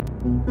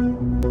The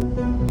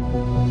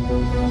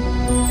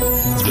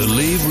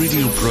Lave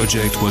Radio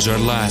Project was our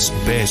last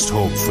best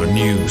hope for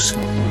news.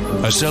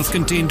 A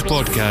self-contained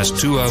podcast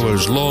 2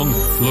 hours long,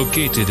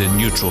 located in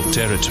neutral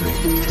territory.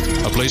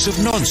 A place of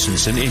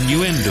nonsense and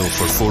innuendo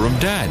for forum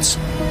dads,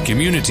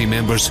 community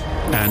members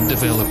and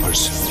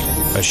developers.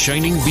 A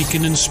shining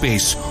beacon in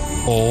space,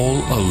 all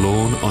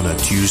alone on a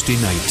Tuesday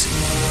night.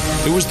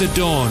 It was the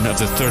dawn of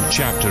the third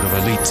chapter of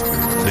Elite.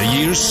 The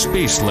year's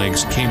space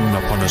legs came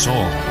upon us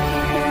all.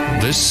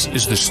 This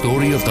is the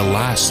story of the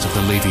last of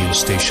the Lavian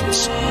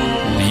stations.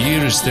 The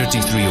year is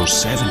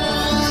 3307.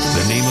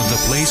 The name of the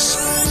place?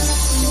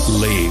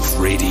 Lave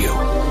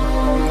Radio.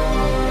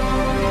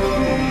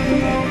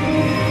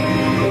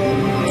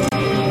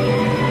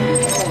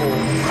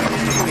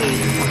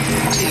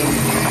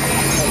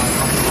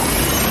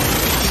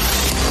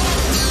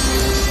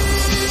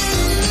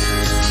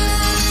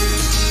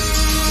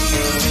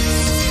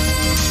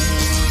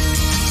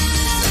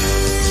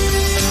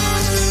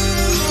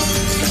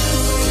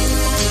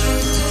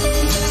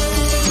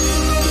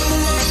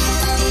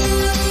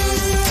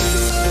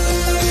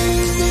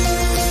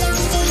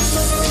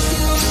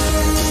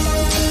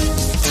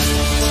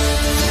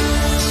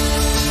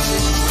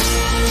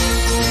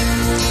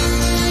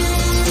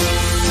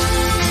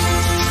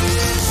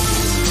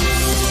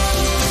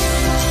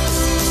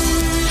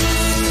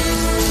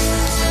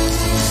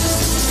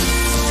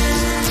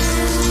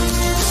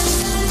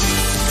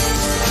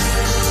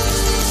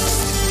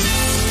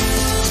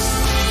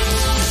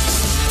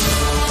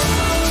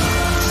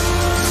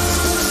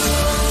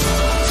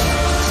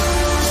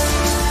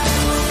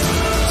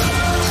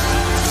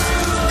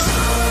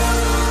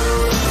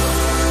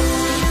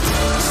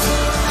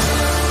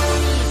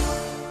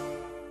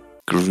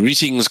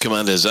 Greetings,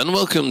 Commanders, and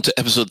welcome to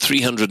episode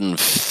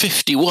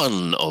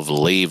 351 of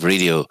Lave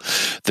Radio,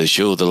 the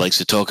show that likes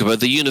to talk about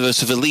the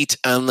universe of Elite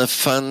and the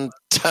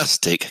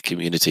fantastic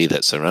community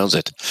that surrounds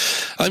it.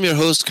 I'm your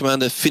host,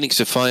 Commander Phoenix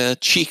Sophia,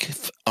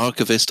 Chief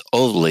Archivist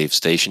of Lave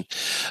Station,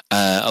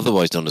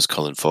 otherwise known as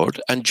Colin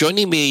Ford. And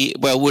joining me,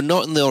 well, we're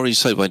not in the Orange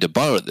Sidewinder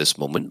bar at this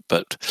moment,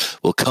 but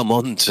we'll come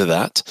on to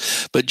that.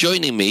 But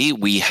joining me,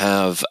 we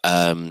have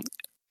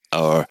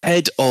our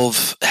Head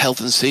of Health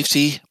and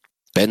Safety,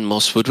 Ben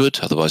Moss Woodward,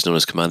 otherwise known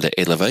as Commander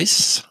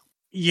Elavice.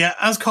 Yeah,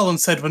 as Colin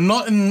said, we're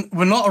not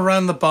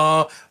around the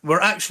bar.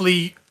 We're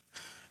actually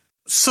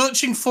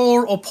searching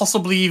for, or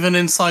possibly even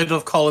inside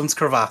of Colin's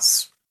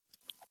crevasse.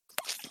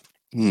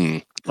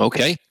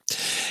 Okay.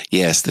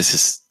 Yes, this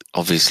is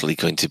obviously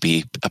going to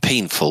be a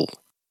painful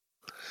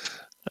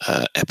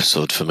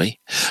episode for me.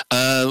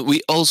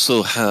 We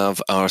also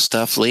have our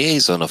staff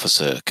liaison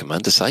officer,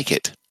 Commander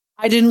Psychit.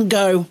 I didn't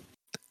go.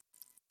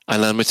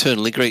 And I'm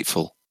eternally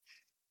grateful.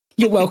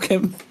 You're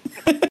welcome.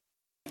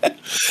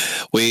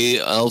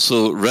 We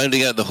also,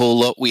 rounding out the whole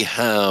lot, we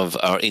have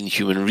our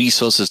Inhuman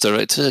Resources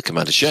Director,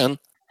 Commander Shan.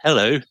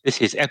 Hello,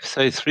 this is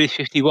episode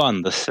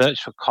 351, The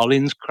Search for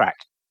Colin's Crack.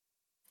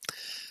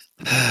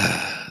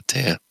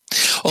 Dear.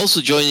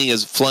 Also joining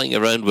us, flying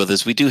around with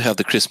us, we do have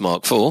the Chris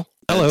Mark IV.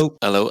 Hello.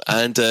 Hello.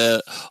 And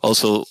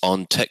also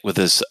on tech with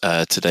us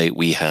today,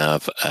 we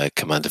have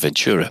Commander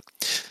Ventura.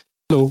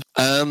 Hello.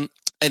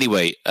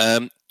 Anyway,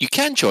 you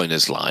can join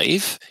us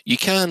live. You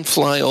can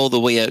fly all the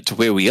way out to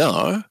where we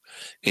are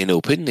in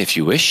open if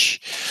you wish.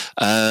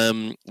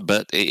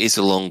 But it is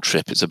a long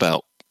trip. It's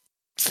about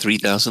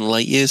 3,000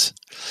 light years.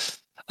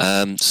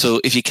 So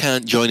if you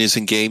can't join us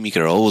in game, you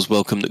are always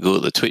welcome to go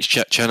to the Twitch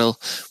chat channel,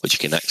 which you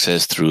can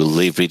access through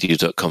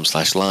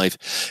laveradio.com/live.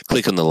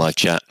 Click on the live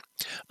chat,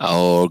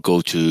 or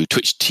go to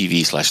Twitch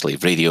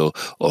TV/Lave Radio,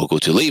 or go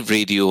to Lave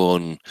Radio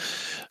on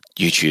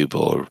YouTube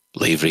or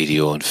Lave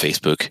Radio on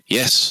Facebook.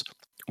 Yes,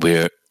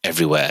 we're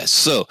everywhere.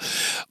 So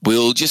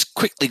we'll just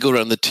quickly go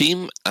around the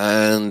team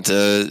and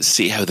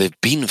see how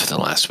they've been for the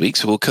last week.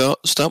 So we'll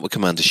start with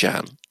Commander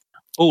Shan.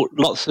 Oh,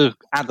 lots of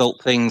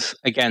adult things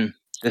again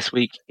this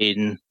week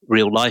in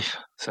real life.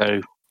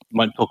 So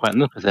won't talk about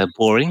them because they're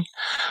boring.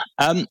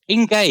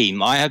 In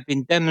game, I have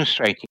been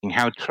demonstrating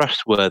how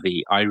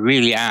trustworthy I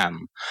really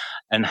am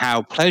and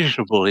how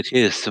pleasurable it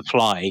is to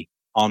fly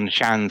on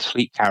Shan's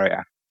fleet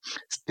carrier,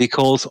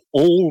 because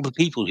all the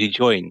people who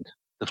joined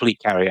the fleet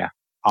carrier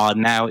are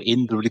now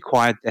in the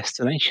required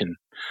destination.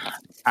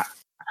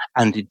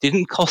 And it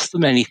didn't cost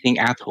them anything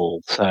at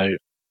all. So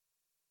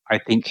I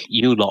think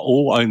you lot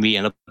all owe me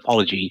an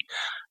apology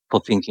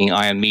for thinking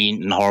I am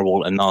mean and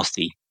horrible and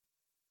nasty.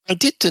 I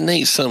did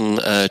donate some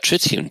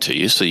tritium to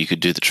you so you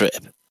could do the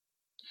trip.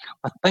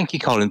 Thank you,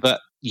 Colin.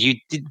 But you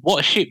did.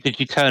 What ship did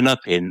you turn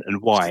up in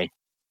and why?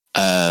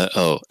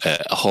 A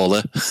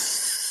hauler.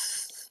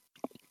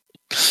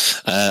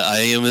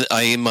 I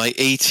am my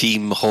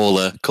A-team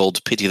hauler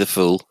called Pity the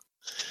Fool.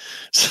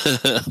 So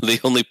the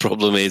only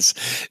problem is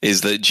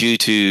that due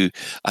to,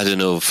 I don't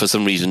know, for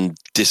some reason,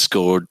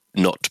 Discord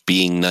not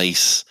being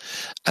nice,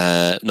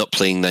 not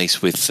playing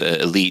nice with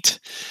Elite,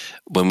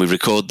 when we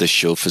record this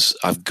show,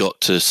 I've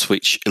got to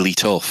switch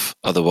Elite off.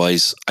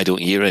 Otherwise, I don't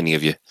hear any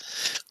of you,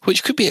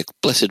 which could be a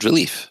blessed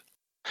relief.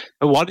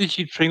 But why did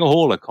you bring a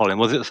hauler, Colin?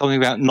 Was it something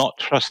about not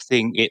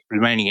trusting it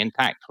remaining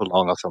intact for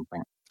long or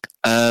something?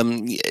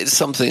 It's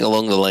something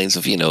along the lines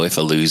of, if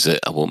I lose it,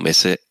 I won't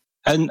miss it.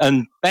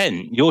 And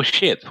Ben, your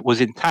ship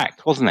was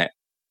intact, wasn't it?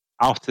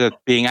 After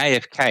being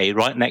AFK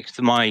right next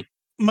to my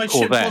ship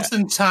Corvette was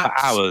intact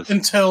for hours.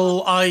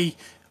 until I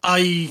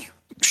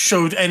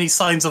showed any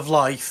signs of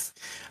life,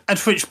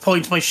 at which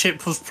point my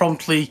ship was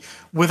promptly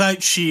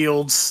without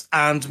shields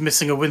and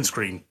missing a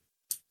windscreen.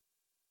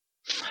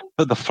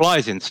 But the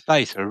flies in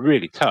space are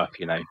really tough,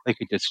 They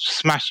could just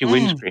smash your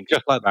windscreen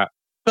just like that.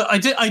 But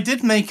I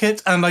did make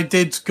it, and I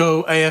did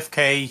go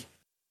AFK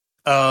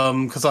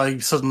because I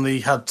suddenly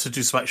had to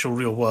do some actual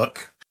real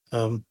work.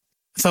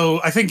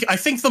 So I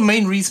think the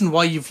main reason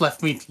why you've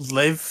left me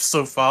live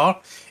so far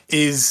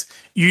is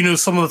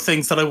some of the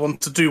things that I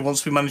want to do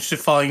once we manage to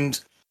find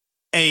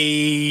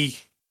a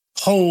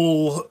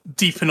hole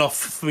deep enough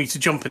for me to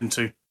jump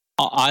into.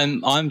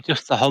 I'm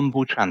just a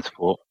humble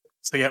transport.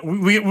 So yeah,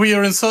 we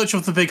are in search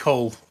of the big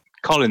hole.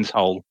 Colin's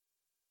hole.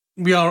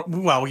 We are,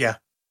 well, yeah,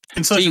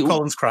 in search of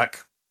Colin's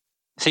crack.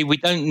 See, we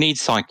don't need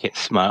Psychic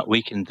Smart.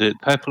 We can do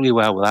it perfectly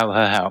well without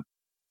her help.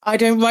 I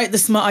don't write the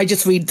smut, I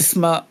just read the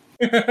smut.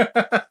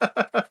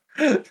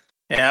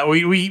 Yeah,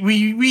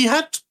 we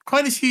had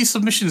quite a few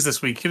submissions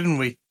this week, didn't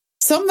we?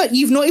 Some that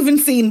you've not even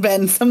seen,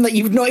 Ben. Some that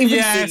you've not even seen.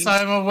 Yes,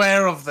 I'm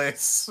aware of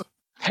this.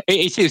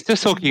 It's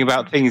just talking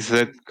about things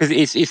that, because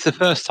it's the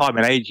first time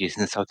in ages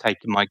since I've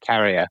taken my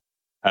carrier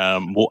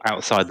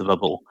outside the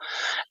bubble,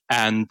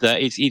 and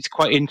it's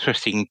quite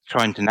interesting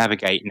trying to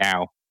navigate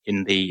now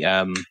in the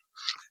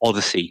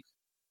Odyssey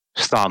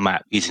star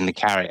map using the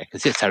carrier,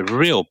 because it's a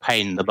real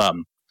pain in the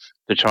bum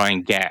to try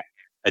and get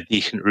a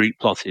decent route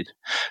plotted.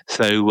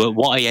 So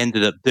what I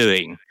ended up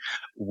doing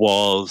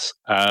was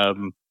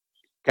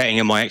getting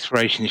in my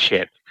exploration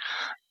ship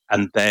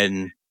and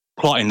then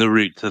plotting the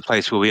route to the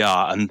place where we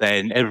are, and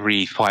then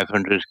every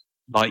 500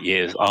 light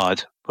years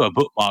I'd put a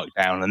bookmark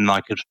down and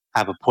I could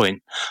have a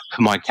point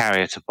for my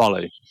carrier to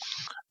follow,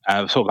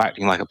 sort of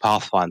acting like a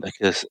pathfinder,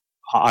 because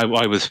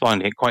I was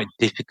finding it quite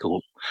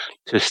difficult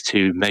just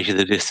to measure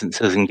the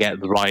distances and get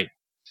the right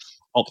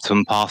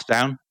optimum path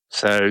down.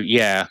 So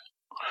yeah,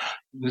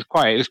 it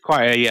was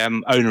quite a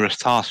onerous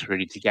task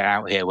really to get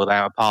out here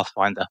without a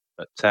pathfinder.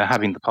 But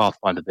having the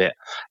pathfinder bit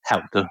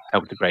helped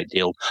a great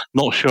deal.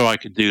 Not sure I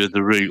could do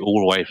the route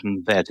all the way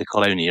from there to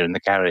Colonia in the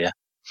carrier,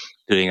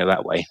 doing it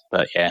that way.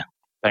 But yeah,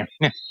 so,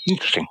 yeah,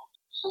 interesting.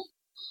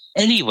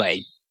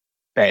 Anyway,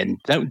 Ben,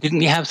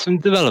 didn't you have some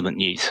development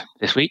news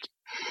this week?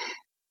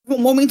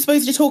 Well, we're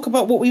supposed to talk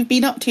about what we've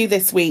been up to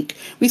this week.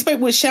 We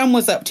spoke what Sham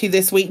was up to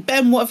this week.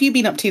 Ben, what have you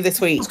been up to this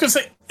week? I was going to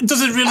say,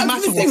 does it really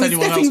matter what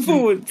anyone else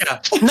forward.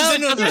 Yeah.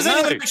 No, does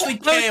anyone actually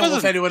care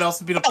what anyone else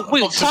has been up to?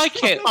 Wait,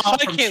 Psychic,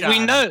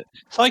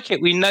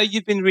 we know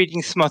you've been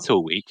reading smut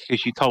all week,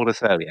 because you told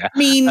us earlier.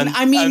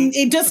 I mean,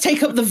 it does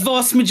take up the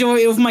vast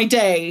majority of my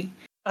day.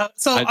 I've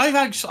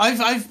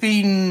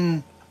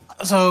been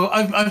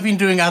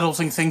doing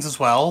adulting things as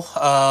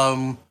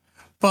well.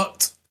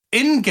 But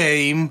in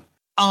game,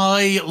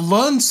 I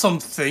learned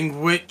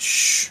something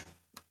which,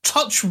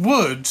 touch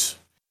wood,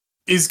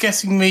 is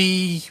getting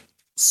me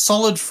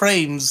solid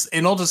frames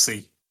in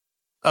Odyssey.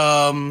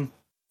 It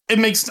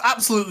makes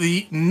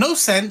absolutely no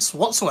sense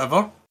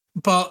whatsoever,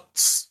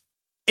 but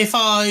if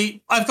I've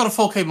got a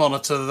 4K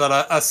monitor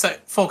a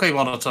set 4K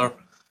monitor,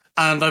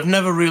 and I've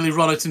never really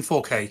run it in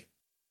 4K.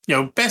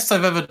 Best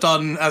I've ever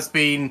done has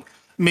been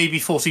maybe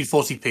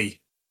 1440p.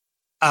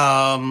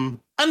 And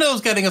I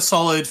was getting a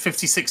solid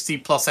 50, 60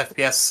 plus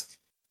FPS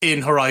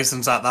in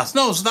Horizons at that.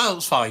 No, so that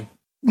was fine.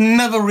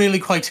 Never really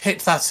quite hit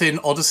that in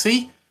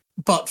Odyssey,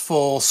 but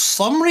for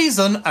some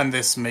reason, and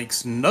this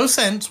makes no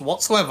sense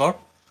whatsoever,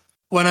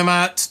 when I'm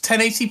at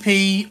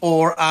 1080p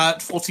or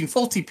at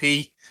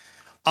 1440p,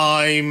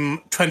 I'm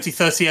 20,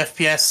 30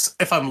 FPS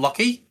if I'm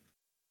lucky.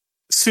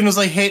 As soon as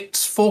I hit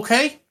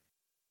 4K,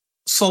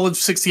 solid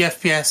 60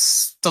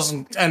 FPS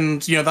doesn't,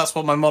 and that's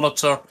what my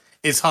monitor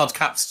is hard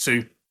capped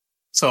to.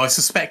 So I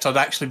suspect I'd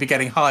actually be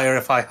getting higher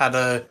if I had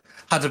a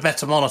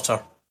better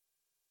monitor.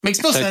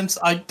 Makes no sense.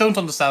 I don't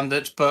understand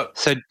it, but...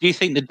 So do you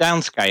think the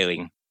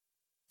downscaling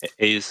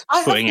is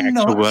putting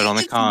extra word on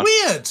the card?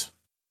 It's weird.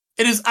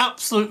 It is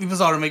absolutely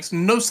bizarre. It makes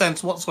no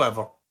sense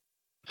whatsoever.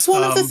 It's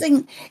one of the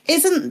things...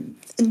 Isn't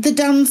the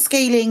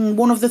downscaling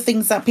one of the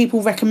things that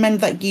people recommend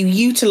that you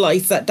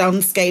utilise that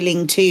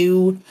downscaling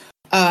to...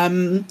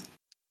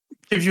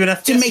 give you an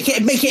FPS to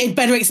make it a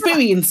better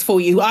experience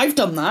for you. I've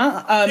done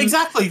that.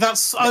 Exactly.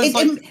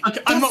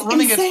 I'm not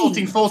running insane. At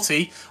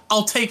 1440.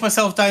 I'll take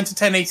myself down to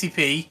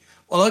 1080p.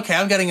 Well, okay,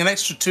 I'm getting an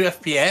extra 2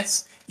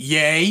 FPS.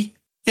 Yay.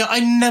 Yeah, I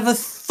never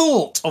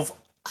thought of,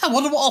 I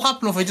wonder what will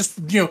happen if I just,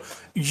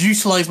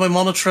 utilise my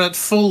monitor at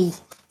full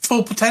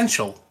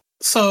potential.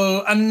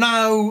 So, and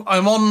now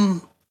I'm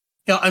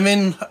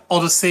in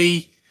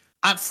Odyssey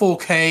at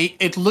 4K.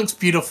 It looks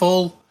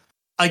beautiful.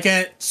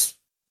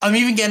 I'm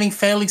even getting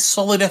fairly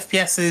solid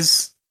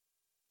FPSs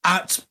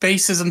at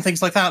bases and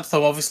things like that,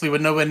 though obviously we're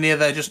nowhere near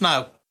there just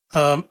now.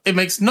 It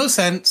makes no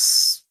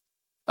sense.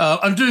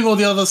 I'm doing all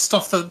the other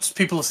stuff that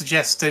people have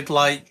suggested,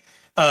 like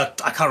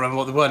I can't remember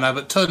what they were now,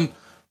 but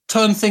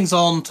turn things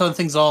on, turn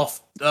things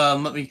off.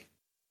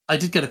 I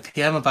did get a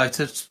PM about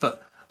it,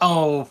 but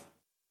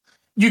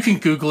you can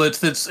Google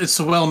it. It's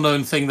a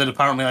well-known thing that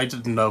apparently I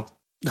didn't know.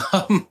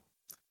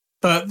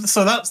 But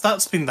so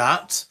that's been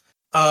that.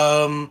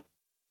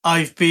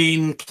 I've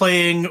been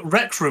playing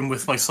Rec Room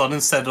with my son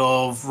instead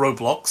of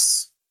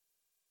Roblox,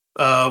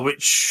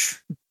 which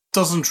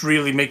doesn't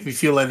really make me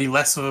feel any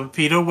less of a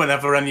pedo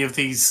whenever any of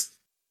these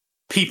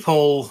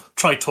people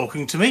try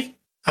talking to me.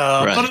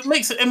 Right. But it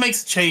makes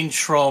a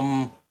change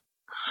from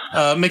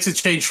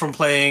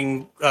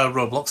playing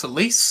Roblox at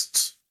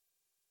least.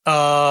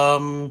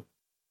 I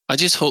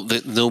just hope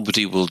that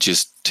nobody will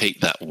just take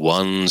that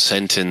one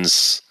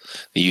sentence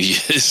you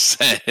just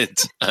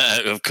said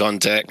out of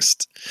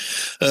context.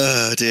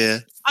 Oh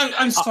dear.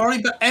 I'm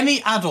sorry, but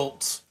any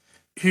adult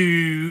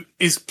who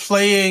is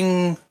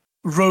playing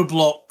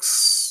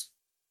Roblox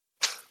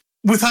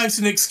without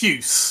an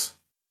excuse,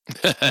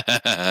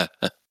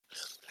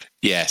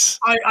 yes,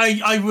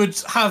 I would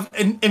have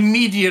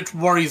immediate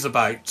worries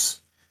about.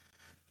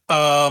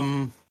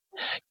 Yeah,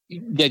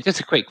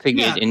 just a quick thing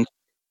Yeah. in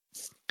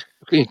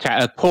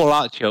chat. Paul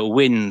Archer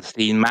wins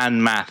the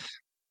Man Math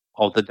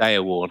of the Day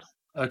award.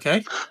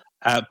 Okay.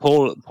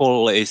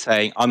 Paul is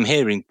saying, I'm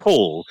hearing,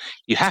 Paul,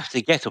 you have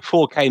to get a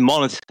 4K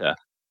monitor.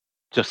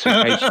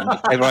 Justification.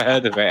 Have I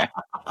heard of it?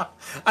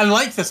 I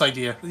like this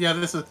idea. Yeah,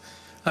 this is.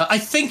 I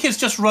think it's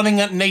just running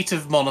at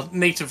native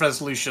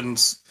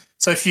resolutions.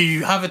 So if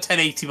you have a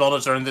 1080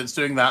 monitor and it's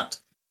doing that,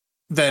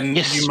 then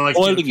You're you might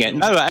spoiling it.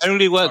 No, it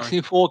only works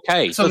in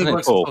 4K, So it doesn't it,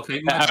 works in Paul?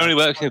 4K. It only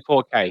works in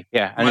 4K.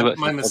 Yeah, only works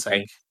My in 4K.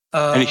 mistake.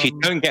 And if you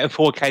don't get a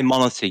 4K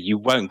monitor, you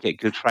won't get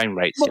good frame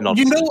rates in Well,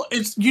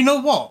 Odyssey. you know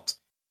what?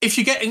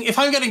 If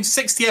I'm getting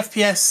 60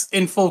 FPS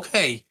in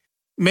 4K,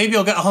 maybe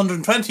I'll get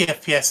 120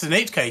 FPS in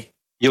 8K.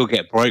 You'll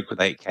get broke with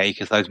 8K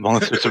because those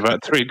monitors are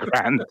about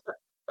 $3,000.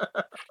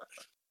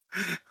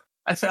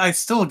 It's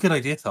still a good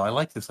idea, though. I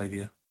like this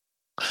idea.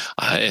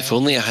 if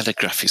only I had a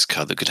graphics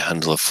card that could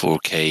handle a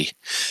 4K.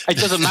 It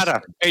doesn't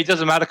matter. It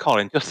doesn't matter,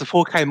 Colin. Just the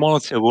 4K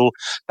monitor will.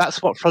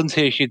 That's what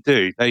Frontier should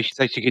do. They should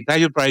get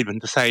David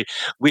Braben to say,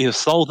 "We have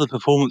solved the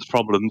performance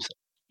problems.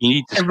 You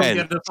need to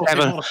spend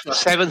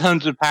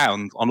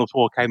 £700 on a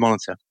 4K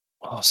monitor."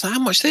 Oh, is that how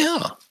much they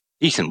are?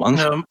 Decent ones.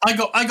 I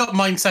got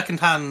mine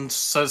secondhand,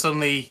 so it's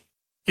only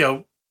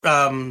it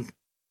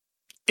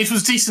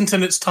was decent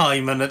in its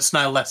time, and it's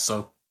now less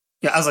so.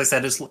 Yeah, as I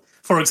said,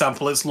 for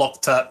example, it's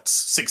locked at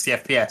 60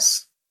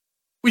 FPS,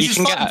 which is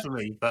fine for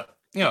me. But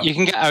you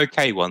can get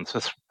okay ones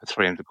for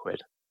 300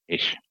 quid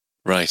ish.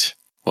 Right.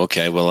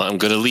 Okay. Well, I'm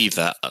going to leave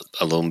that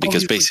alone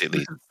because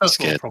basically,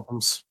 personal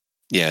problems.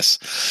 Yes.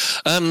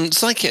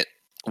 Psychic,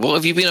 what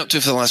have you been up to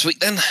for the last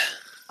week then?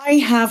 I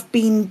have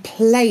been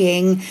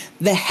playing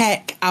the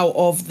heck out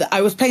of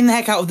I was playing the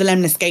heck out of the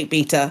Lemniscate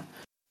beta,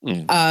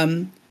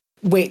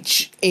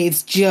 which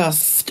is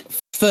just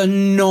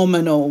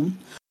phenomenal.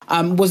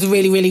 Was a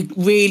really, really,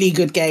 really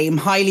good game.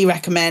 Highly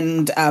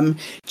recommend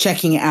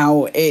checking it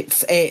out.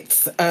 It's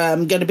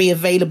going to be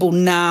available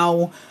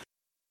now.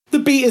 The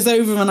beta's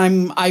over, and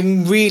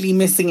I'm really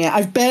missing it.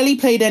 I've barely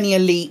played any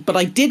Elite, but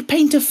I did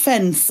paint a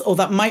fence, or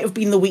that might have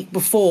been the week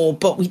before.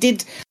 But we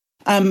did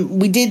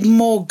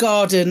more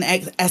garden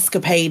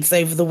escapades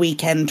over the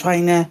weekend,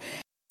 trying to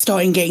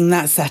starting getting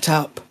that set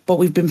up. But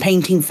we've been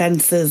painting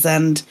fences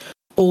and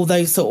all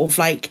those sort of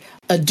like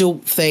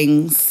adult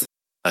things.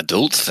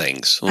 Adult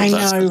things? Oh, I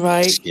know,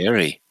 right?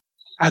 Scary.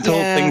 Adult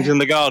things in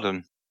the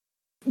garden.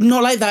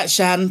 Not like that,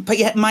 Shan. But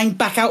yeah, mine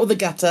back out of the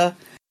gutter.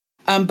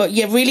 But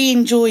yeah, really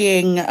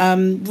enjoying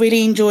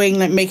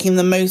like making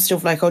the most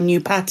of like our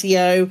new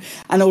patio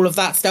and all of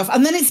that stuff.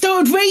 And then it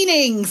started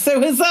raining,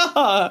 so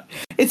huzzah!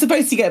 It's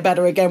supposed to get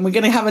better again. We're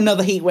going to have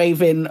another heat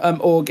wave in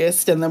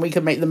August, and then we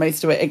can make the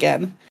most of it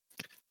again.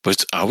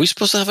 But are we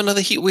supposed to have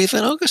another heat wave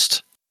in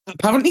August?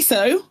 Apparently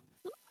so.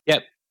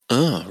 Yep.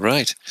 Oh,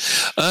 right.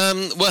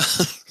 Well,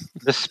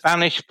 the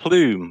Spanish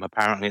plume.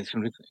 Apparently,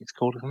 it's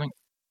called something.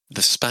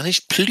 The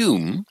Spanish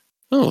plume.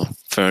 Oh,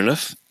 fair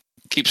enough.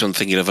 Keeps on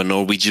thinking of a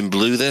Norwegian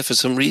blue there for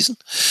some reason.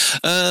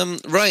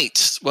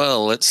 Right.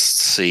 Well, let's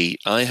see.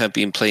 I have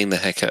been playing the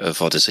heck out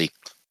of Odyssey.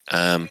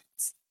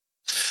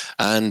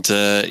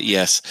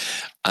 Yes,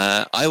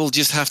 I will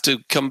just have to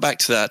come back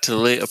to that at a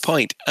later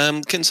point.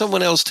 Can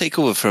someone else take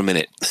over for a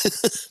minute?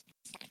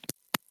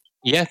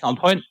 Yeah, on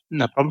point.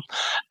 No problem.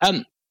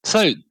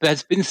 So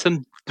there's been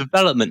some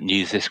development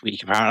news this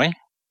week, apparently.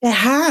 There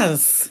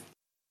has.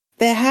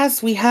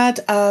 We had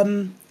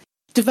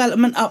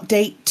development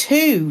update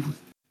 2.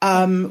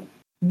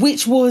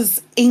 Which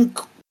was,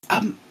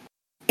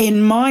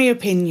 in my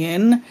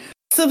opinion,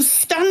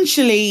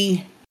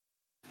 substantially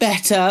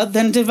better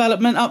than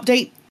Development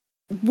Update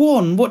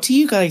 1. What do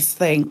you guys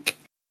think?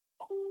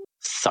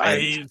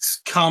 It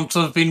can't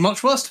have been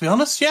much worse, to be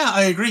honest. Yeah,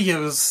 I agree.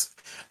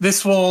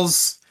 This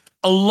was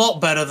a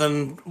lot better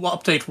than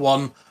Update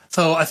 1,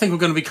 so I think we're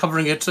going to be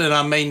covering it in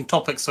our main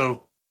topic.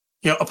 So,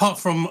 apart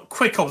from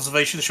quick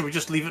observations, should we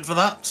just leave it for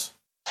that?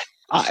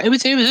 It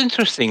was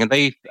interesting, and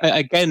they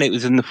again it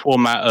was in the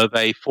format of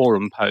a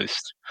forum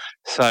post.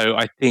 So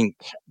I think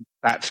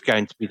that's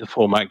going to be the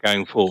format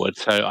going forward.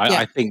 So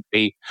I think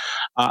the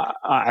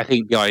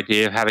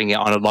idea of having it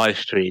on a live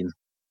stream,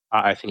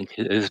 I think,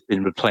 has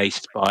been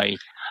replaced by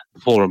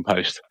the forum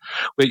post.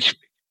 Which,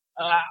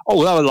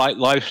 although I like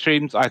live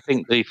streams, I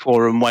think the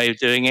forum way of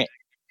doing it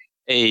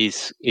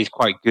is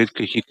quite good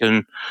because you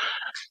can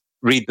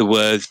read the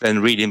words,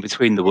 then read in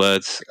between the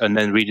words, and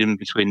then read in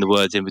between the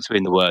words, in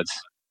between the words.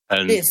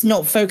 And it's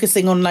not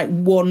focusing on like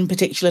one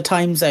particular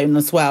time zone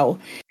as well.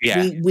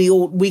 Yeah,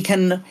 we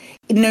can,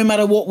 no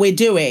matter what we're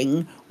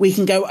doing, we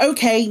can go,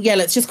 okay, yeah,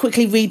 let's just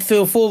quickly read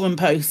through a forum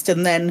post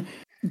and then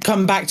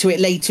come back to it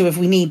later if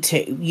we need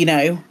to, you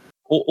know.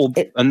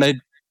 And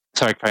then,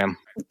 sorry, carry on.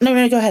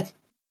 No, go ahead.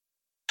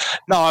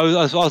 No, I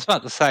was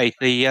about to say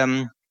the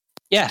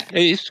it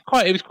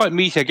was quite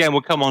meaty. Again,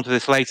 we'll come on to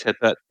this later,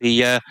 but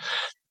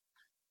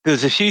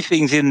there's a few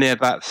things in there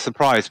that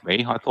surprised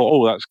me. I thought,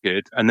 oh, that's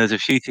good. And there's a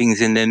few things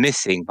in there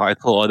missing. But I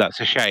thought, oh, that's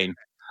a shame.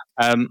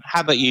 How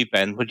about you,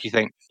 Ben? What do you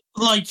think?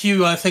 Like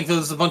you, I think there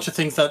was a bunch of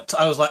things that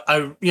I was like,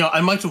 I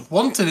might have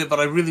wanted it,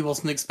 but I really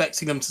wasn't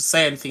expecting them to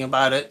say anything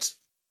about it.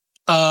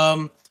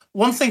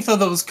 One thing, though,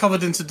 that was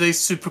covered in today's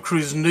Super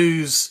Cruise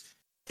news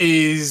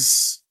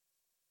is,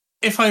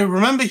 if I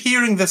remember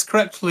hearing this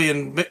correctly,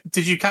 and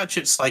did you catch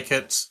it,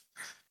 Psychit?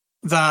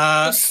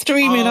 That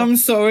streaming. I'm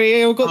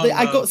sorry,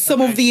 I got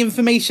some of the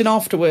information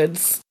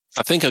afterwards.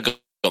 I think I got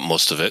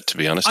most of it, to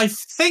be honest. I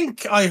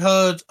think I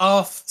heard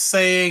Arth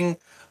saying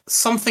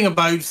something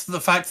about the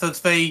fact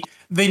that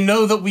they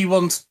know that we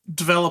want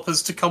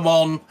developers to come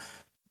on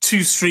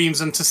to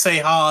streams and to say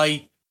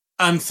hi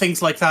and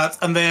things like that,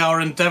 and they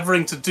are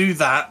endeavoring to do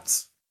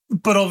that.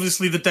 But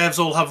obviously, the devs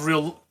all have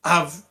real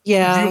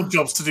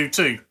jobs to do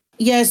too.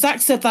 Yeah,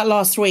 Zach said that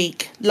last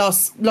week.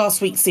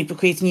 Last week's Super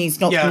Cruise news,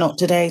 not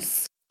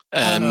today's.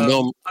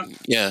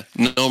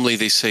 Normally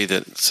they say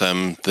that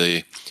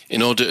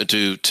in order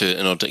to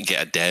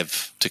get a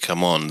dev to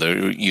come on,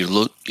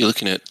 you're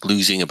looking at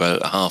losing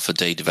about half a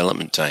day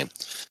development time,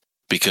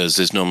 because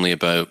there's normally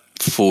about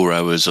 4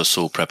 hours or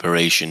so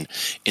preparation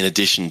in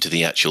addition to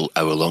the actual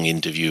hour-long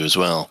interview as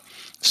well.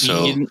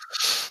 So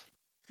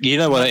you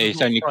know what that is,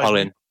 don't you,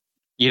 Colin?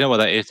 You know what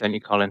that is, don't you,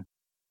 Colin?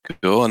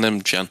 Go on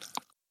then, Jan.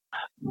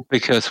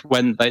 Because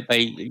when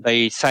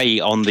they say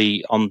in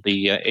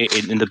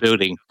the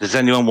building, does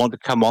anyone want to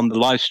come on the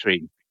live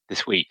stream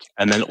this week?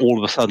 And then all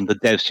of a sudden the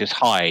devs just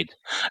hide,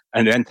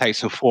 and it then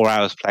takes them 4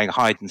 hours playing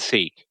hide and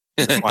seek.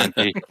 and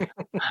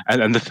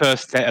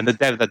the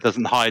dev that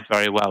doesn't hide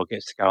very well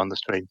gets to go on the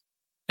stream.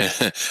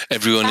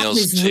 Everyone else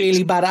is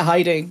really bad at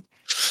hiding.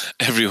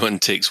 Everyone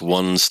takes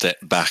one step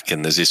back,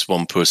 and there's this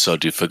one poor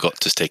sod who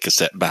forgot to take a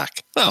step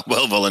back. Oh,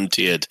 well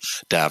volunteered,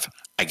 Dav,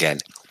 again.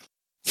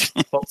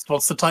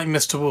 What's the time,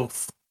 Mr.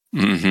 Wolf?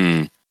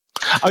 Mm-hmm.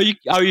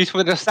 Are you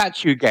for the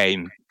statue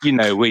game? You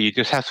know, where you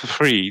just have to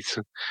freeze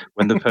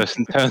when the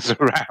person turns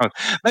around.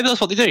 Maybe that's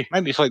what they do.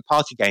 Maybe it's like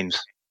party games.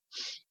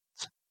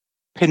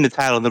 Pin the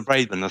tail on the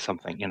Braidman or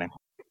something, you know.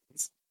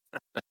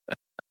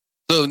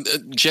 So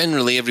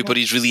generally,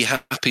 everybody's really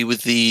happy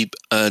with the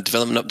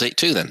development update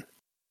too, then?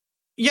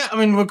 Yeah, I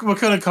mean, we're going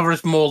to cover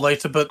it more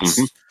later, but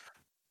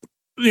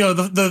you know,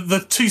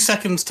 the 2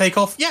 seconds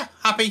takeoff. Yeah,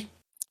 happy.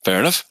 Fair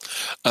enough.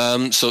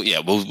 So yeah,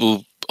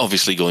 we'll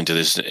obviously go into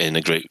this in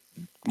a great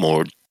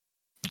more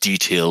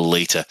detail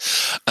later.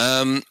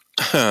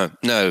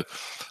 Now,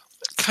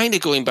 kind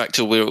of going back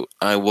to where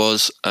I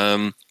was,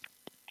 the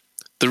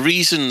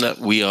reason that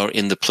we are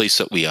in the place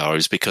that we are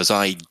is because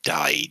I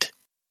died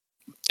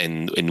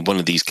in one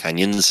of these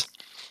canyons,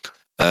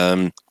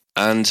 and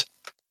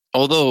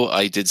although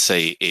I did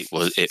say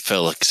it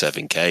felt like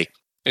 7K,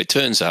 it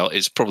turns out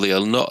it's probably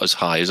not as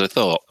high as I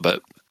thought,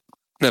 but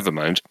never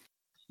mind.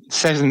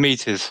 7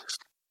 meters.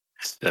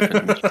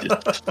 7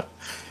 meters.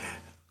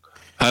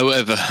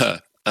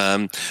 However,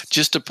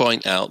 just to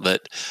point out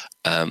that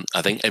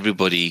I think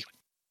everybody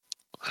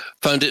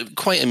found it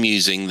quite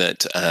amusing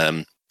that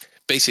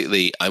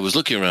basically I was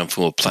looking around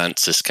for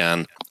plants to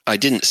scan. I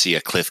didn't see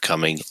a cliff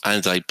coming,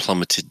 and I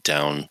plummeted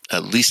down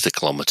at least 1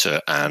 kilometer,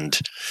 and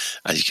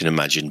as you can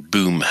imagine,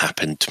 boom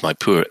happened to my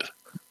poor,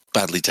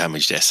 badly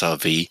damaged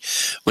SRV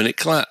when it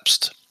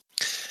collapsed.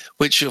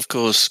 Which, of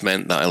course,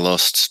 meant that I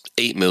lost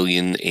 8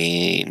 million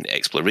in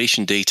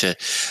exploration data,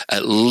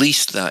 at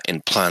least that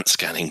in plant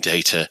scanning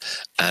data,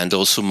 and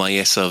also my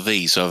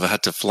SRV. So I've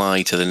had to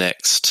fly to the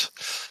next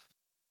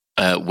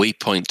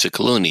waypoint to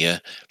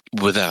Colonia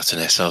without an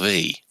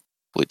SRV,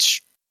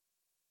 which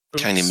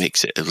kind of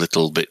makes it a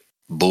little bit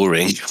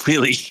boring,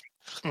 really.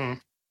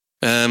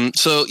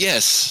 So,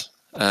 yes,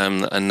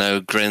 and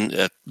now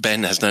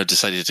Ben has now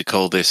decided to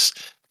call this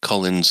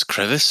Colin's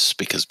Crevice,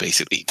 because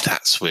basically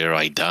that's where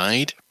I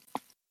died.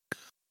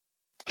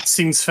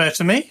 Seems fair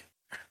to me.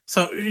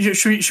 So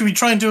should we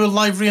try and do a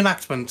live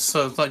reenactment?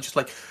 So just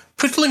like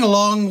piddling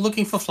along,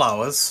 looking for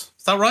flowers.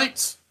 Is that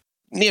right?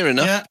 Near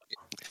enough.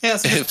 Yeah.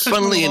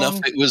 Funnily enough,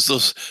 it was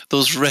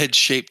those red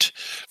shaped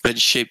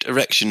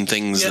erection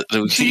things that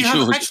were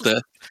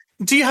there.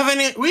 Do you have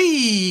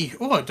any...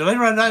 Oh, did I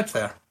write it out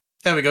there?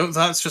 There we go.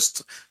 That's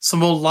just some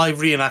more live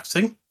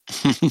reenacting.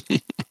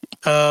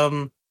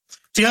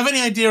 Do you have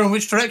any idea in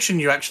which direction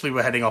you actually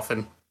were heading off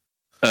in?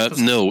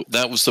 No,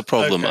 that was the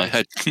problem. Okay. I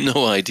had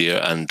no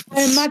idea, and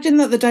I imagine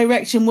that the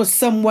direction was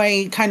some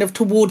way kind of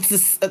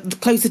towards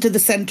closer to the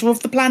center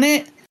of the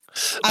planet.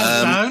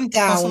 Down?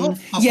 Down. Possible?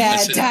 Yeah,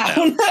 Listen,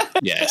 down.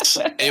 yes,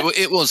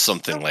 it was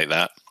something like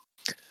that.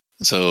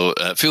 So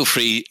feel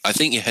free. I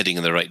think you're heading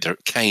in the right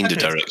kind of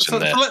direction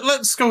there.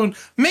 Let's go.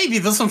 Maybe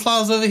there's some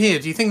flowers over here.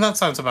 Do you think that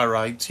sounds about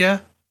right? Yeah.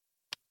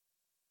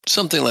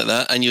 Something like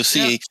that, and you'll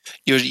see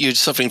you're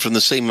suffering from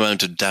the same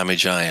amount of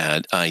damage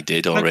I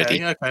did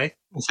already. Okay.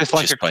 It's just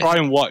like Just a by-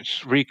 Crime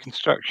Watch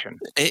reconstruction.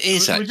 It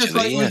is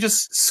actually. We're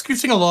just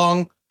scooting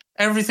along.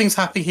 Everything's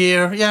happy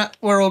here. Yeah,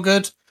 we're all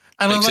good.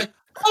 And I'm like,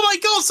 oh my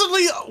god!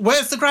 Suddenly,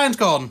 where's the ground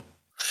gone?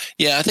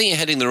 Yeah, I think you're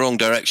heading the wrong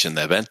direction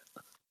there, Ben.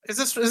 Is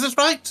this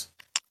right?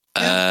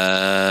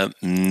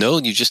 No,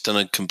 you've just done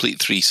a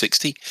complete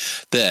 360.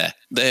 There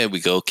we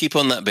go. Keep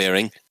on that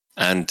bearing,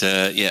 and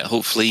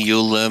hopefully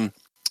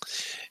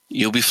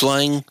you'll be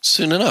flying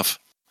soon enough.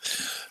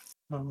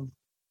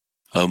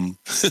 I'm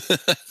just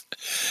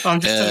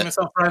turning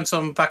myself around, so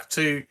I'm back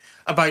to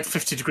about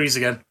 50 degrees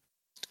again.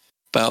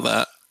 About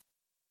that.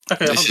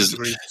 Okay, This 100 is-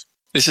 degrees.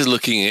 This is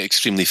looking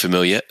extremely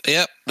familiar.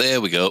 Yep,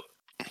 there we go.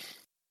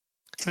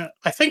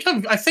 I think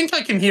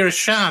I can hear a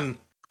Shan.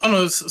 Oh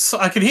no,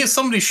 I can hear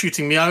somebody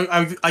shooting me.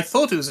 I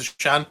thought it was a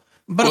Shan,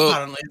 but Well-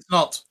 apparently it's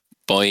not.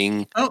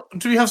 Boing. Oh,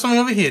 do we have something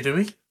over here? Do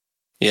we?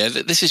 Yeah,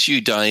 this is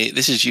you, Di.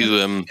 This is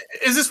you.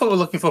 Is this what we're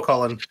looking for,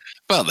 Colin?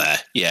 Well, there.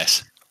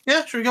 Yes.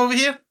 Yeah, should we go over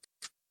here?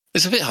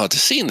 It's a bit hard to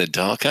see in the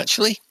dark,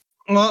 actually.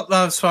 Well,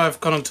 that's why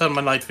I've gone and turned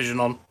my night vision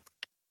on.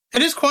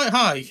 It is quite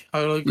high.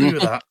 I will agree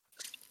with that.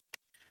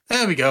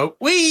 There we go.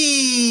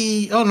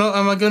 Whee! Oh no,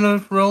 am I going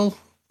to roll?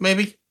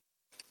 Maybe.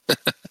 I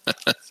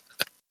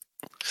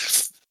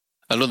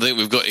don't think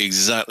we've got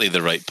exactly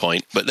the right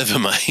point, but never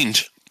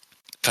mind.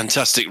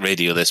 Fantastic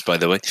radio, this, by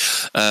the way.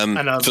 I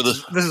know, For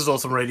this is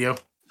awesome radio.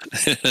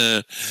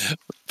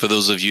 for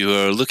those of you who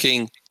are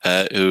looking,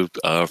 who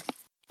are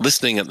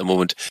listening at the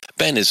moment,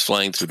 Ben is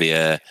flying through the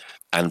air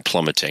and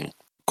plummeting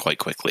quite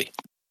quickly.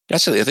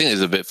 Actually, I think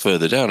it's a bit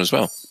further down as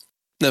well.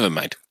 Never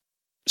mind.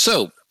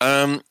 So,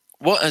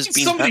 what has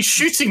been... Somebody's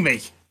shooting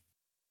me.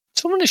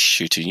 Someone is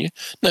shooting you?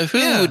 No, who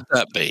Yeah. would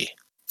that be?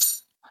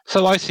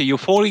 So I see you're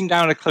falling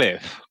down a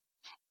cliff,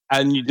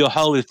 and your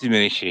hull is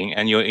diminishing,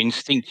 and your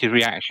instinctive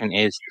reaction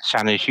is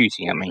Shannon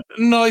shooting at me.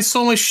 No, I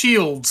saw my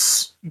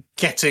shields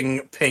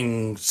getting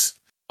pinged.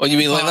 Oh, you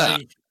mean like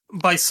that?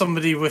 By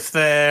somebody with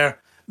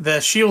their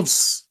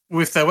shields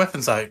with their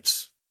weapons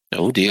out.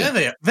 Oh, dear.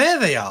 There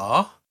they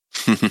are.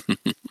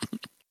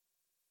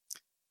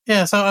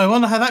 Yeah, so I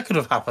wonder how that could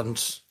have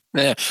happened.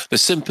 Yeah, the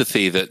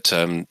sympathy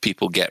that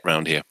people get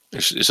round here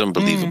is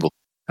unbelievable.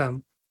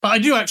 But I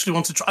do actually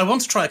want to try. I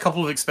want to try a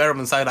couple of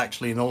experiments out.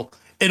 Actually, in all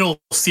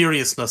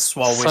seriousness,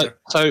 while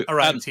we're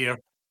around here.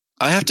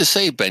 I have to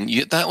say, Ben,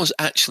 that was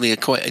actually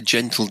quite a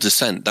gentle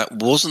descent. That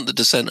wasn't the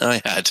descent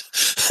I had.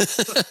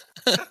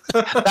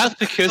 That's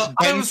because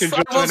Ben can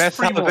drive an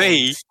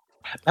SRV.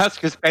 That's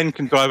because Ben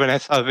can drive an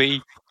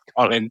SRV,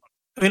 Colin.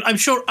 I mean, I'm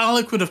sure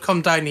Alec would have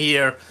come down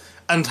here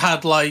and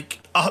had like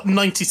a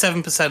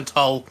 97%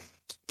 hull,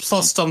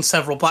 plus done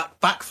several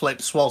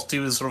backflips whilst he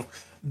was sort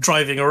of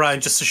driving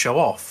around just to show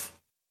off.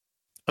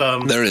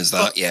 There is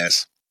that,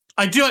 yes.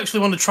 I do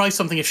actually want to try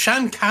something. If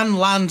Shan can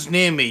land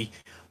near me,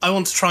 I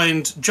want to try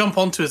and jump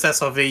onto his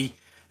SRV,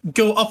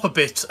 go up a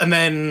bit, and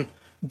then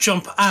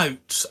jump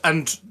out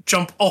and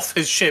jump off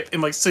his ship in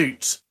my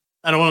suit.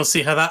 And I want to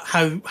see how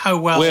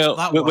well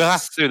that works. We'll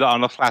have to do that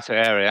on a flatter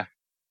area.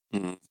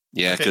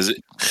 Yeah, because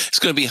it's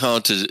going to be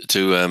hard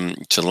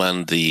to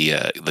land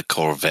the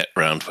Corvette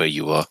round where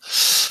you are.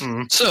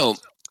 So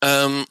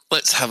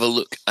let's have a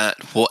look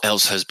at what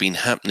else has been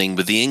happening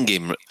with the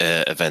in-game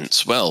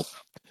events. Well,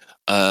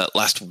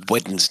 last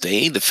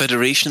Wednesday, the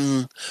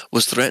Federation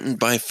was threatened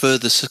by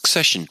further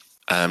succession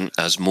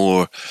as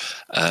more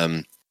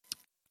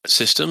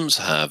systems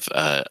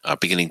are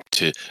beginning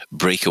to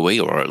break away,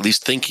 or at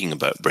least thinking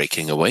about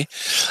breaking away.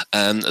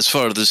 As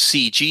far as the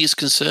CG is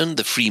concerned,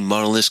 the Free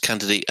Moralist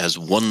candidate has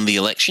won the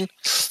election,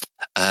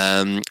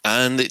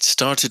 and it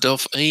started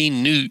off a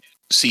new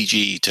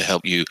CG to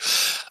help you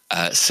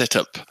set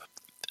up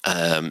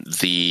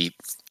the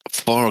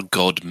Far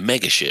God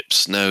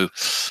megaships. Now,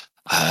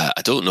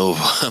 I don't know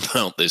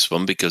about this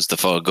one because the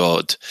Far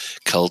God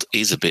cult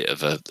is a bit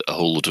of a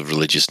whole lot of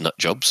religious nut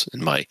jobs,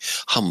 in my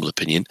humble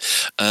opinion.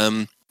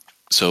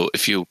 So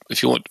if you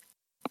want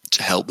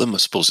to help them, I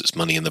suppose it's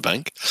money in the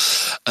bank.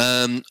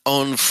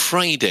 On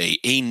Friday,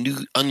 a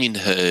new Onion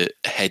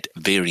Head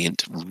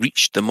variant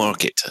reached the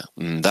market.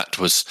 That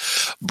was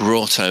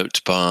brought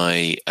out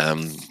by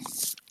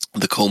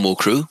the Como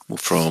crew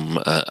from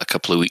a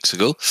couple of weeks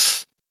ago.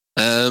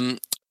 Coming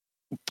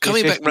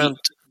back round...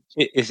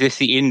 Is this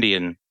the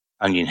Indian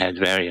Onion Head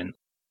variant?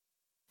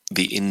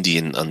 The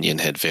Indian Onion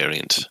Head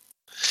variant.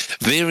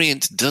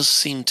 Variant does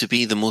seem to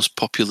be the most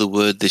popular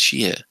word this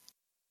year.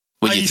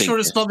 What Are do you think? sure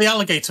it's not the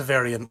alligator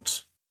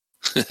variant?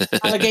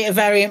 Alligator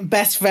variant,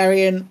 best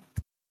variant.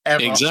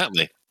 Ever.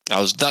 Exactly.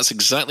 That's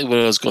exactly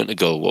where I was going to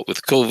go. What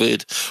with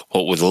COVID,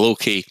 what with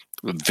Loki,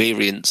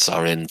 variants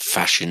are in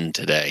fashion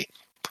today.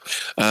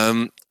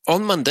 On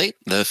Monday,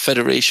 the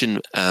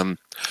Federation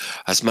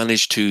has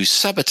managed to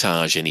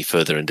sabotage any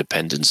further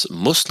independence,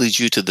 mostly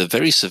due to the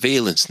very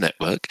surveillance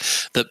network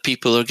that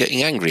people are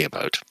getting angry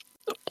about.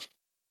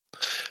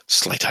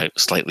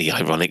 Slightly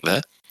ironic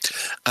there.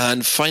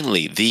 And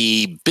finally,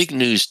 the big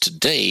news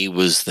today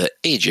was that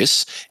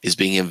Aegis is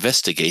being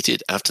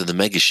investigated after the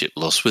megaship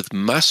loss, with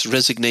mass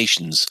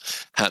resignations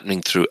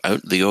happening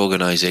throughout the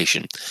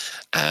organisation.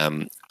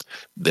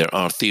 There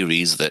are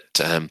theories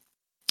that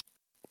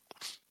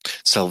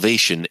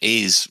Salvation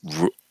is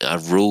a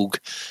rogue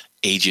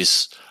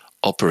Aegis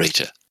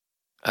operator.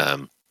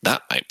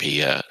 That might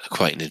be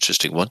quite an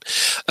interesting one.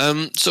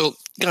 So,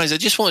 guys, I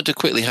just wanted to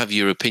quickly have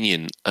your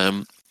opinion.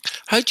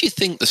 How do you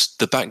think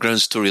the background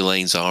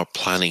storylines are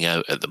planning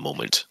out at the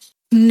moment?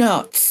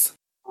 Nuts.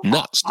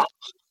 Nuts.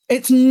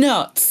 It's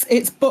nuts.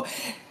 But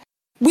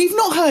we've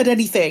not heard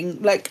anything.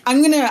 Like,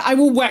 I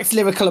will wax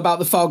lyrical about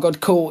the Far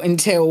God Cult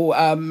until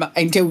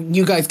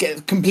you guys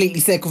get completely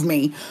sick of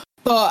me.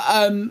 But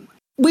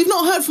we've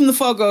not heard from the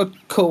Far God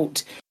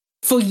Cult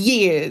for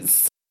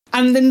years.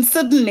 And then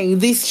suddenly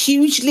this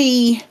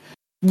hugely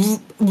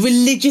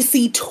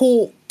religiously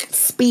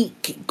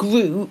speak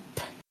group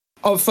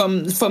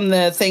from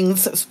the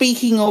things,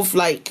 speaking of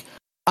like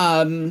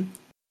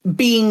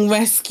being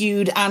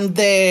rescued, and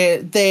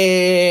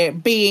they're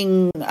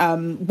being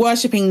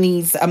worshipping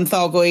these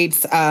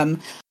Thargoids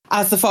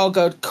as the Far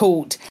God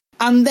Cult,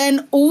 and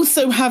then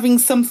also having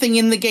something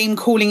in the game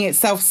calling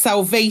itself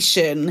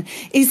Salvation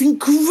is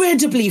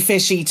incredibly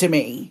fishy to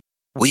me.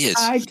 Weird.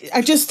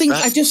 I just think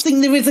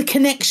there is a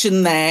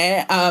connection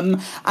there,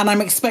 and I'm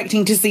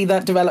expecting to see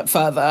that develop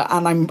further,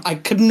 and I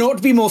could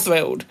not be more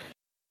thrilled.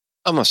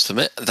 I must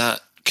admit that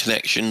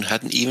connection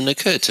hadn't even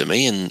occurred to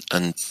me, and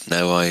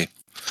now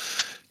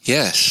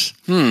yes.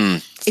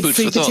 It's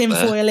super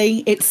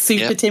tinfoily. It's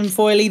super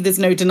tinfoily. There's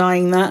no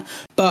denying that.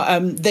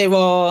 But there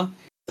are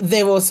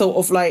sort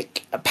of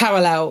like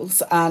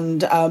parallels,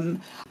 and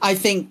I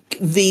think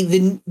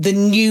the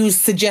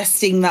news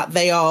suggesting that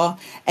they are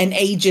an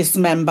Aegis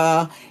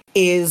member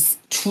is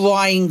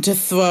trying to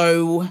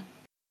throw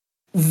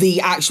the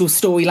actual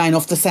storyline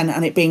off the scent,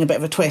 and it being a bit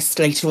of a twist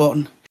later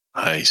on.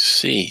 I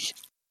see.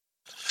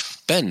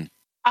 Ben,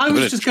 I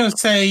was just going to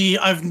say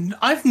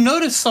I've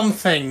noticed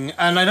something,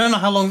 and I don't know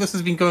how long this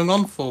has been going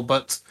on for,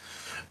 but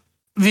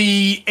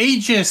the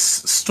Aegis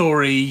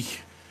story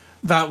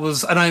that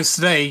was announced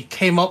today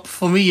came up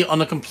for me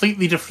on a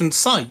completely different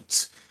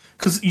site.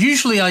 Because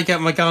usually I get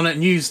my Galnet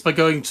news by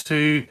going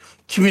to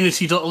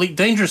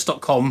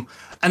community.elitedangerous.com,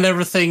 and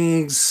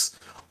everything's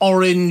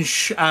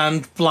orange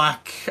and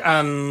black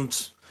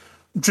and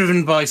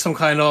driven by some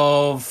kind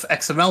of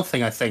XML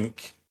thing, I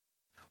think.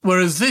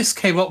 Whereas this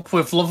came up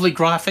with lovely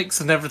graphics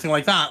and everything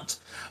like that,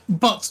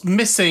 but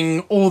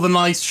missing all the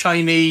nice,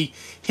 shiny,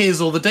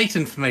 here's all the date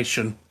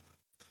information.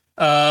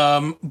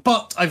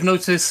 But I've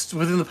noticed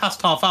within the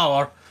past half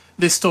hour,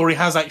 this story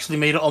has actually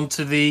made it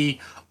onto the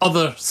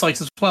other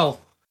site as well.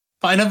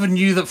 But I never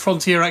knew that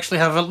Frontier actually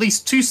have at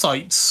least 2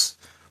 sites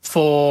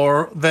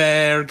for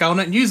their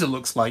Galnet news, it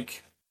looks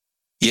like.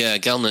 Yeah,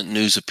 Galnet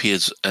News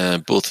appears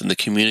both in the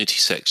community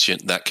section,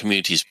 that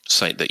community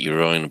site that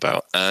you're on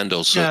about, and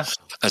also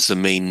as the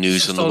main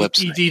news on the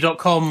website.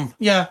 ed.com,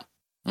 yeah.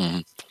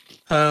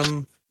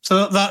 Mm-hmm.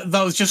 So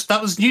that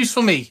was news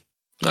for me.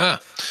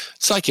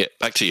 Psychic,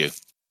 back to you.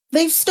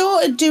 They've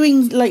started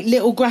doing like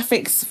little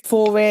graphics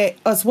for it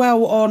as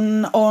well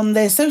on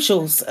their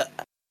socials.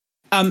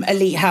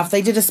 Elite have.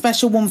 They did a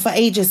special one for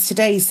Aegis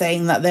today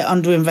saying that they're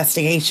under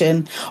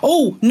investigation.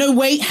 Oh, no,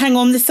 wait, hang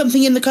on, there's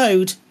something in the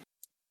code.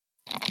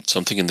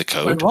 Something in the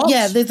code?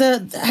 Yeah,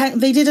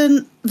 they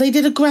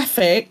did a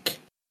graphic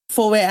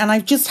for it, and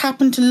I've just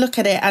happened to look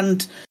at it,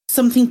 and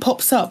something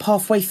pops up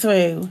halfway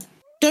through.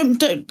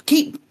 Don't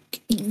keep.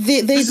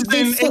 This has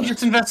been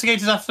Aegis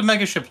investigated after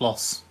megaship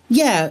loss.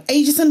 Yeah,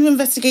 Aegis under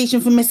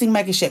investigation for missing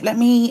megaship. Let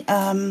me.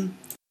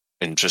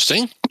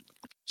 Interesting.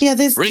 Yeah,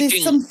 there's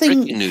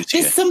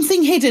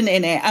something hidden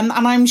in it, and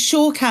I'm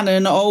sure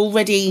Canon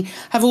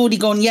have already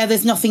gone. Yeah,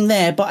 there's nothing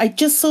there, but I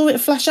just saw it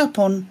flash up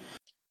on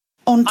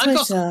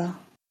Twitter.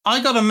 I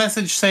got a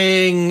message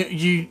saying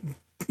you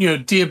know,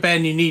 dear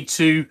Ben, you need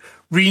to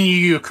renew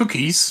your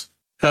cookies,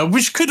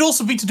 which could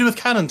also be to do with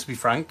Canon, to be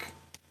frank.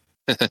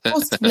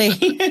 Possibly.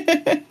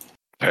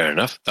 Fair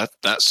enough.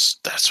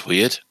 That's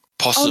weird.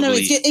 Possibly. Oh no!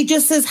 It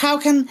just says how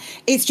can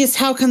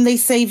they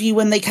save you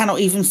when they cannot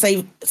even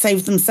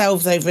save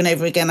themselves over and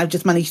over again? I've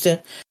just managed to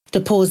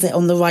pause it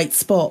on the right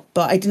spot,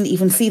 but I didn't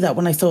even see that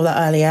when I saw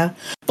that earlier.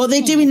 But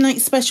they're doing like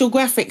special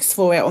graphics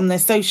for it on their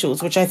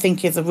socials, which I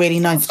think is a really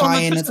nice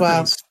tie-in as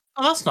well.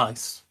 Oh, that's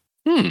nice.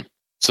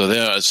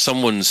 So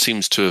someone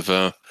seems to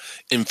have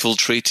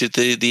infiltrated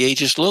the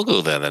Aegis logo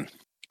there. Then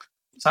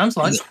sounds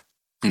like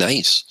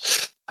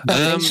nice.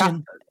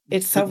 Salvation.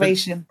 It's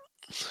Salvation.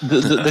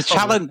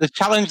 The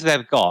challenge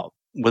they've got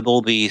with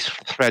all these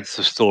threads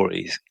of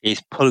stories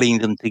is pulling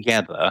them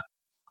together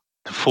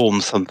to form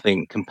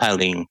something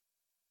compelling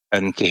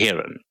and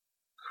coherent.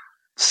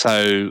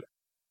 So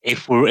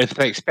if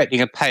they're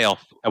expecting a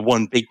payoff, a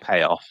one big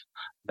payoff,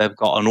 they've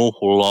got an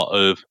awful lot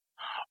of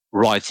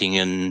writing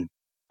and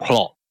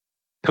plot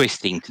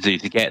twisting to do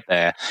to get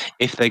there.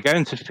 If they're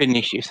going to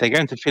finish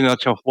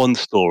off one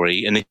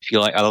story, and if you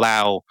like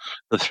allow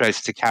the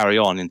threads to carry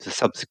on into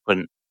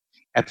subsequent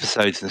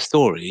episodes and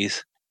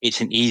stories,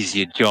 it's an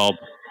easier job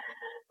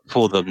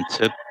for them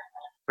to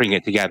bring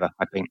it together,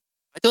 I think.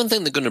 I don't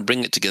think they're going to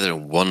bring it together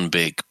in one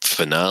big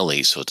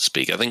finale, so to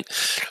speak. I think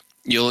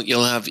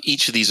you'll have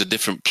each of these are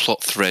different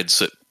plot threads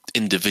that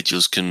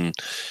individuals can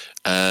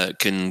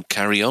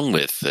carry on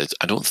with.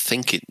 I don't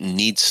think it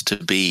needs to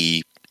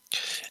be,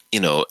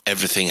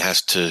 everything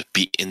has to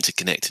be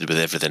interconnected with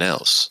everything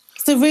else.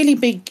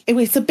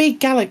 It's a big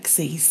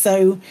galaxy,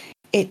 so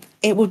it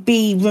would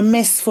be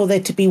remiss for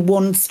there to be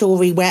one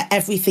story where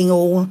everything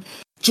all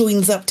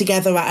joins up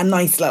together at a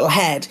nice little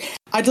head.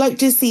 I'd like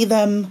to see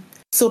them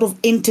sort of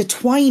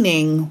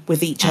intertwining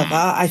with each other.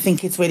 I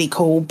think it's really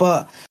cool,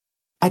 but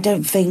I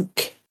don't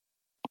think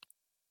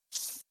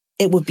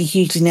it would be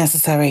hugely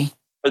necessary.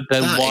 But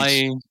then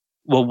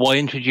why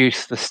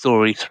introduce the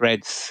story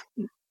threads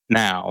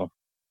now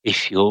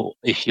if you're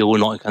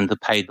not going to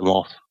pay them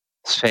off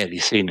fairly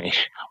soonish?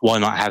 Why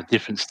not have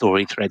different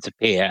story threads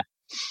appear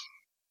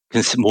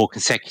more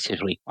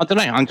consecutively? I don't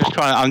know.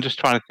 I'm just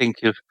trying to think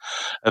of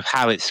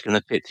how it's going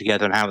to fit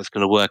together and how it's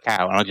going to work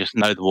out. And I just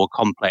know the more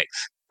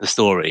complex the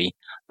story,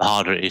 the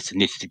harder it is to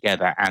knit it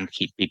together and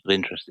keep people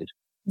interested.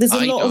 There's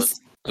a lot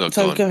of...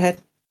 Sorry, go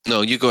ahead.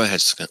 No, you go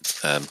ahead.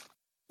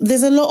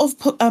 There's a lot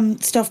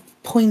of stuff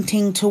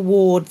pointing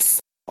towards...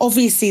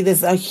 Obviously,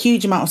 there's a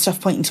huge amount of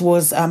stuff pointing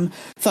towards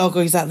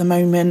Thargoids at the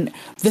moment.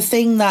 The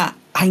thing that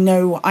I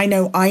know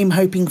I'm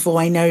hoping for,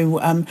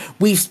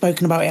 we've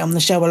spoken about it on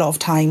the show a lot of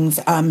times,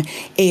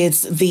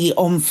 is the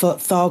on-foot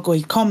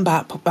Thargoid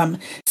combat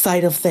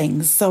side of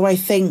things. So I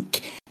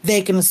think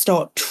they're going to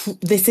start...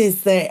 this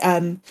is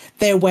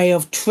their way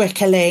of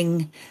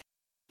trickling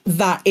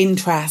that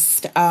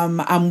interest,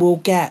 and we'll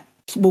get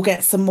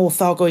some more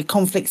Thargoid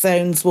conflict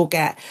zones. We'll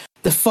get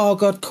the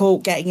Thargod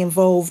cult getting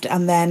involved,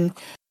 and then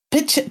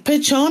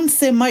perchance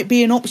there might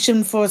be an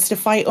option for us to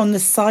fight on the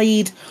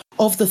side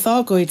of the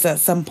Thargoids at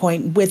some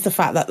point, with the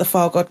fact that the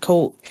Thargod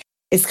cult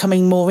is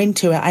coming more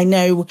into it. I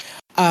know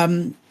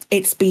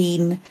it's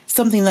been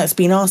something that's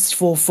been asked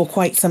for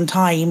quite some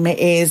time,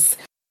 is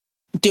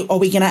are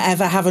we going to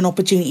ever have an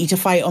opportunity to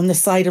fight on the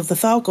side of the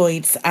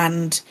Thargoids?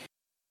 And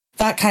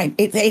that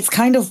it's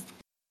kind of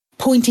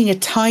pointing a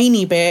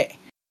tiny bit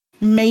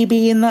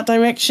maybe in that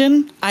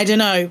direction. I don't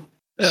know.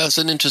 Yeah, it's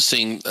an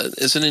interesting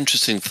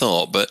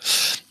thought,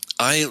 but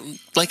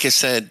like I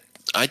said,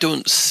 I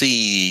don't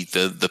see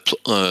the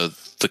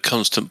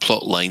constant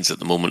plot lines at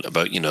the moment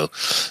about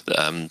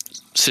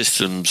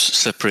systems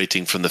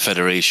separating from the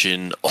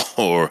Federation,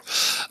 or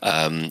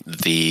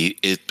the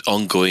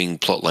ongoing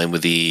plot line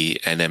with the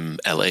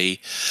NMLA.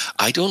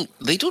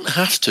 They don't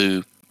have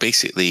to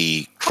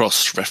basically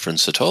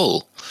cross-reference at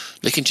all.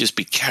 They can just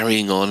be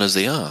carrying on as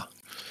they are.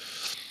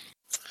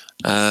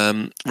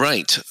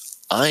 Right.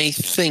 I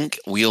think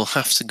we'll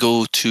have to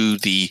go to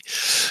the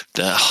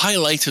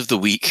highlight of the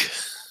week.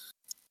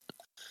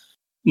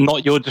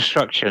 Not your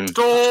destruction. At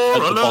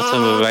the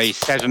bottom of a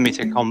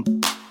 7-meter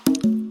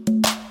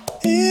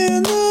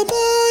In the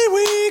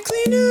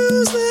bi-weekly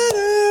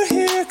newsletter,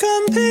 here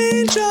come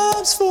paint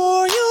jobs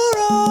for your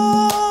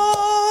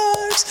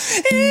arts.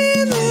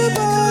 In the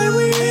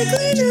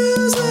bi-weekly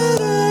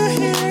newsletter,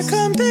 here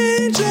come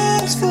paint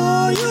jobs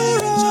for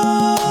your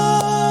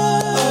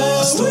arts.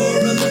 A store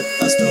alert,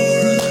 a store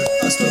alert,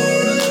 a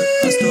store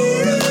alert, a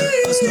store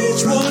alert, a store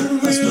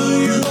alert. Which one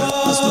will you buy?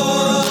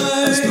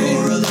 A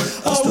store alert,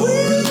 a store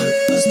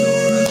alert, a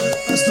store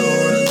alert, a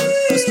store alert,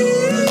 a store alert, a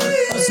store alert,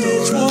 a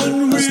store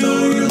alert. Which one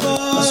will you buy?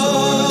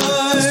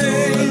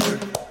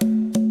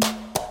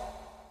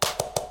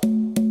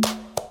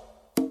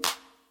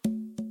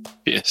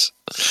 Yes.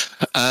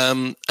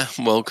 And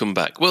welcome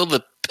back. Well,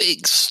 the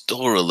big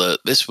store alert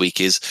this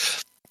week is,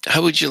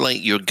 how would you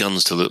like your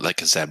guns to look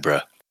like a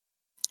zebra?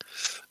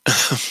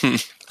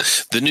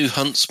 The new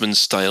Huntsman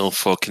style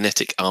for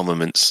kinetic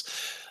armaments,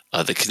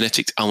 the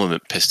kinetic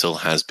armament pistol,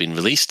 has been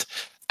released,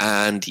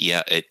 and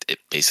yeah, it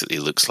basically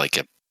looks like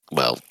a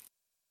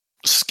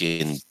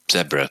skinned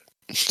zebra,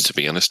 to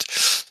be honest.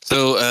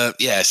 So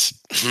yes,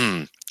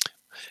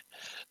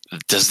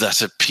 does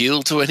that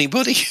appeal to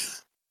anybody?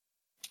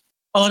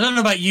 Oh, I don't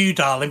know about you,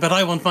 darling, but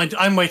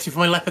I'm waiting for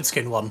my leopard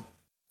skin one.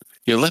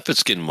 Your leopard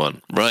skin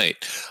one, right.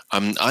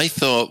 I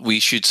thought we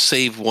should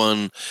save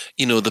one,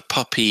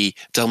 the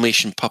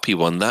Dalmatian puppy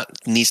one. That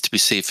needs to be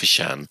saved for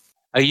Shan.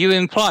 Are you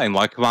implying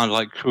my command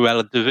like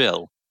Cruella de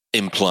Vil?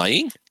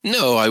 Implying?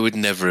 No, I would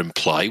never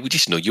imply. We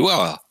just know you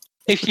are.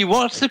 If you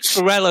watch the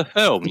Cruella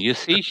film, you'll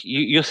see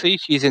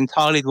she's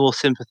entirely more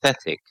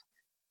sympathetic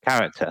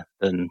character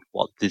than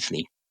what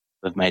Disney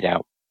have made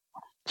out.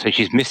 So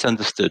she's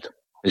misunderstood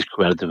as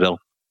Cruella de Vil.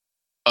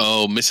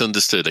 Oh,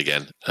 misunderstood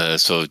again.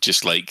 So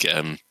just like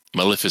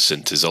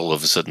Maleficent is all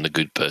of a sudden a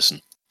good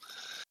person.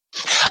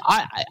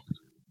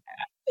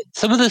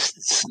 Some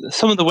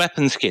of the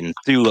weapon skins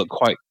do look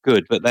quite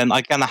good, but then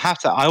again,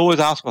 I always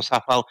ask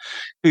myself, well,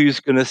 who's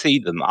going to see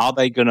them? Are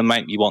they going to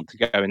make me want to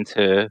go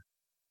into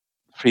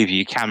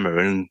preview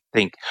camera and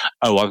think,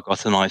 oh, I've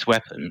got a nice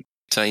weapon?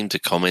 Time to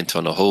comment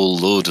on a whole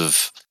load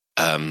of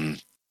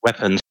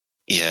Weapons.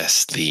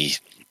 yes, the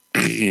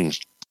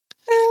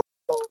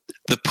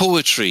the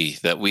poetry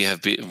that we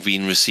have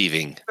been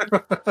receiving.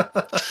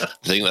 I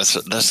think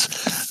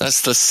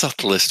that's the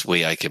subtlest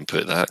way I can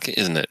put that,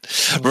 isn't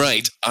it?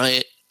 Right.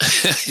 I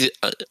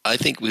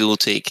think we will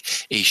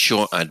take a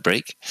short ad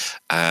break,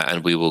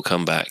 and we will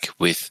come back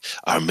with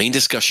our main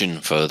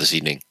discussion for this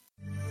evening.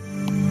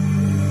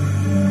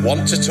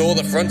 Want to tour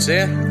the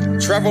frontier?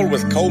 Travel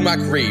with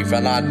Colmac Reeve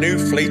and our new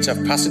fleet of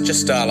passenger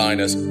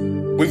starliners.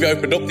 We've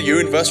opened up the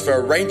universe for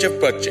a range of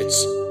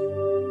budgets.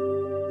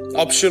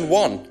 Option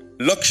 1,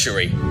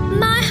 luxury.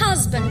 My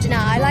husband and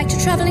I like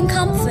to travel in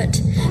comfort.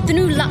 The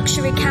new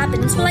luxury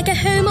cabins were like a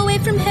home away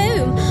from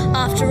home.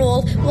 After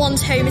all,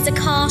 one's home is a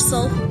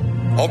castle.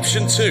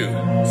 Option 2,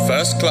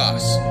 first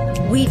class.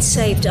 We'd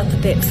saved up a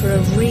bit for a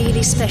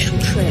really special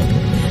trip.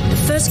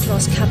 The first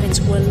class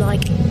cabins were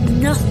like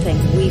nothing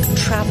we've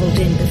travelled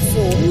in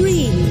before.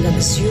 Really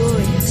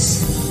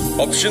luxurious.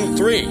 Option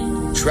 3,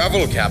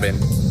 travel cabin.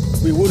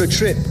 We won a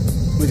trip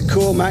with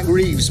Cormac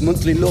Reeves'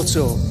 monthly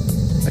lotto.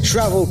 A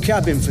travel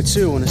cabin for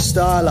two on a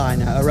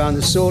Starliner around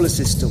the solar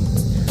system.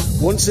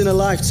 Once in a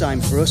lifetime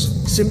for us.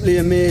 Simply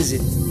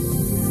amazing.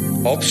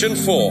 Option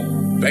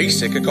 4,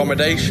 basic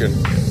accommodation.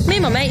 Me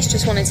and my mates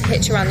just wanted to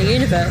hitch around the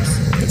universe.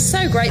 It's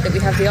so great that we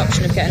have the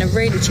option of getting a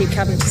really cheap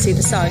cabin to see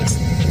the sights.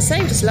 It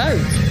saved us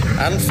loads.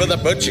 And for the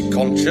budget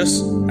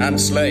conscious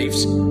and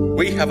slaves,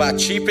 we have our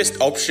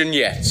cheapest option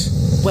yet.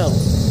 Well,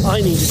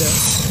 I needed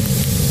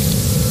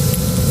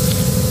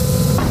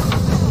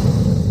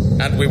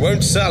And we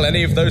won't sell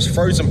any of those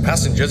frozen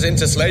passengers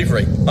into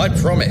slavery, I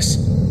promise.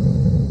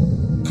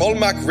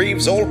 Colmac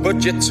Reeves all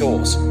budget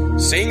tours,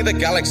 seeing the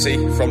galaxy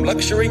from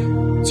luxury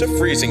to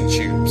freezing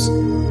tubes.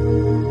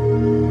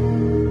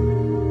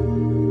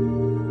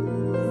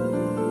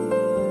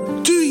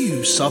 Do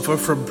you suffer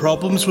from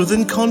problems with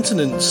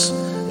incontinence?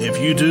 If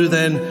you do,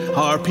 then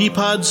our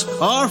pee-pads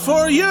are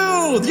for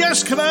you!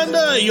 Yes,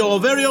 Commander, your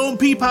very own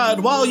pee-pad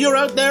while you're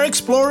out there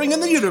exploring in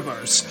the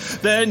universe.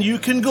 Then you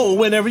can go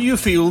whenever you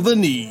feel the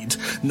need.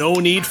 No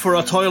need for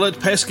a toilet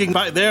pesking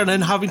back there and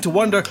then having to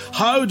wonder,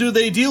 how do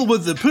they deal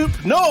with the poop?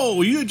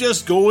 No, you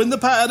just go in the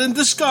pad and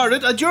discard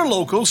it at your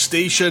local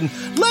station.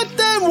 Let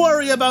them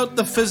worry about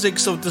the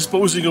physics of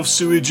disposing of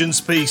sewage in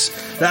space.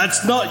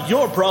 That's not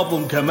your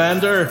problem,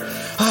 Commander.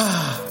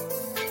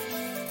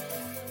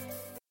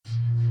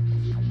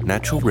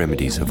 Natural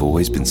remedies have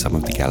always been some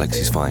of the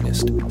galaxy's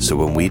finest, so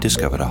when we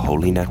discovered a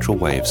wholly natural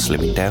way of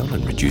slimming down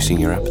and reducing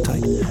your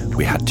appetite,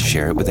 we had to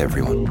share it with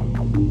everyone.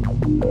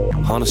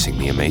 Harnessing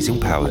the amazing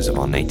powers of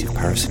our native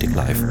parasitic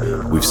life,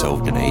 we've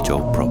solved an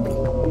age-old problem.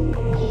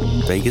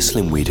 Vega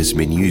Slim Weed has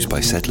been used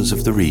by settlers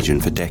of the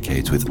region for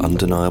decades with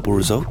undeniable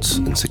results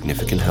and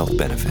significant health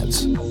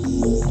benefits.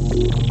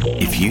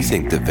 If you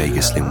think that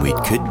Vega Slim Weed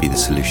could be the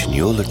solution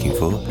you're looking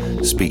for,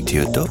 speak to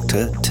your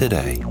doctor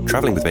today.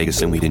 Travelling with Vega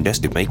Slim Weed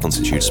ingested may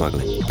constitute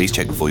smuggling. Please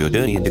check before your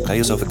journey and declare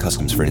yourself at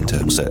customs for an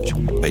internal search.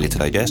 Failure to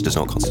digest does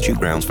not constitute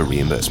grounds for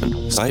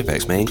reimbursement. Side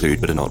effects may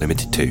include, but are not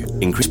limited to,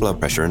 increased blood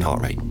pressure and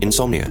heart rate,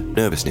 insomnia,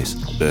 nervousness,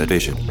 blurred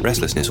vision,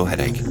 restlessness or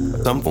headache.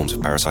 Some forms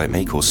of parasite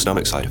may cause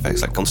stomach side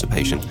effects like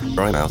constipation,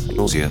 dry mouth,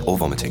 nausea or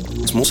vomiting.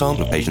 A small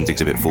sample of patients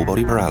exhibit full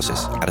body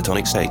paralysis,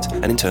 catatonic states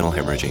and internal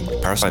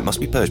hemorrhaging. Parasite must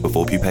be purged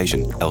before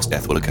pupation, else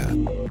death will occur.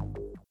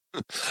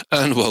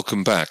 And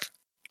welcome back.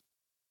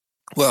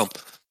 Well,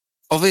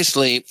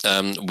 obviously,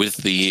 with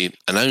the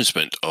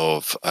announcement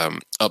of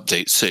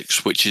Update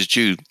 6, which is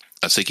due,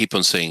 as they keep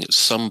on saying, at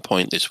some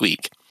point this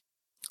week,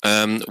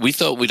 we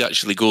thought we'd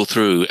actually go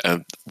through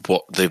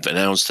what they've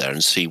announced there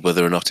and see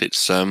whether or not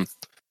it's a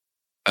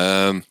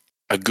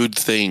good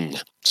thing,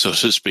 so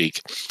to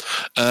speak.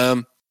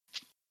 At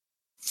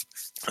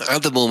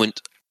the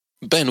moment,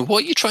 Ben,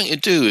 what are you trying to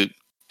do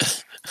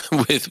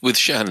with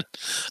Shan?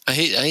 I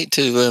hate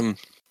to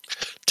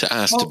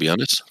ask, to be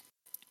honest.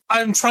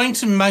 I'm trying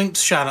to mount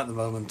Shan at the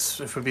moment,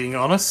 if we're being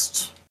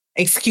honest.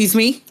 Excuse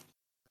me?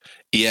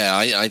 Yeah,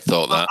 I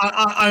thought that.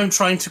 I'm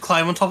trying to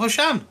climb on top of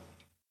Shan.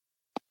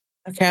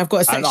 Okay, I've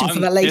got a section for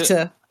that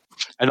later.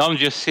 And I'm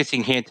just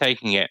sitting here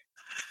taking it.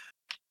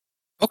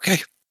 Okay.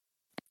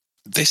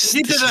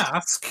 You did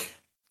ask.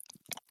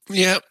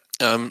 Yeah,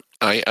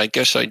 I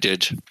guess I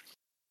did.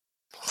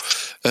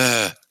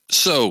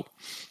 So,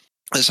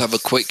 let's have a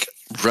quick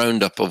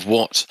roundup of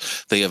what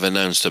they have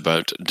announced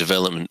about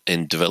Development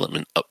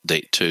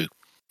Update 2.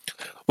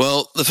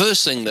 Well, the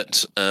first thing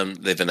that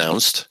they've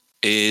announced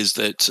is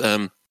that,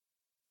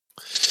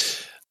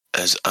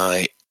 as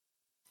I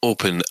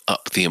open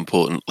up the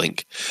important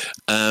link,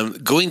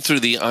 going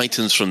through the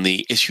items from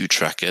the issue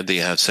tracker, they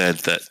have said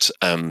that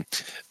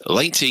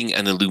lighting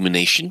and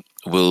illumination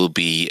will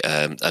be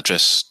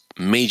addressed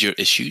major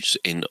issues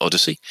in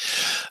Odyssey.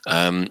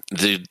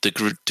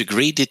 The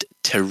degraded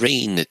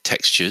terrain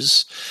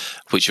textures,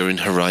 which are in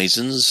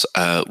Horizons,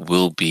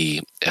 will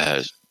be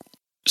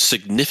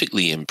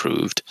significantly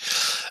improved.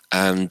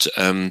 And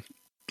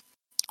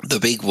the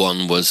big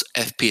one was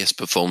FPS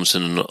performance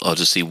in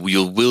Odyssey.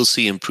 You will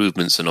see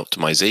improvements in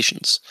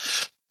optimizations,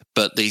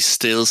 but they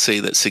still say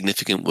that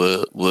significant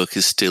work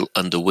is still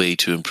underway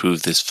to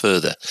improve this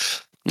further.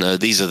 Now,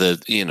 these are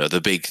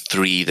the big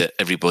three that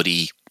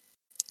everybody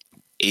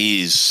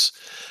is,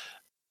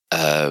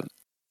 they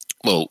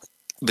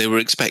were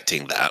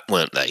expecting that,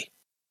 weren't they?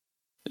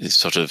 It's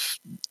sort of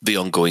the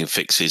ongoing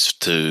fixes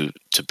to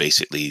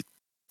basically,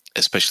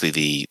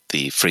 especially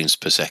the frames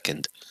per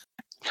second.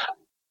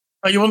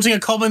 Are you wanting a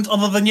comment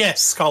other than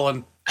yes,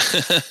 Colin?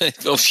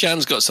 Well,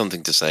 Shan's got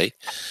something to say.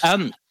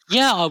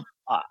 Yeah,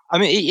 I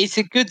mean, it's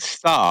a good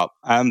start,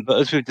 but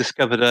as we've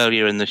discovered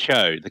earlier in the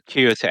show, the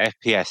cure to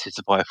FPS is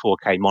to buy a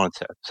 4K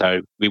monitor.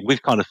 So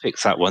we've kind of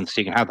fixed that one,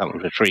 so you can have that one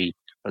for free,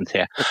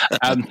 Frontier.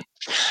 I'm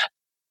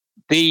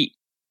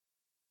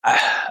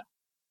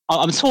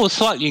sort of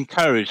slightly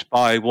encouraged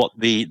by what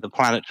the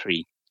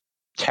planetary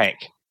tech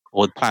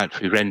or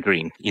planetary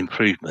rendering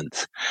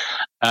improvements.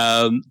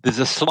 There's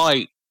a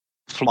slight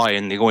fly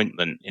in the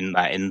ointment in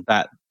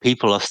that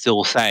people are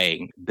still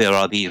saying there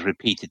are these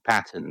repeated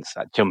patterns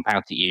that jump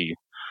out at you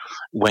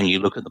when you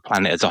look at the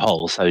planet as a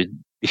whole. So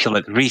if you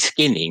like,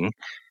 reskinning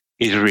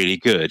is really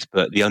good,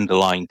 but the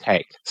underlying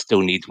tech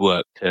still needs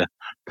work to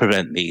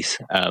prevent these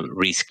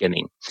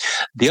reskinning.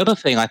 The other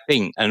thing I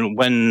think, and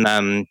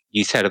when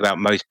you said about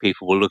most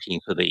people were looking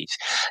for these,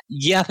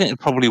 yeah, I think they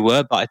probably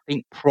were, but I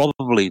think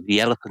probably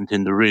the elephant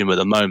in the room at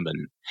the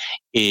moment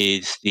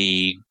is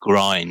the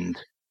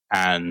grind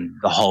and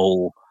the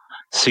whole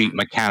suit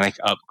mechanic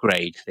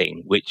upgrade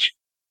thing, which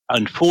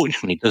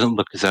unfortunately doesn't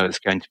look as though it's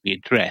going to be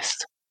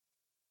addressed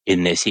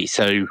in this.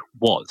 So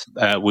what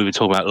we were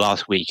talking about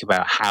last week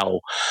about how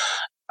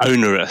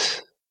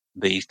onerous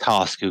the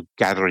task of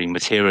gathering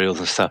materials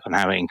and stuff and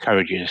how it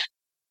encourages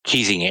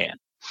cheesing it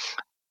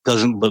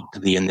doesn't look to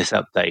be in this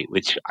update,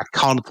 which I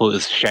kind of thought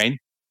was a shame,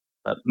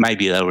 but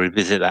maybe they'll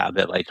revisit that a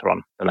bit later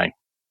on. I don't know.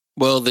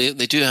 Well, they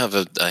do have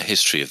a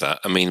history of that.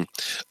 I mean,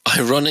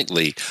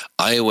 ironically,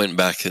 I went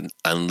back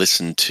and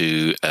listened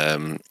to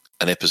an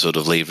episode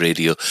of Lave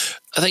Radio,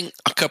 I think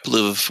a couple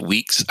of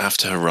weeks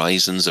after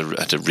Horizons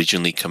had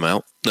originally come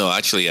out. No,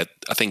 actually, I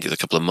think it's a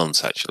couple of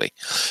months, actually.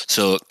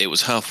 So it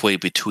was halfway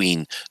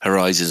between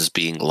Horizons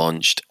being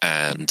launched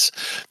and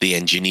the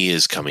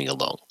engineers coming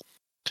along.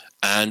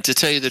 And to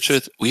tell you the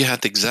truth, we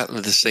had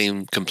exactly the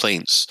same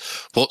complaints.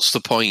 What's the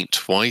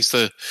point? Why is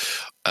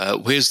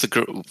where's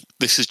the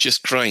this is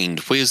just grind.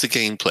 Where's the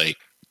gameplay?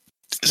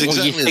 It's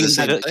exactly the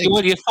same thing.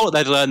 Well, you thought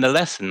they'd learn the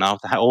lesson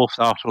after all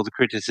the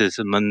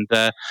criticism and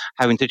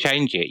having to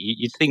change it.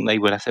 You'd think they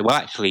would have said, well,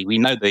 actually, we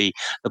know the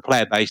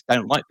player base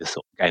don't like this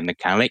sort of game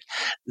mechanic.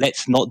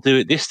 Let's not do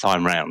it this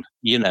time round.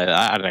 You know,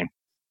 I don't know.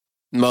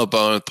 No,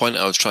 but the point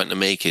I was trying to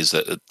make is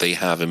that they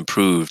have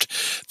improved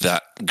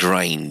that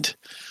grind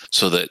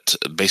so that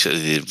basically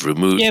they've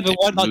removed, but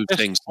why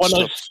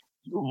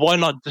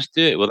not just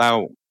do it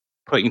without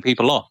putting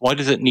people off? Why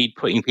does it need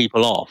putting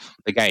people off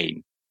the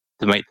game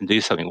to make them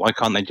do something? Why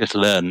can't they just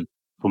learn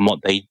from what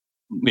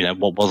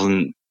what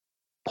wasn't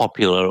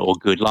popular or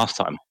good last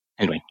time?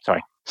 Anyway,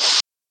 sorry.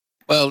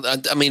 Well,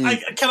 I mean,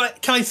 can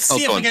I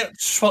see if I get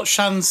what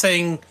Shan's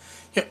saying?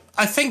 Yeah,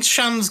 I think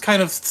Shan's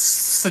kind of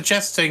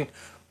suggesting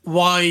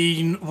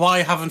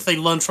why haven't they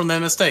learned from their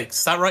mistakes?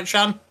 Is that right,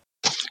 Shan?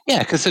 Yeah,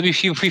 because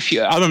if you,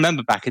 I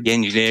remember back at the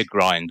engineer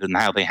grind and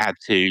how they had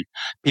to.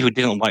 People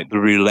didn't like the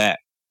roulette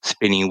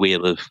spinning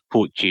wheel of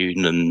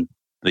fortune and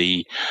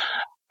the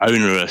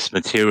onerous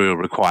material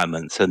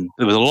requirements, and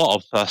there was a lot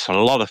of fuss and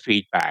a lot of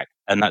feedback,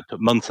 and that took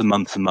months and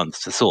months and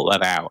months to sort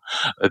that out,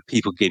 of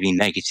people giving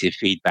negative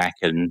feedback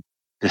and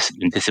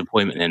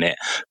disappointment in it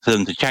for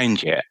them to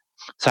change it.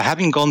 So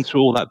having gone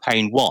through all that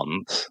pain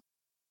once,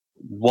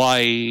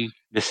 why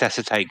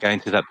necessitate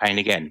going through that pain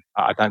again?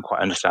 I don't quite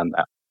understand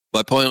that.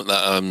 My point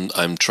that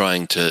I'm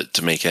trying to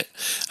make it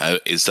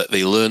out is that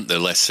they learned their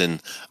lesson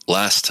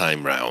last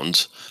time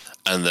round,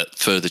 and that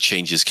further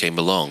changes came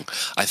along.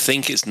 I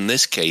think it's in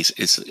this case,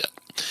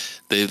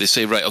 they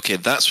say, right, okay,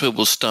 that's where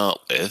we'll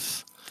start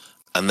with,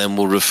 and then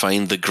we'll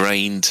refine the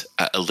grind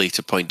at a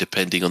later point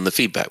depending on the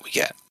feedback we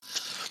get.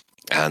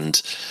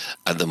 And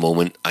at the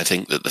moment, I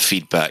think that the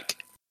feedback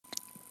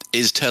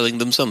is telling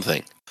them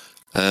something.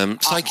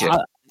 Psyche.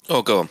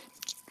 Go on.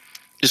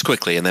 Just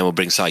quickly, and then we'll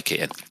bring Psyche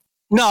in.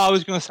 No, I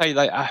was going to say,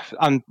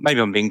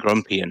 maybe I'm being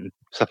grumpy and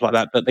stuff like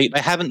that, but they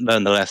haven't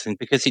learned the lesson,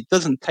 because it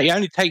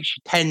only takes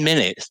you 10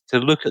 minutes to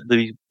look at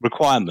the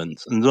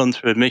requirements and run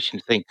through a mission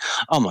and think,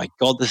 oh my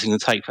God, this is going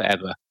to take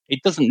forever.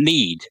 It doesn't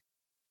need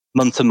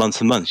months and months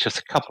and months, just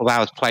a couple of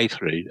hours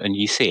playthrough and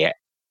you see it.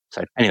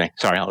 So anyway,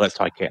 sorry, I'll let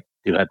Psyche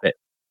do her bit.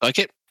 Like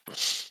it?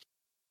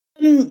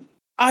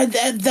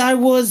 I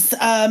was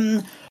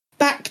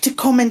back to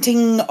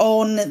commenting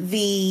on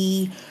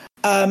the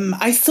I'm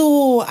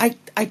sorry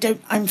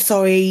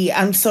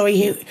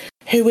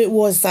who it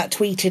was that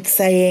tweeted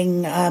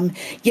saying,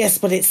 yes,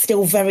 but it's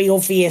still very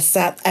obvious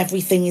that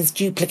everything is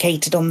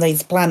duplicated on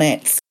those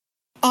planets.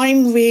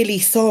 I'm really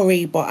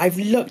sorry, but I've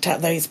looked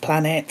at those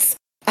planets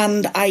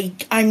and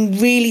I'm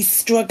really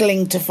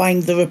struggling to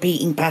find the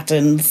repeating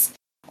patterns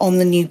on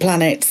the new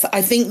planets.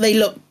 I think they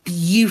look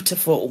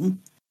beautiful.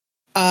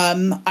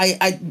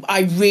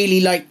 I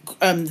really like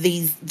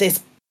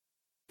this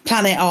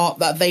planet art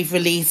that they've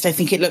released. I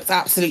think it looks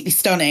absolutely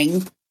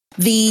stunning.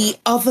 The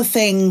other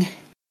thing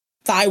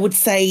that I would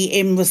say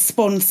in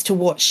response to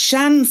what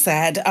Shan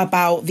said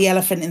about the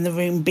elephant in the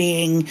room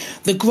being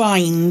the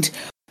grind,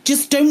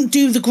 just don't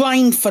do the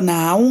grind for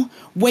now.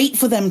 Wait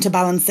for them to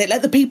balance it.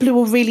 Let the people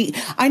who are really...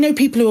 I know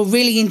people who are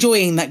really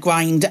enjoying that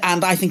grind,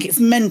 and I think it's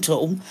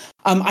mental.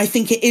 I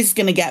think it is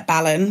going to get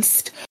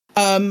balanced.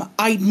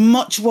 I'd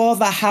much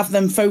rather have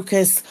them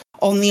focus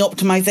on the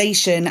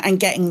optimization and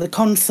getting the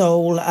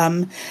console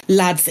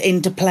lads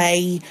into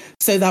play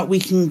so that we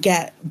can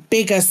get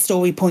bigger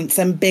story points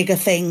and bigger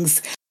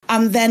things,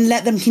 and then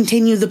let them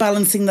continue the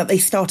balancing that they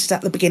started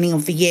at the beginning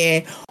of the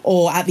year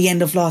or at the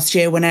end of last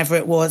year, whenever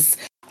it was.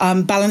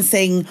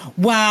 Balancing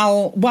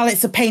while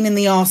it's a pain in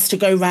the arse to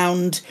go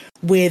round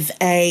with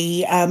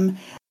a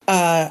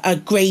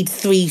grade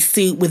 3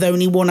 suit with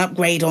only one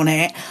upgrade on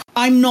it,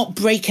 I'm not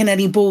breaking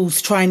any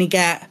balls trying to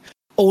get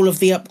all of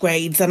the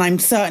upgrades, and I'm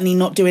certainly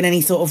not doing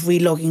any sort of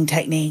relogging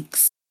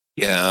techniques.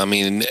 Yeah, I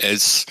mean,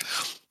 it's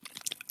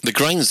the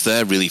grind's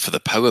there really for the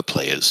power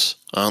players,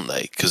 aren't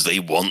they? Because they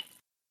want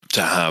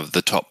to have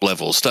the top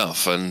level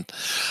stuff, and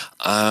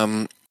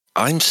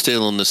I'm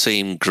still on the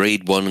same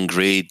grade 1 and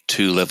grade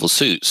 2 level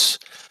suits.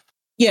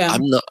 Yeah,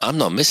 I'm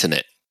not missing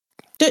it.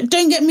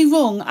 Don't get me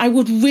wrong. I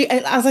would,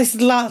 as I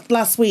said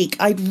last week,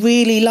 I'd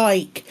really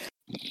like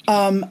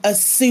a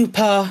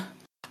super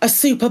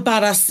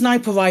badass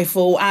sniper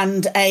rifle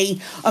and a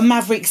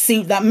Maverick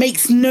suit that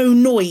makes no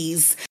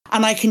noise,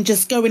 and I can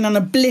just go in and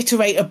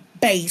obliterate a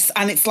base,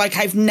 and it's like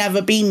I've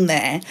never been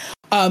there.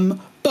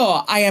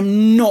 But I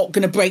am not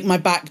going to break my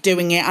back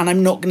doing it, and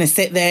I'm not going to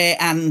sit there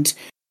and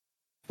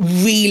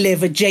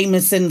relive a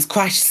Jameson's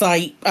crash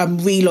site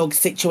relog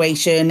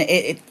situation.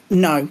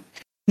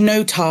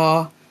 No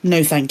tar,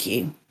 no thank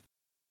you.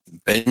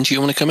 Ben, do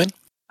you want to come in?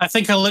 I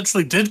think I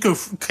literally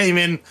came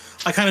in.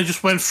 I kind of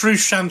just went through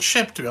Shan's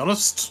ship, to be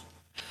honest.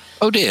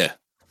 Oh dear.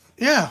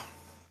 Yeah,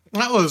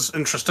 that was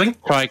interesting.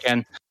 Try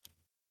again.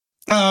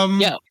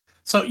 Yeah.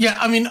 So yeah,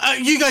 I mean,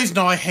 you guys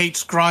know I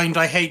hate grind.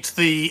 I hate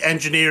the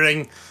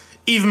engineering.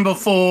 Even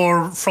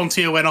before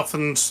Frontier went off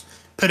and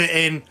put it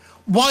in,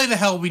 why the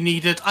hell we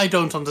need it, I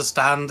don't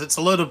understand. It's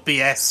a load of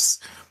BS.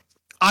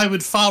 I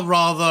would far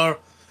rather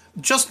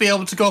just be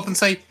able to go up and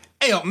say,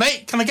 hey up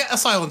mate, can I get a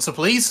silencer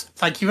please?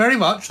 Thank you very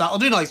much, that'll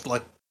do nicely.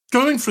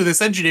 Going through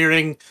this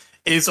engineering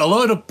is a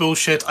load of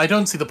bullshit. I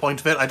don't see the point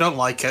of it, I don't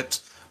like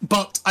it.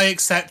 But I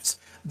accept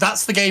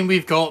that's the game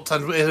we've got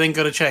and it ain't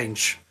going to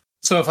change.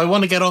 So if I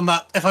want to get on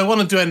that, if I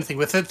want to do anything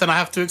with it, then I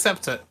have to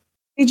accept it.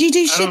 Did you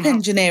do ship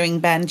engineering,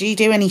 Ben? Do you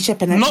do any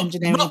ship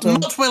engineering at all?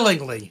 Not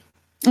willingly.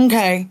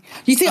 Okay.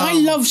 You see, I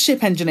love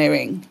ship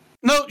engineering.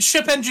 No,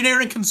 ship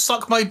engineering can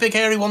suck my big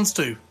hairy ones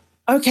too.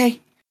 Okay.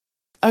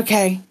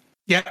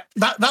 Yeah,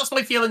 that's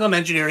my feeling on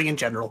engineering in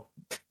general.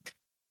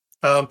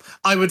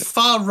 I would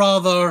far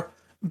rather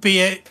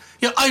be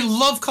I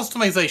love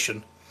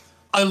customization.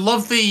 I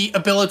love the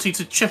ability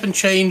to chip and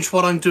change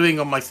what I'm doing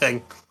on my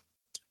thing.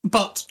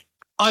 But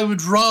I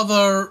would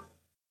rather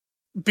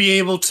be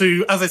able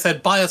to, as I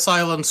said, buy a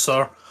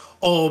silencer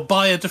or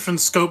buy a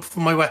different scope for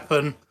my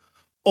weapon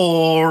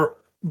or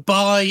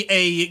buy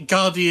a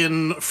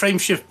Guardian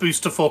frameshift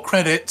booster for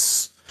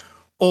credits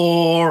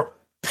or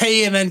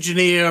pay an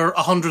engineer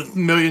 100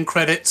 million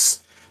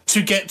credits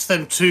to get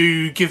them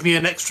to give me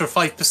an extra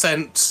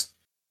 5%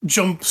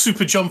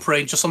 super jump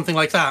range or something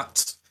like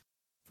that.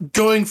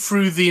 Going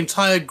through the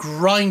entire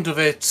grind of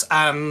it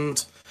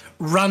and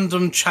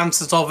random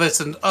chances of it,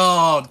 and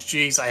oh,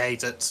 jeez, I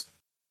hate it.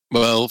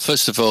 Well,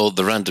 first of all,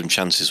 the random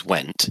chances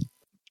went.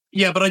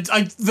 Yeah, but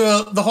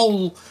the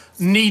whole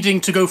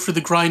needing to go through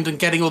the grind and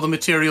getting all the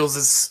materials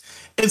is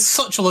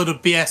such a load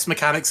of BS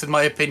mechanics, in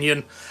my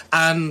opinion.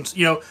 And,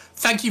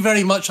 thank you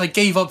very much. I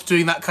gave up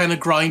doing that kind of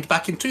grind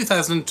back in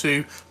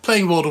 2002,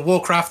 playing World of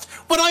Warcraft,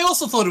 when I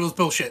also thought it was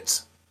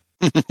bullshit.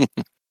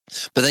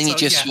 But then you're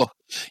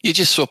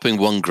just swapping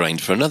one grind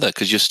for another,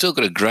 because you're still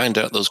going to grind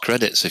out those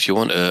credits if you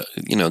want to,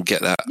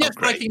 get that yes,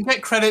 upgrade. I can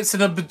get credits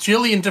in a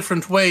bajillion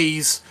different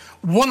ways.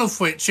 One of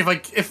which,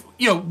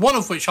 one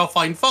of which I'll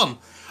find fun.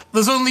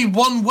 There's only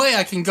one way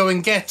I can go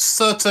and get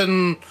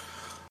certain.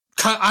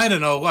 I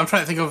don't know. I'm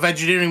trying to think of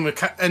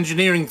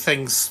engineering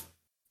things.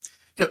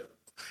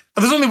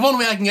 There's only one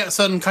way I can get a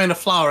certain kind of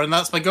flower, and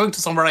that's by going to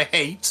somewhere I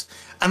hate,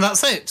 and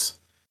that's it.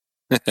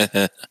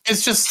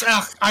 It's just,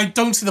 I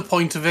don't see the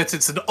point of it.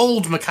 It's an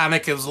old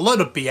mechanic. It was a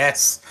load of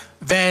BS.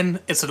 Then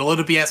it's a load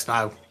of BS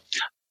now.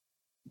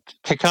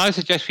 Can I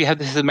suggest we have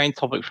this as the main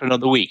topic for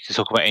another week to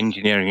talk about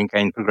engineering and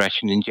game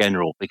progression in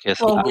general? Because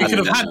we could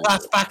have had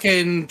that back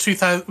in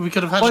 2000. We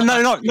could have had. Well,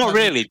 no, not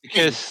really,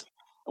 because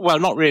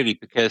not really,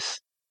 because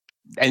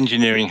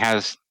engineering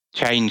has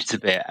changed a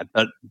bit.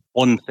 But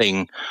one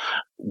thing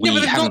we but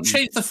they've not haven't...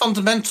 changed the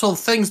fundamental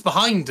things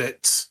behind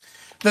it.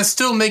 They're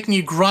still making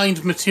you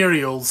grind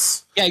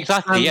materials. Yeah,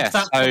 exactly.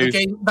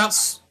 And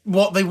that's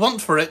what they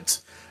want for it.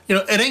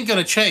 It ain't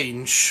going to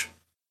change.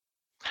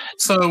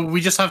 So we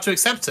just have to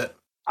accept it.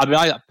 I mean,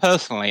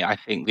 I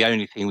think the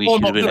only thing we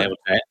should have been able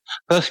to...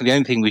 Personally, the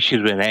only thing we should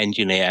have been able to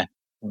engineer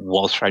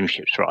was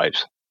frameshift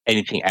drives.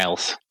 Anything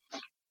else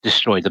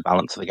destroyed the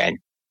balance of the game,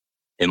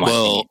 in my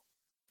opinion.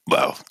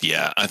 Well,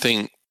 yeah, I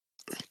think...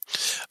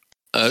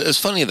 it's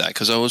funny that,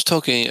 because I was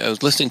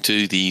listening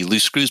to the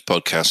Loose Screws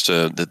podcast,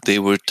 that they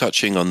were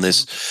touching on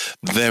this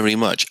very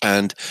much.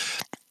 And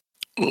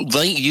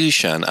like you,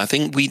 Shan, I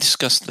think we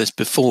discussed this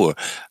before.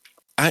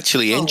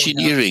 Actually,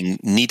 engineering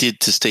needed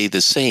to stay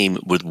the same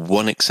with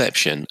one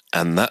exception,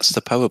 and that's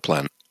the power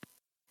plant.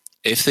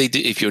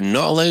 If you're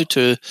not allowed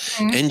to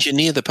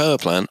engineer the power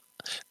plant,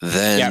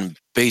 then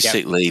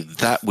basically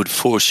that would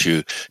force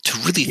you to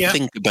really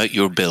think about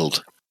your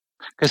build.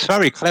 Because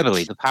very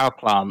cleverly, the power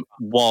plant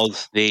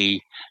was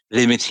the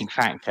limiting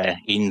factor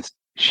in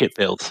ship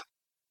builds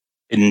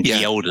in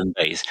the olden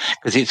days.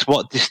 Because it's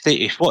what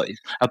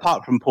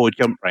apart from poor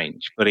jump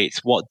range, but it's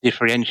what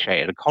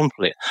differentiated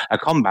a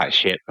combat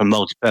ship from a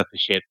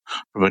multi-purpose ship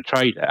from a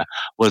trader,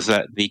 was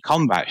that the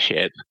combat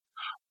ship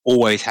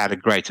always had a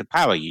greater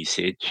power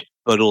usage,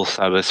 but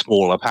also a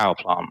smaller power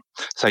plant.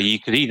 So you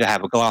could either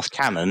have a glass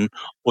cannon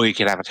or you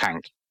could have a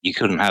tank. You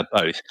couldn't have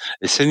both.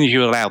 As soon as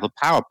you allow the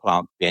power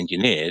plant to be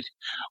engineered,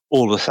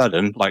 all of a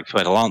sudden, like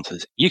Federal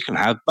Answers, you can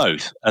have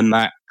both. And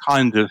that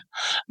kind of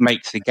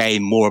makes the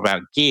game more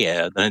about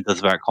gear than it does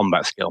about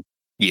combat skill.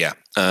 Yeah.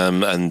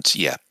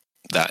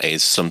 That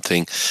is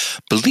something,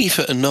 believe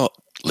it or not,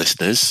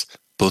 listeners,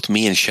 both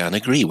me and Shan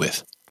agree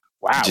with.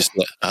 Wow.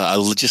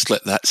 I'll just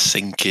let that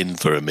sink in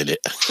for a minute.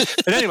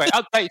 But anyway,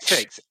 update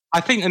 6. I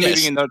think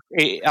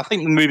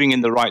they're moving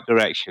in the right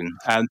direction.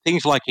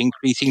 Things like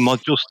increasing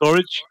module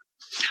storage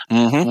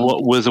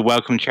was a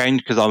welcome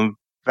change, because I'm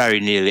very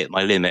nearly at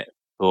my limit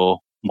for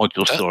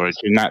module storage,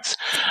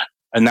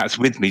 and that's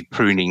with me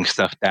pruning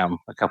stuff down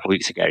a couple of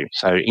weeks ago.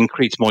 So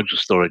increased module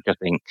storage, I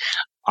think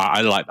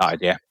I like that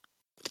idea.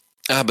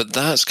 But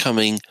that's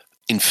coming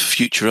in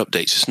future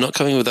updates. It's not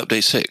coming with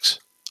update 6.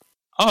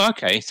 Oh,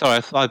 okay.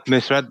 Sorry, I've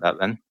misread that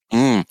then.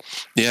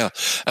 Yeah.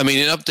 I mean,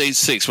 in update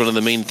 6, one of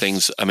the main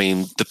things,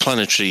 the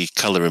planetary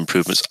color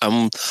improvements.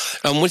 I'm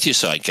with you,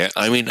 Sidekick.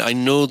 I mean, I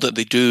know that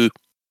they do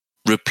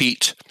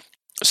repeat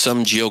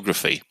some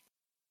geography,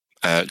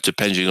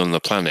 depending on the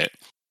planet.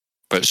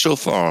 But so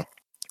far,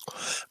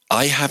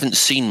 I haven't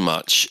seen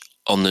much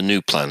on the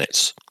new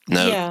planets.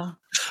 Now,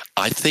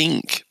 I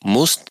think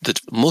most of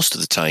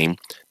the time,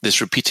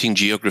 this repeating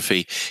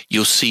geography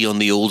you'll see on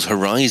the old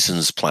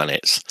Horizons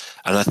planets.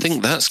 And I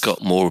think that's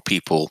got more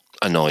people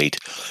annoyed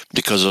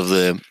because of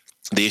the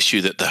issue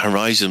that the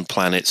Horizon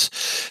planets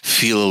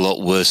feel a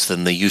lot worse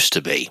than they used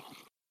to be.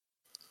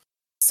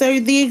 So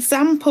the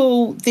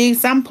example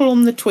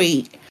on the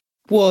tweet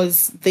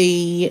was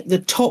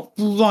the top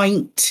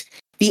right,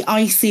 the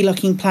icy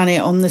looking planet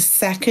on the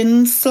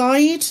second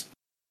slide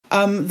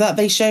that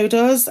they showed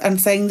us, and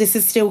saying this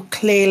is still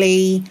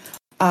clearly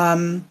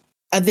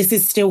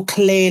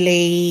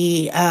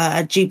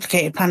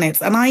duplicated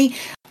planets. And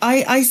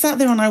I sat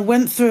there and I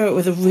went through it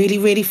with a really,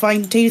 really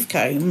fine tooth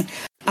comb.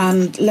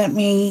 And let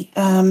me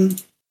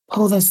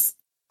pull this.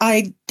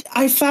 I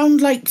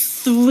found like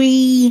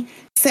 3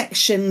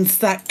 sections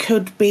that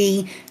could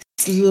be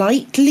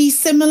slightly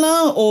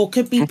similar or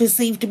could be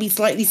perceived to be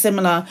slightly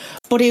similar,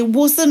 but it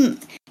wasn't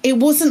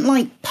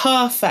like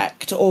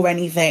perfect or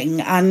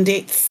anything. And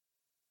it's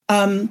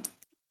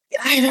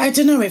I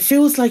don't know, it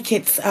feels like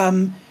it's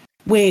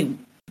we're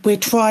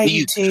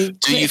trying to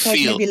criticize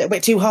maybe a little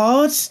bit too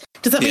hard.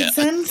 Does that make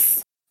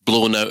sense?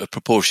 Blown out of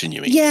proportion,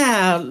 you mean?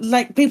 Yeah,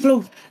 like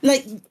people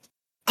like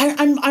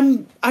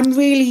I'm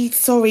really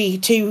sorry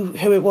to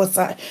who it was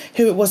that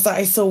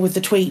I saw with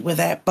the tweet with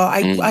it, but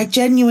I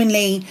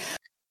genuinely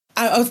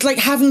I was like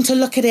having to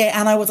look at it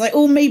and I was like,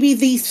 oh, maybe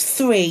these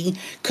 3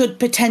 could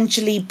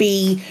potentially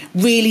be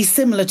really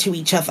similar to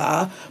each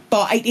other,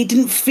 but it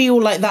didn't feel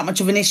like that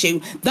much of an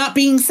issue. That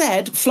being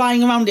said,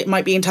 flying around it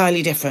might be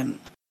entirely different.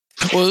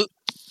 Well,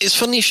 it's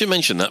funny you should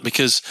mention that,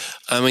 because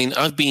I mean,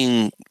 I've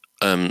been,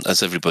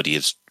 as everybody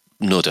is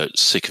no doubt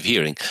sick of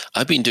hearing,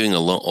 I've been doing a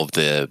lot of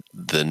the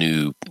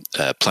new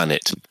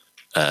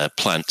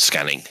plant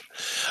scanning,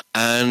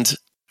 and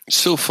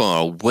so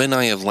far, when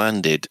I have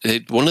landed,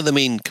 one of the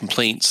main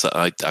complaints that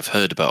I've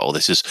heard about all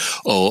this is,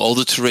 all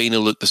the terrain will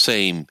look the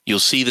same. You'll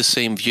see the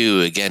same view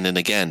again and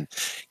again.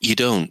 You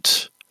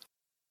don't.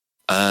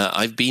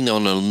 I've been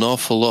on an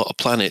awful lot of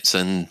planets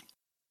and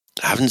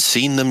haven't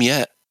seen them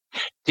yet.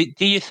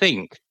 Do you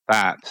think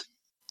that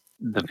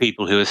the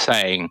people who are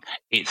saying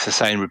it's the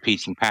same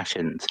repeating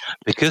patterns,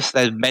 because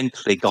they've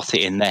mentally got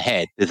it in their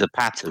head, there's a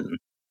pattern,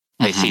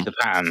 they see the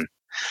pattern?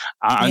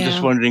 I'm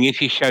just wondering, if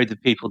you showed the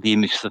people the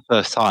image for the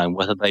first time,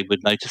 whether they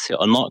would notice it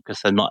or not, because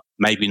they're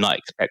maybe not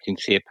expecting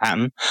to see a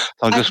pattern.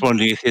 So I'm just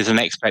wondering if there's an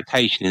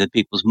expectation in the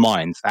people's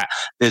minds that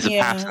there's a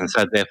pattern,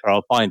 so therefore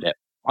I'll find it.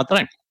 I don't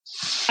know.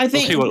 I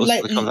think we'll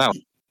see what comes out.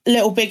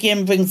 Little Big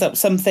Ian brings up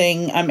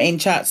something in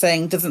chat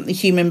saying, doesn't the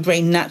human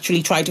brain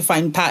naturally try to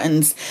find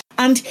patterns?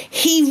 And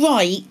he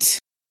right.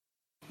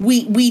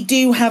 We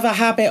do have a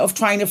habit of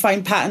trying to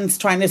find patterns,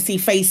 trying to see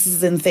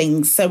faces and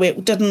things. So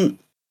it doesn't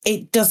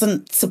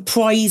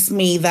surprise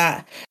me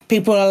that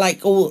people are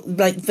like, oh,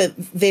 like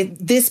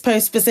this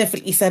post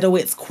specifically said, oh,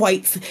 it's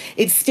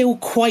still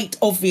quite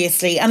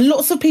obviously. And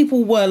lots of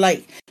people were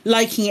like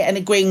liking it and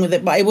agreeing with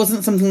it, but it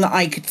wasn't something that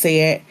I could see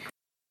it.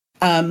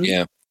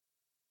 Yeah.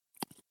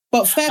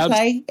 But fair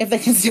play if they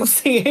can still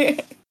see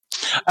it.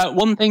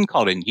 One thing,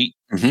 Colin,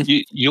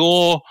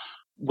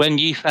 when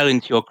you fell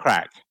into your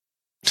crack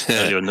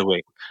earlier in the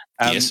week,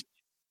 yes,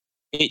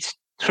 it's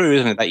true,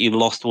 isn't it, that you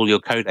lost all your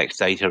codex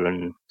data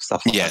and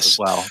stuff like that as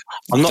well?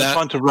 I'm not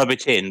trying to rub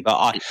it in,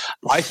 but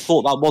I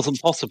thought that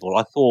wasn't possible.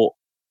 I thought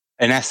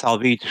an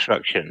SRV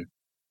destruction,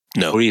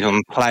 or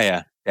even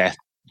player death,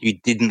 you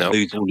didn't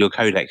lose all your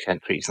codex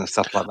entries and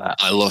stuff like that.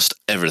 I lost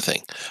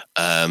everything.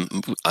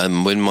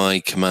 When my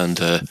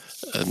commander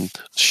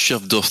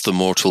shoved off the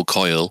mortal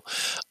coil,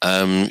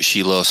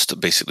 she lost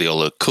basically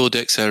all her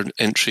codex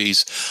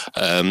entries,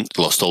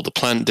 lost all the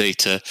plant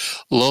data,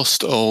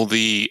 lost all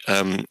the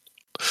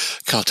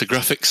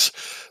cartographics,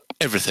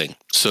 everything.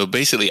 So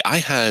basically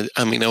I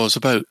was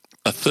about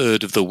a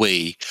third of the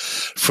way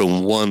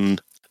from one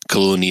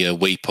Colonia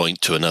waypoint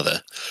to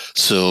another.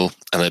 So,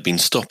 and I've been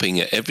stopping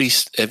at every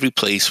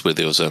place where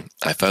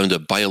I found a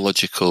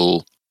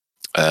biological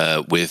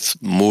with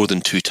more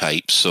than 2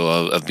 types.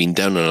 So I've been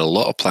down on a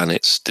lot of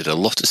planets, did a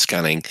lot of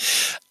scanning,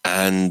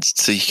 and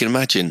so you can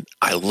imagine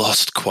I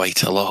lost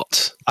quite a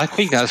lot. I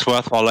think that's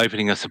worthwhile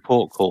opening a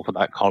support call for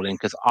that, Colin,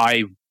 because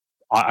I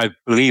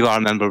believe I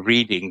remember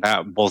reading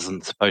that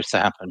wasn't supposed to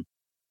happen.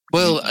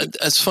 Well,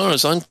 as far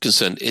as I'm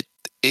concerned,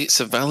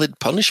 it's a valid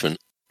punishment.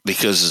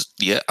 Because,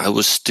 I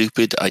was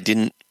stupid. I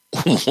didn't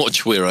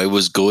watch where I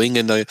was going,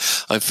 and I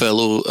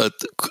fell a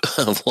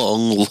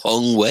long,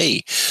 long way.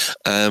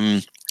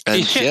 The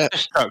ship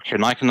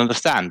destruction, I can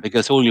understand,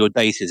 because all your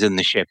data is in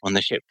the ship. When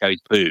the ship goes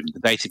boom, the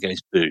data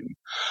goes boom.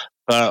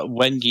 But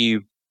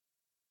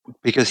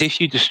because if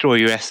you destroy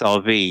your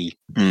SRV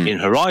in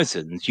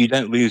Horizons, you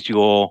don't lose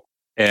your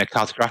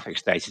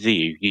cartographic data, do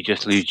you? You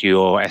just lose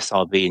your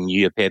SRV and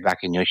you appear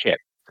back in your ship.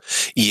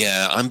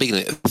 Yeah, I'm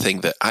beginning to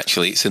think that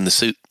actually it's in the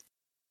suit.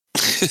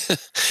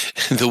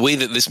 The way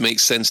that this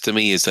makes sense to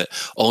me is that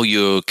all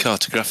your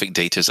cartographic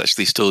data is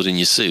actually stored in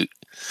your suit,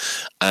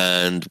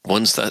 and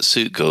once that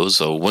suit goes,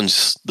 or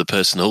once the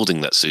person holding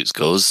that suit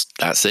goes,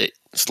 that's it,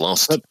 it's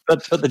lost.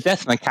 But the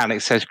death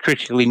mechanic says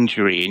critical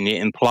injury, and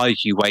it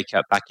implies you wake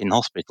up back in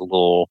hospital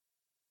or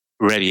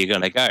wherever you're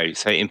going to go.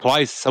 So it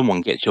implies someone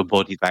gets your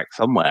body back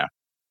somewhere.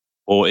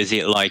 Or is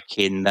it like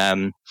in,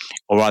 are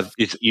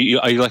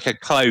you like a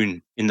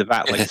clone in the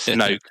back, like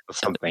Snoke or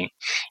something?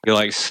 You're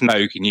like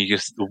Snoke and you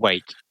just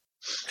wake.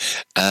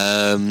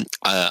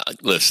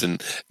 Listen,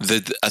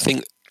 I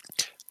think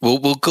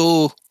we'll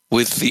go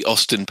with the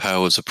Austin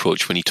Powers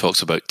approach when he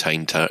talks about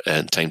time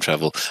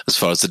travel. As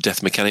far as the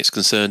death mechanic's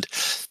concerned,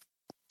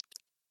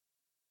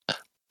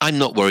 I'm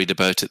not worried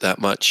about it that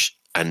much.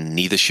 And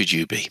neither should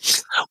you be.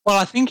 Well,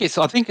 I think it's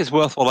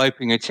worthwhile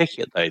opening a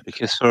ticket though,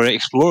 because for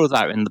explorers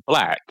out in the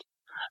black,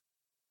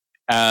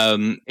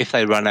 if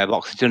they run out of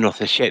oxygen off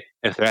the ship,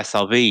 if their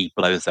SRV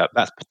blows up,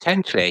 that's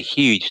potentially a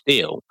huge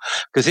deal.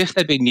 Because if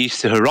they've been used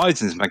to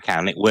Horizons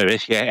mechanic, where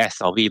if your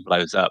SRV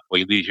blows up or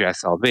you lose your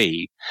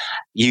SRV,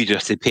 you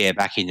just appear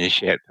back in your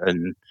ship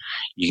and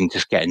you can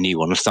just get a new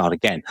one and start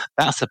again.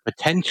 That's a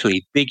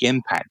potentially big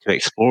impact to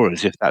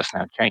explorers if that's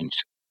now changed.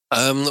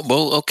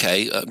 Well,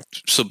 okay.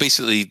 So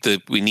basically,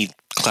 we need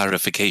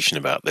clarification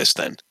about this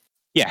then.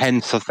 Yeah,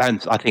 hence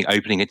I think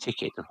opening a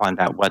ticket to find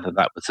out whether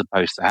that was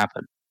supposed to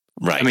happen.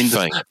 Right. I mean,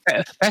 fine.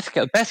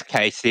 The best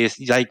case is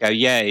they go,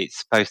 yeah, it's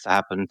supposed to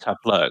happen. Tough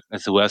luck.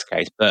 That's the worst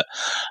case. But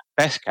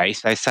best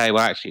case, they say,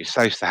 well, actually, it's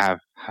supposed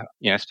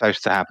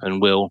to happen.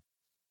 We'll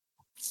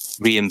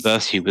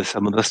reimburse you with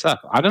some of the stuff.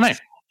 I don't know.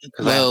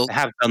 Because they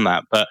have done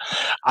that, but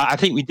I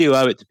think we do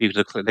owe it to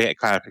people to get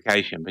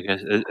clarification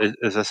because,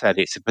 as I said,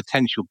 it's a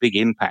potential big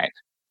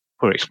impact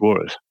for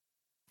explorers.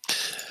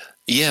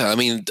 Yeah, I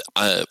mean,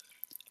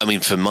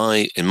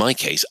 in my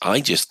case,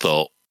 I just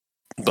thought,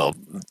 well,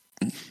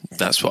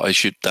 that's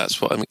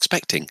what I'm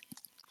expecting.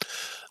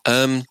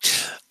 Anyway,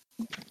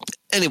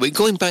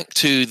 going back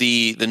to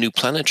the new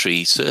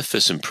planetary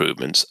surface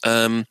improvements,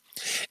 do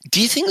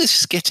you think this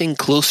is getting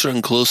closer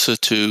and closer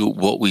to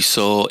what we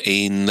saw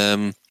in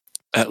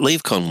at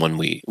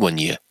LaveCon one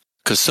year?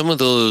 Because some of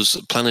those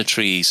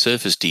planetary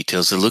surface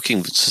details are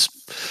looking,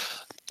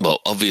 well,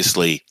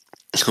 obviously,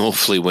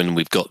 hopefully when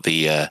we've got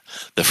the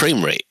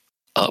frame rate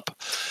up,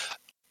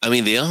 I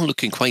mean, they are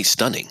looking quite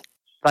stunning.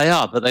 They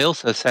are, but they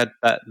also said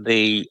that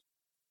the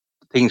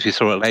things we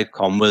saw at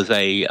LaveCon was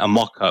a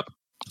mock-up.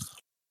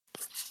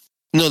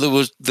 No,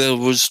 there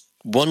was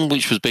one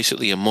which was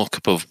basically a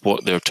mock-up of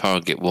what their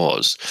target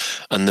was,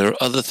 and there are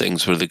other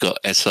things where they got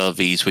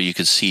SRVs where you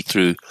could see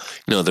through,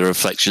 the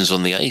reflections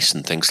on the ice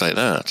and things like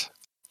that.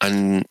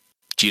 And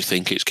do you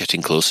think it's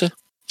getting closer?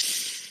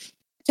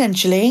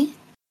 Potentially.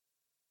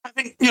 I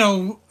think,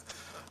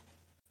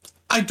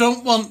 I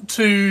don't want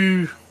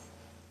to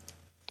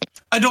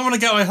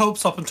get my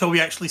hopes up until we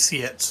actually see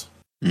it.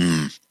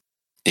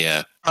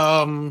 Yeah.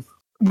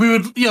 We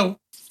would,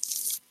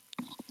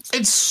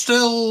 it's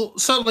still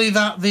certainly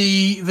that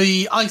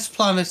the ice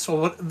planet,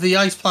 or the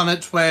ice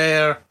planet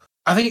where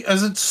I think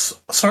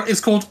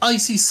it's called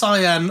Icy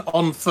Cyan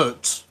on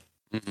foot.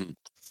 Mm-hmm.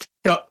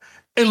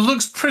 It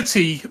looks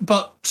pretty,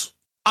 but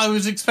I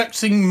was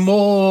expecting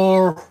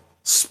more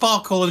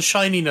sparkle and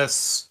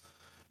shininess,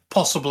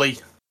 possibly.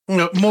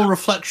 More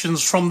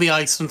reflections from the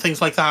ice and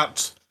things like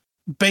that,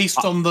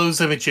 based on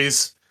those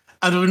images,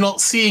 and we're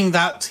not seeing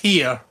that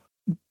here.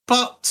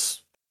 But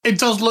it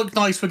does look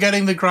nice. We're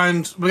getting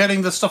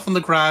the stuff on the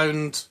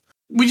ground.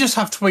 We just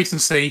have to wait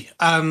and see.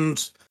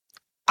 And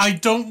I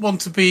don't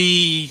want to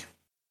be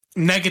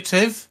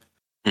negative,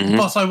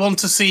 but I want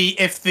to see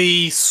if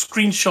the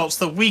screenshots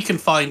that we can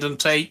find and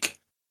take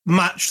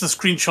match the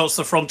screenshots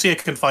the Frontier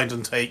can find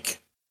and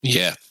take.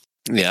 Yeah.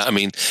 Yeah, I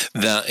mean,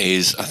 that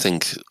is, I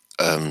think,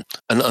 an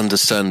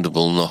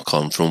understandable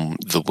knock-on from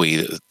the way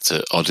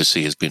that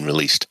Odyssey has been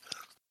released.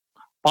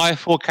 Buy a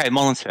 4K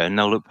monitor and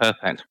they'll look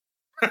perfect.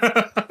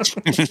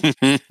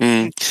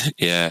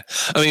 Yeah.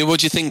 I mean, what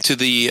do you think to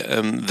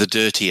the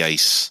dirty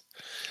ice,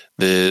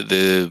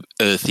 the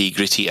earthy,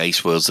 gritty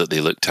ice worlds that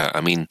they looked at?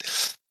 I mean,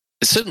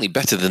 it's certainly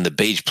better than the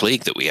beige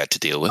plague that we had to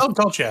deal with. Oh,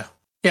 God, yeah.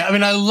 Yeah, I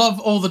mean, I love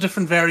all the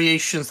different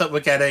variations that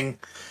we're getting.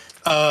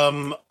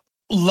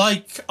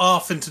 Like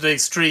Arf in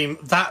today's stream,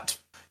 that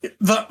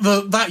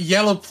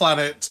yellow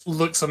planet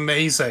looks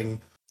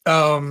amazing.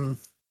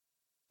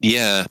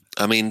 Yeah,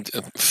 I mean,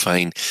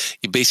 fine.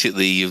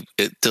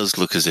 It does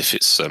look as if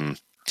it's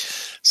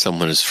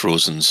someone has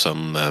frozen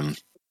some.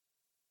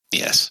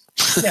 Yes.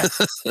 Yeah.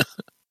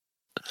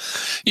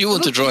 You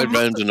want to drive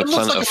around on a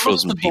planet of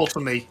frozen people. To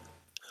me.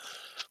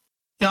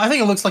 Yeah, I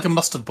think it looks like a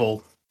mustard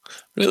ball.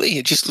 Really?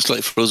 It just looks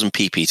like frozen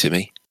pee-pee to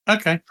me.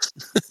 Okay.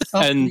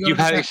 And you've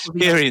had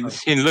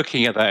experience in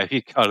looking at that, have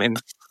you, Colin?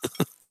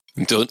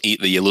 Don't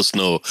eat the yellow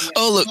snow.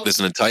 Oh, look, there's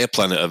an entire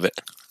planet of it.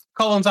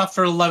 Colin's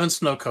after 11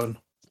 snow cone.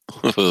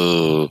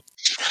 Oh.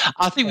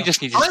 I think we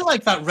just need to... I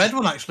like that red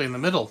one, actually, in the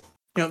middle.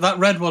 That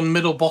red one,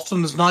 middle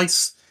bottom, is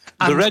nice.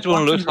 The red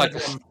one looks like...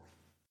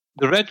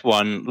 The red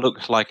one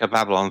looks like a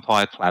Babylon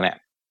 5 planet.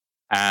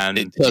 And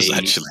it does,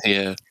 actually,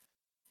 yeah.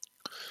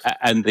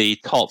 And the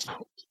top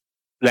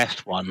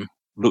left one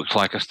looks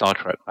like a Star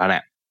Trek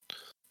planet.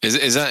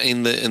 Is that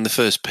in the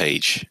first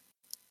page?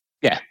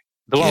 Yeah,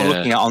 the one I'm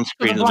looking at on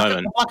screen at the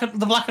moment.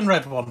 The black and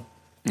red one.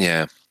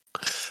 Yeah,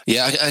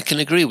 yeah, I can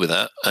agree with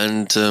that.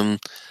 And to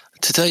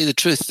tell you the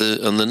truth,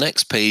 on the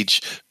next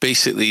page,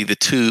 basically the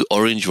two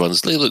orange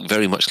ones, they look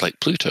very much like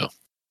Pluto.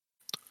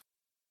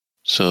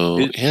 So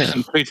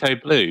Isn't Pluto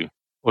blue,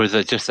 or is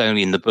it just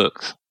only in the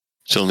books?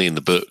 It's only in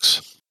the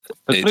books.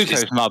 But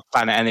Pluto's not a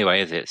planet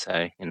anyway, is it?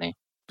 So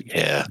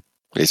Yeah,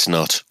 it's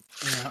not.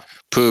 Yeah.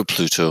 Poor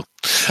Pluto.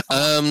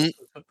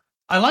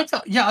 I like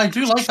that. Yeah, I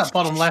do like that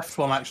bottom left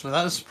one, actually.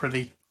 That is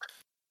pretty.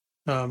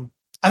 I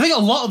think a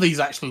lot of these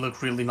actually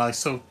look really nice.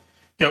 So,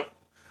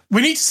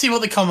 we need to see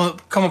what they come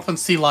up and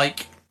see.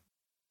 Like,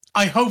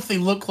 I hope they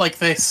look like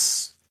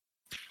this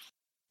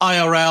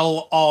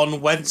IRL on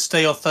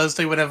Wednesday or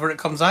Thursday, whenever it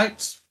comes out.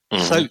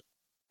 Mm-hmm. So,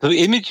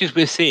 the images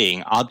we're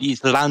seeing, are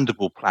these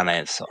landable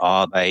planets?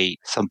 Are they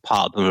some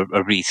part of them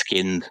are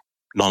reskinned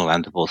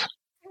non-landables?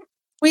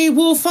 We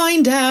will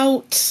find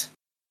out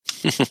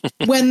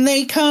when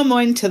they come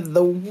into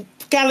the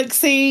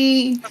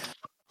galaxy.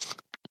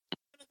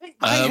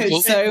 I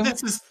hope so.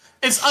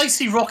 It's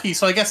icy rocky,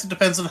 so I guess it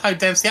depends on how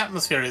dense the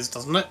atmosphere is,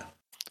 doesn't it?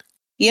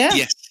 Yeah.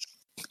 Yes,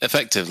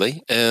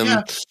 effectively.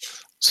 Yeah.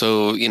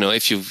 So,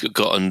 if you've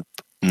got a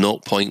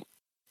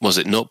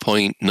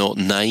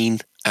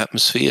 0.09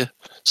 atmosphere,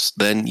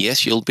 then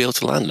yes, you'll be able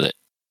to land in it.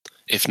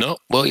 If not,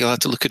 well, you'll have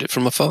to look at it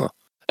from afar.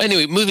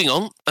 Anyway, moving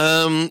on.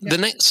 The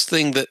next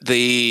thing that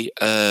they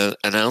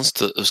announced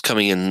that was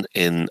coming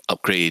in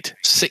Upgrade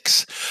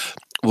 6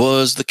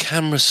 was the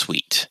camera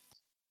suite.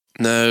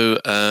 Now,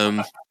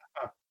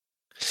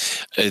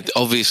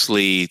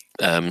 obviously,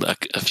 a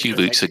few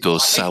weeks ago,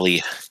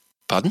 Sally...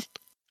 Pardon?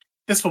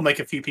 This will make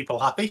a few people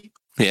happy.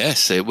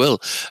 Yes, it will.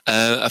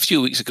 A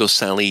few weeks ago,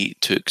 Sally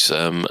took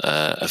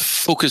a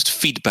focused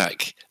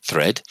feedback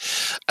thread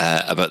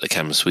about the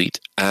camera suite,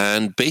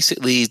 and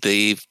basically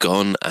they've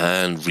gone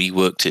and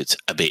reworked it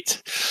a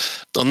bit.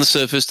 On the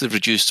surface, they've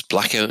reduced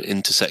blackout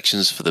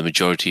intersections for the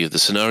majority of the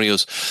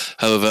scenarios.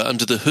 However,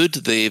 under the hood,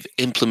 they've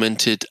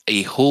implemented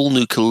a whole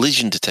new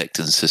collision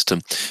detection system,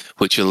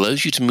 which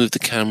allows you to move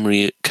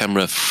the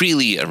camera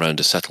freely around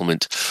a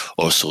settlement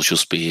or social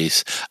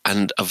space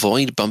and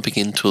avoid bumping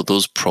into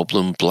those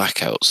problem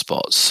blackout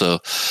spots. So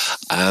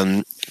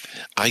I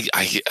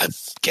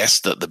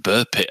guess that the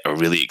Burr Pit are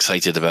really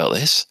excited about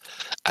this,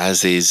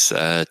 as is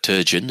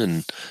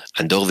Turgeon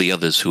and all the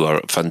others who are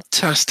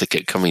fantastic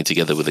at coming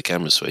together with the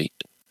camera suite.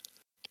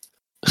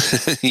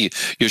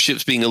 Your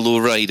ship's being a low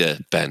rider,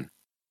 Ben.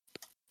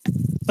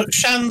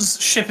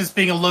 Shan's ship is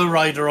being a low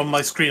rider on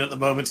my screen at the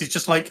moment. He's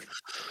just like,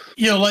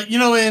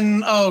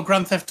 in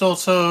Grand Theft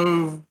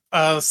Auto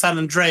San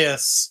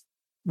Andreas,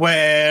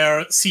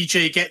 where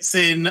CJ gets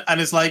in and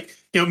is like,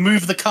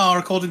 move the car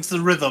according to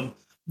the rhythm.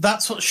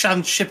 That's what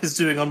Shan's ship is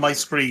doing on my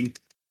screen.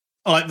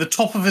 Like the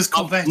top of his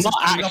Corvette is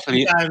going up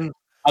and down.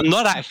 I'm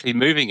not actually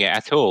moving it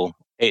at all.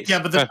 But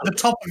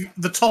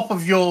the top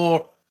of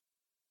your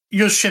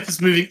ship is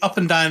moving up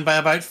and down by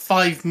about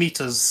 5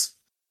 meters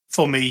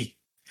for me.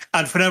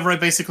 And whenever I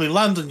basically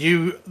land on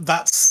you,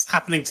 that's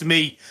happening to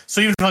me. So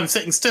even if I'm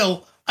sitting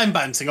still, I'm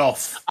bouncing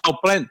off. I'll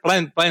blame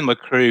my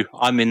crew.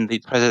 I'm in the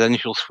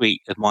presidential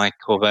suite of my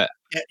Corvette.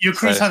 Yeah, your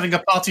crew's having a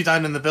party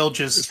down in the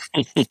bilges.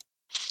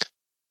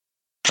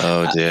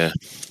 Oh dear.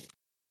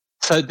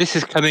 So this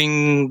is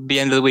coming the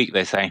end of the week,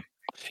 they say.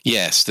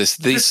 Yes,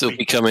 this will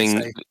be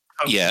coming.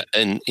 Yeah,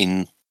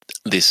 in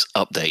this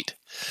update.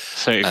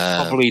 So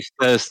probably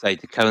Thursday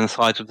to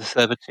coincide with the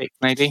server tick,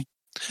 maybe.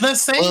 They're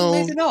saying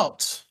maybe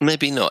not.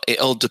 Maybe not. It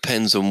all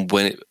depends on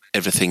when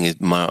everything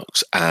is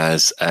marked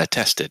as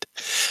tested.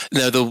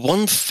 Now, the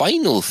one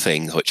final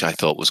thing which I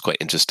thought was quite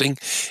interesting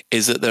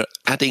is that they're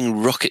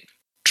adding rocket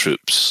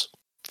troops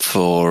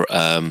for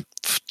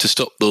to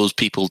stop those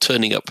people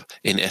turning up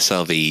in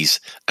SRVs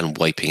and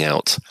wiping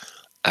out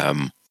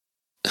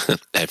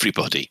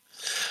everybody.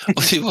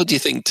 What do you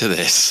think to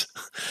this?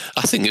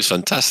 I think it's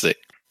fantastic.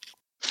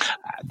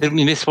 Didn't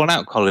we miss one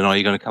out, Colin? Or are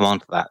you going to come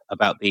on to that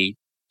about the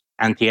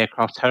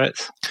anti-aircraft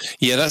turrets?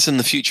 Yeah, that's in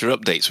the future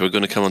updates. We're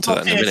going to come on to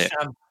that in a minute.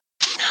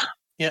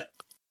 Yeah.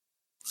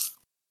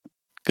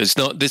 It's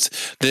not this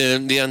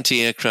the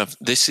anti-aircraft.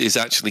 This is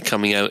actually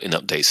coming out in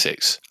Update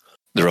 6.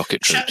 The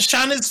rocket troops.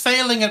 Shan is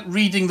failing at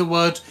reading the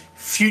word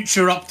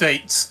 "future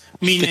updates,"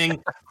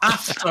 meaning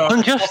after.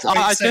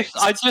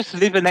 I just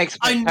live in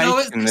expectation. I know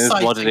it's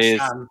exciting, what it is.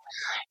 Shan.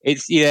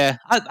 It's I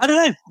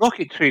don't know,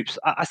 rocket troops.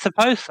 I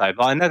suppose so,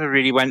 but I never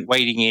really went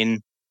wading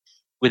in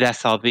with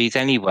SRVs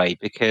anyway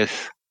because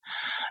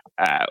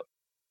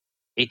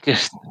it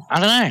just I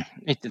don't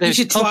know. You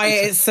should try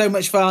it. It's so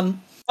much fun.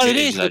 Well, it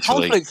is.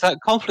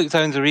 Conflict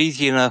zones are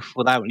easy enough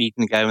without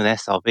needing to go with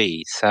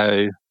SRVs.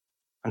 So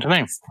I don't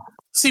know.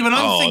 See, when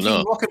I'm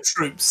thinking rocket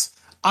troops,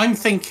 I'm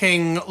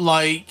thinking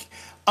like,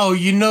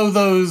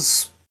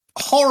 those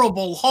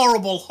horrible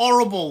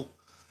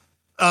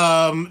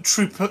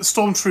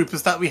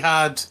stormtroopers that we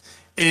had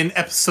in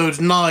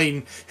episode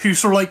 9, who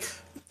sort of like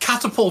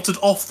catapulted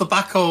off the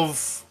back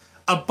of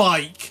a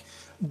bike,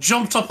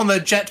 jumped up on their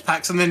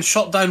jetpacks, and then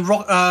shot down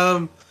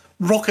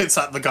rockets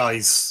at the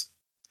guys.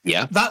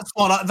 Yeah, that's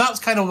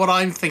kind of what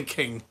I'm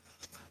thinking,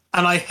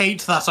 and I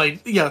hate that.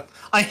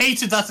 I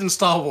hated that in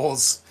Star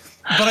Wars.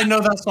 But I know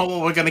that's not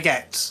what we're going to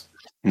get.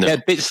 No. Yeah,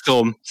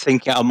 Bitstorm,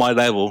 thinking on my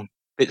level,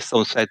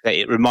 Bitstorm said that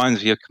it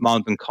reminds me of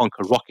Command and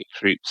Conquer rocket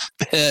troops.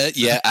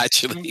 Yeah,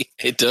 actually,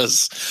 it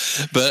does.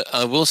 But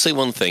I will say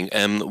one thing.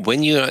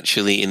 When you're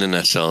actually in an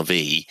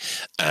SRV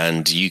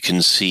and you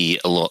can see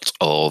a lot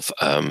of,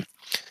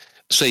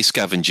 say,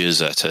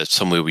 scavengers at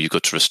somewhere where you've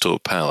got to restore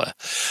power,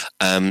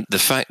 the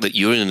fact that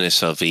you're in an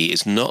SRV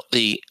is not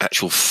the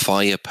actual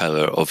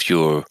firepower of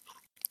your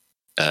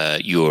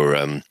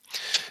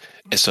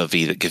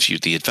SRV that gives you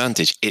the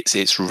advantage. It's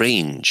its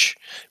range,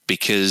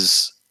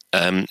 because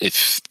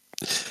if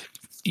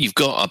you've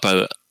got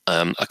about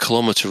a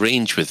kilometre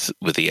range with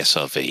the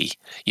SRV,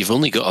 you've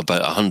only got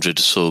about 100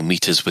 or so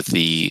meters with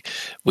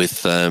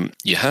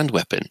your hand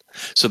weapon.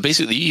 So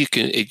basically, you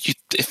can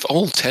if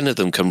all 10 of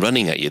them come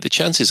running at you, the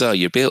chances are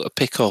you'll be able to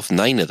pick off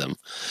 9 of them,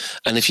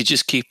 and if you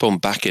just keep on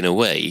backing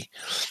away,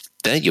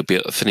 then you'll be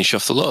able to finish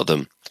off a lot of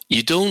them.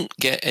 You don't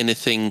get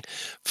anything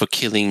for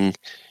killing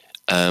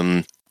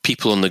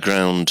people on the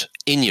ground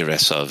in your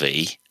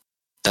SRV.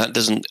 That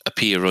doesn't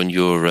appear on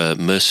your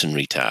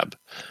mercenary tab.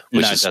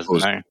 Which no, it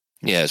doesn't. No.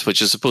 Yes,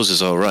 which I suppose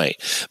is all right.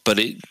 But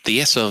the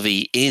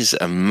SRV is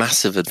a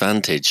massive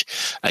advantage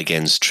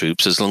against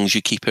troops as long as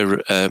you keep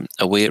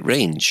away at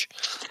range.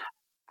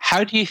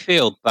 How do you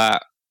feel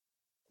that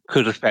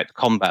could affect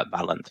combat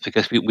balance?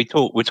 Because we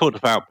talked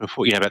about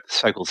before, about the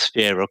so-called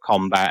sphere of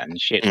combat and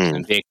ships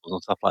and vehicles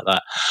and stuff like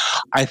that.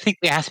 I think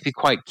they have to be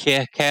quite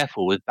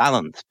careful with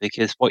balance,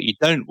 because what you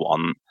don't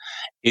want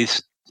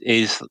is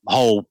the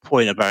whole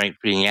point of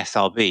bringing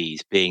SRVs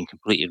being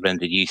completely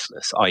rendered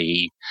useless,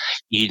 i.e.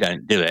 you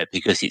don't do it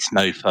because it's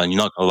no fun,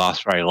 you're not going to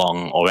last very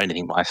long or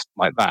anything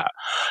like that.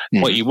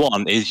 What you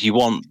want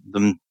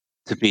them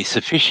to be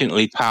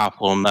sufficiently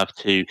powerful enough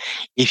to,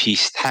 if you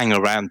hang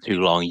around too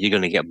long, you're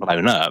going to get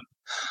blown up,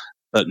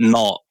 but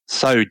not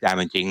so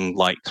damaging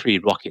like 3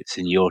 rockets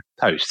in your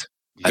toast.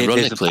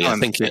 Ironically, I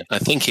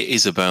think it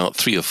is about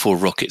 3 or 4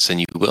 rockets,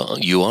 and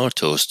you are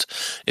toast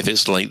if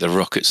it's like the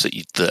rockets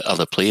that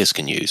other players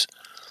can use.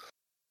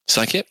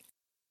 Psychic?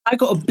 I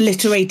got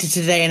obliterated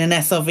today in an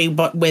SRV,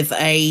 but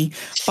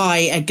by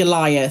a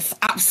Goliath.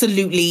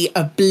 Absolutely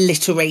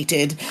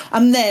obliterated.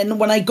 And then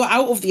when I got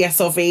out of the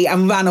SRV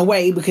and ran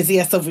away because the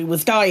SRV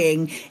was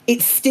dying,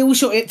 it still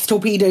shot its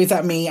torpedoes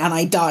at me and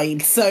I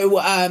died. So,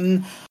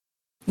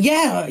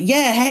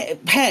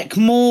 heck,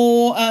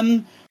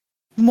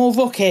 more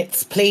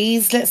rockets,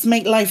 please. Let's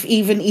make life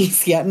even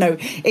easier. No,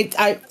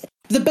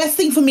 The best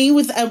thing for me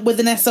with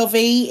an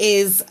SRV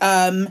is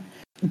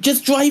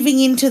just driving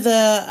into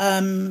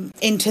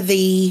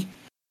the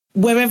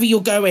wherever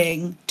you're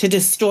going to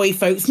destroy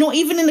folks. Not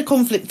even in a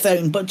conflict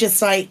zone, but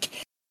just like,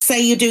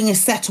 say you're doing a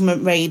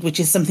settlement raid, which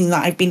is something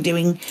that I've been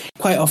doing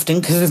quite often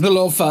because it's a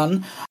lot of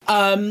fun.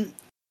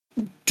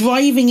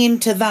 Driving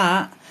into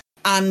that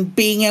and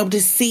being able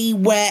to see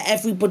where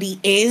everybody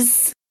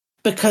is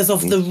because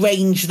of the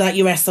range that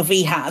your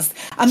SRV has.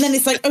 And then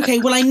it's like, okay,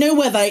 well, I know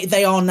where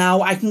they are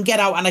now. I can get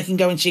out and I can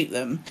go and shoot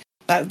them.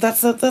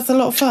 That's a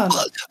lot of fun.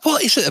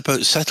 What is it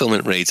about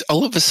settlement raids?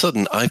 All of a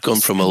sudden, I've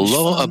gone from a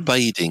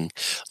law-abiding,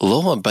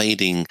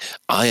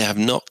 I have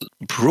not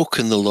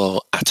broken the law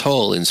at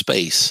all in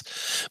space.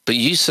 But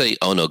you say,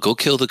 oh no, go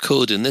kill the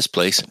code in this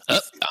place.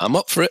 I'm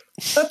up for it.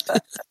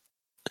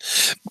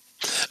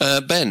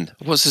 Ben,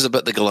 what's this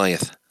about the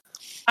Goliath?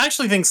 I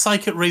actually think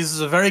Psychic raises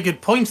a very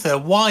good point there.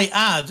 Why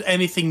add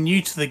anything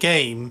new to the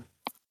game?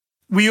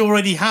 We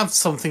already have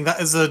something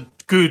that is a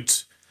good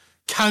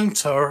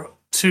counter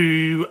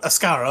to a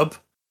Scarab.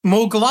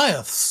 More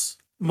Goliaths,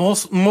 more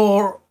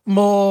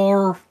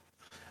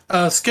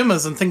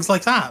skimmers and things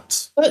like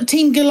that. Put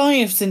Team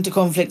Goliaths into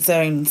conflict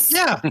zones.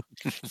 Yeah.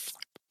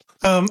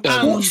 And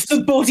watch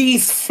the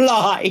bodies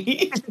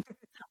fly.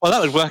 Well,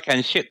 that would work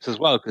on ships as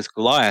well, because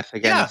Goliath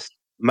against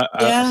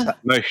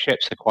most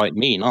ships are quite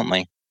mean, aren't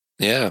they?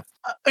 Yeah.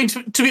 I mean,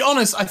 to be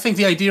honest, I think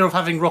the idea of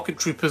having rocket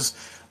troopers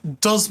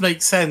does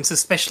make sense,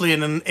 especially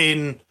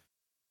in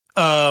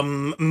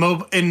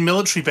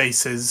military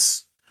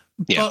bases.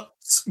 Yeah. But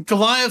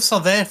Goliaths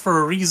are there for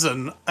a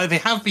reason. They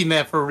have been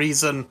there for a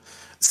reason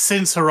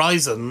since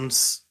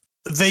Horizons.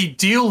 They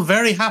deal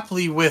very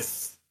happily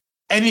with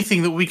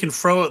anything that we can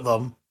throw at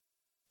them.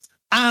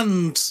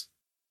 And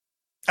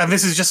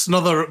this is just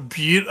another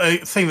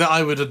thing that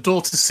I would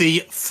adore to see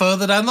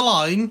further down the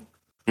line.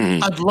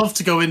 I'd love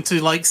to go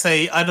into, like,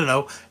 say, I don't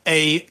know,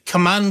 a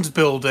command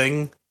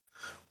building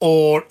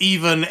or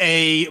even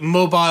a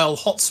mobile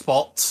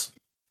hotspot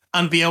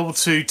and be able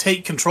to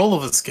take control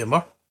of a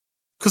skimmer.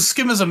 Because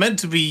skimmers are meant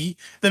to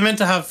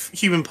have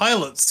human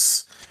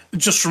pilots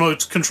just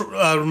remote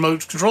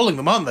controlling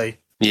them, aren't they?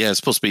 Yeah, it's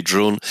supposed to be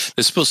drone.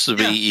 They're supposed to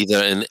be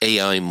either in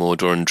AI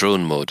mode or in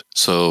drone mode.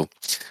 So,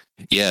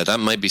 yeah, that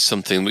might be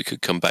something we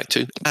could come back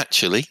to.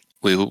 Actually,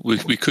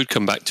 we could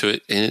come back to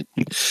it in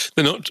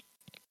the not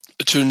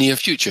too near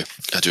future.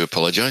 I do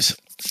apologise.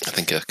 I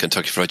think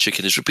Kentucky Fried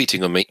Chicken is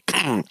repeating on me.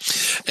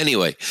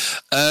 Anyway,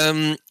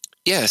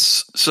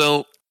 yes.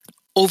 So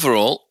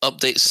overall,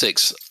 update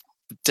 6.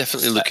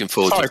 Definitely looking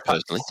forward to it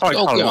personally. Sorry,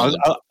 Colin,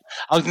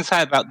 I was going to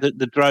say about the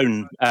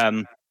drone,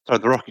 the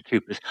rocket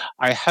troopers.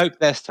 I hope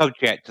they're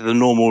subject to the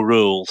normal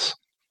rules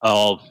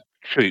of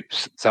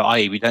troops. So,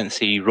 i.e., we don't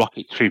see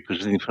rocket troopers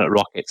with infinite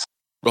rockets.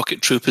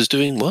 Rocket troopers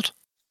doing what?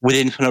 With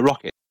infinite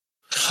rockets.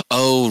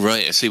 Oh,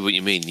 right. I see what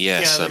you mean.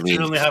 Yes, yeah, they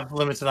only have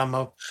limited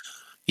ammo.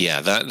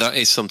 Yeah, that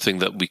is something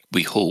that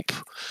we hope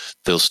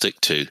they'll stick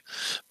to.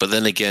 But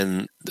then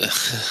again, the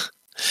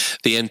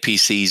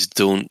NPCs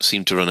don't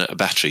seem to run out of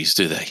batteries,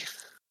 do they?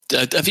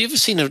 Have you ever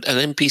seen an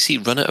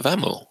NPC run out of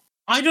ammo?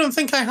 I don't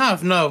think I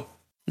have, no.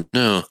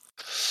 No.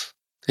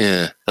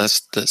 Yeah,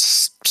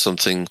 that's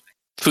something,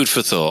 food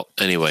for thought.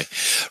 Anyway,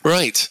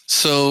 right,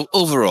 so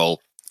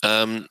overall,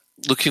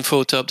 looking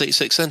forward to update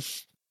 6 then?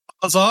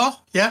 Huzzah,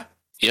 yeah.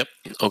 Yep,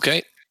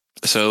 okay.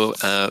 So,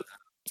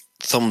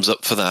 thumbs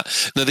up for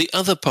that. Now, the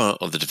other part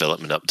of the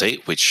development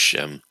update, which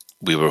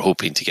we were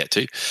hoping to get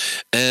to,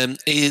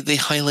 they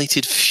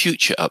highlighted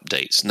future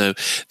updates. Now,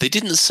 they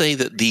didn't say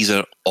that these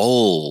are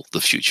all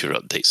the future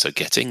updates they're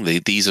getting.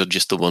 These are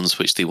just the ones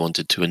which they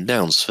wanted to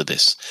announce for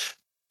this.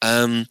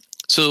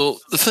 So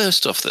the first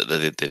stuff that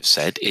they've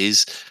said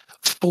is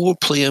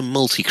 4-player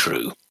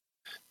multi-crew.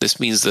 This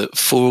means that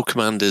 4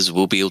 commanders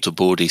will be able to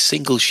board a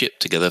single ship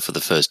together for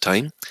the first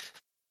time,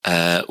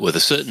 with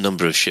a certain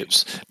number of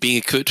ships being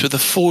equipped with a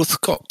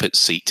 4th cockpit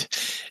seat,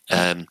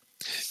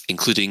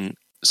 including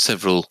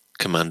several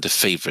commander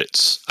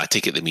favourites. I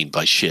take it they mean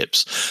by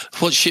ships.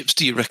 What ships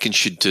do you reckon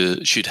should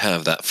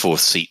have that 4th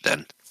seat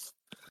then?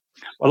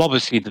 Well,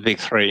 obviously the big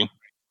 3.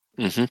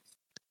 Mm-hmm.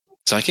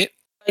 Psychic?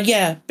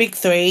 Yeah, big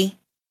 3.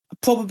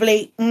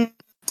 Probably.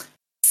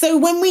 So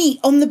when we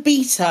on the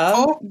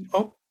beta,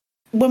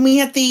 when we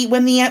had the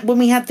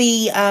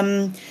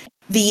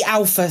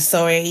alpha,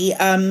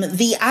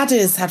 the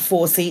adders had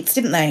 4 seats,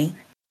 didn't they?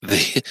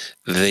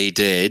 They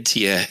did,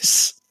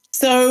 yes.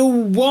 So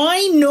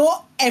why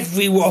not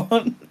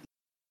everyone?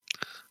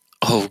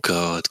 Oh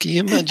God! Can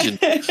you imagine?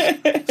 You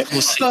get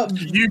 4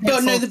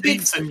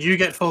 seats, and you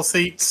get 4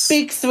 seats.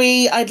 Big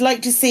 3. I'd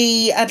like to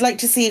see a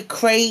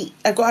crate.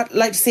 I'd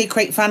like to see a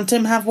crate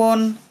Phantom have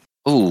one.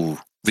 Oh,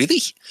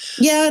 really?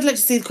 Yeah, I'd like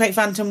to see the crate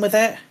Phantom with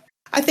it.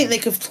 I think they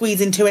could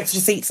squeeze in 2 extra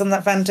seats on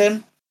that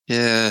Phantom.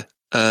 Yeah.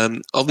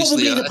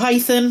 Obviously, probably the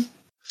Python.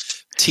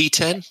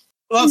 T10.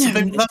 Well,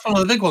 that's one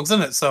of the big ones,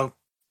 isn't it? So,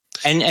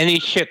 any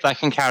ship that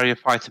can carry a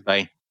fighter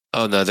bay.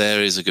 Oh, no,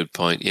 there is a good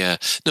point, yeah.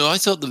 No, I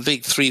thought the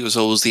big 3 was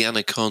always the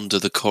Anaconda,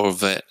 the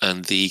Corvette,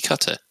 and the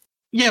Cutter.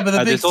 Yeah, but the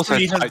big there's also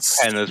 3 Type has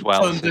 10 as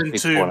well, turned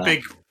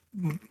into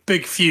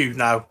big few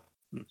now.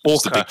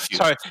 Orca.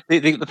 Sorry,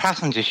 the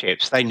passenger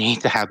ships, they need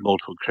to have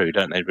multiple crew,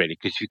 don't they, really?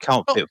 Because you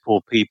can't fit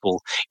 4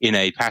 people in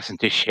a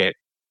passenger ship,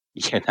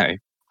 you know.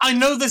 I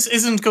know this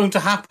isn't going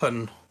to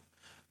happen,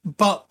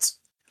 but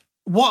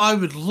what I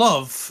would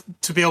love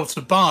to be able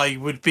to buy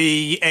would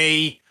be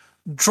a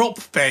drop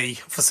bay,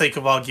 for sake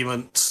of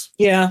argument.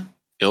 Yeah.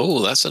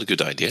 Oh, that's a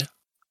good idea.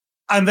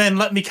 And then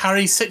let me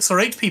carry 6 or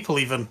 8 people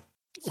even.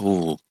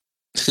 Oh,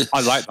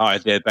 I like that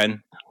idea,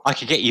 Ben. I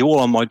could get you all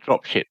on my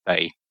dropship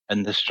bay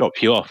and just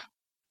drop you off.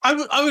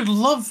 I would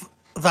love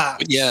that.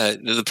 But yeah,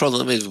 the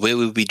problem is where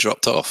would we be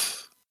dropped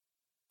off?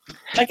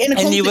 Like in a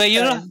Anywhere conflict you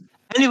zone. like.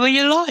 Anywhere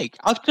you like.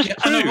 I've just and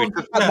proved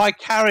that my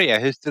carrier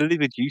has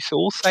delivered you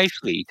all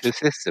safely to the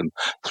system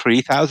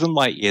 3,000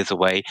 light years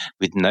away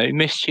with no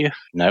mischief,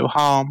 no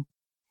harm,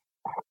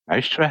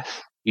 no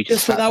stress. You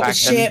Just sat without a back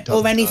ship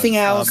or anything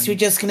else, we're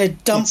just going to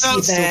dump you It's still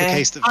the there.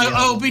 case that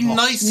I'll be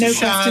nice to No Shan.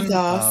 questions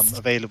asked.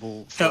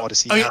 available for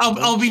Odyssey.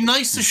 I'll be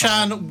nice to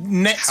Shan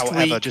next However,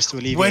 week just to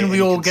alleviate when we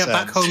any all get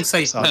back concerns home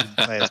safe. some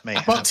players may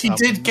But have, he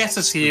did get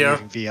us here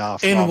removing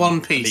VR in from one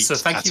piece, so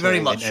Elite thank at you very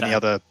all much. in any Shan.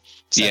 other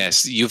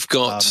Yes, you've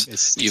got.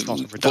 it's not a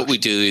What we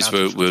reduction do is in the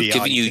amount we're of VR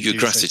giving you you can your do,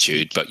 so to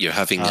gratitude, speak. but you're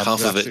having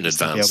half of it in Graphics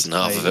to be able advance to and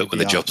half play of it when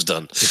the VR. job's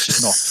done. It's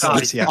just not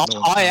Odyssey at all.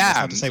 I That's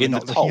not am to say we're in the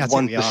not looking top at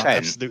it. We are 1%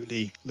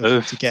 absolutely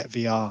looking to get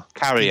VR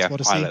carrier into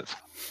Odyssey. pilots.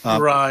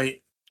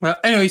 Right. Well,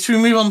 anyway, should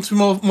we move on to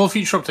more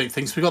future update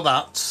things? We got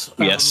that.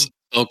 Yes.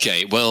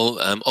 Okay. Well,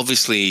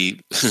 obviously,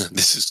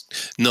 this is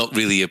not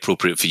really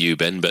appropriate for you,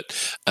 Ben, but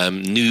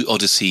new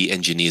Odyssey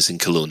engineers in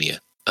Colonia.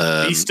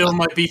 He's still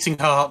my beating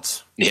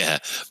heart. Yeah,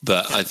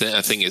 but I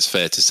think it's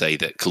fair to say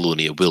that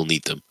Colonia will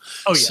need them.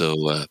 Oh, yeah.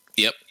 So,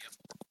 yep,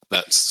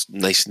 that's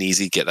nice and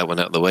easy. Get that one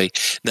out of the way.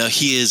 Now,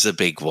 here's a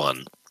big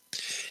one.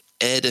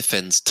 Air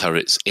defense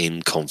turrets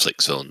in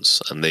conflict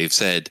zones. And they've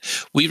said,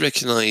 we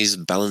recognize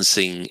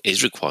balancing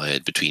is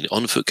required between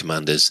on-foot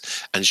commanders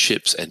and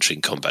ships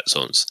entering combat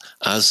zones.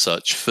 As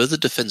such, further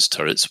defense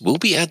turrets will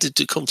be added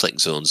to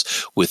conflict zones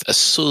with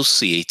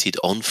associated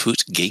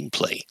on-foot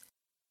gameplay.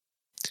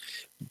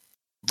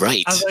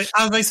 Right. As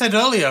I said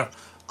earlier,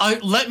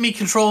 let me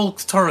control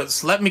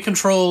turrets. Let me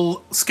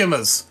control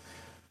skimmers.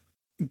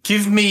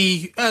 Give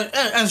me,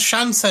 as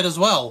Shan said as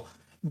well,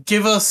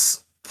 give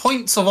us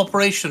points of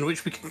operation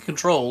which we can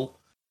control.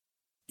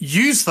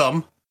 Use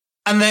them,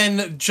 and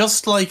then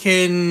just like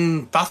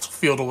in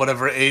Battlefield or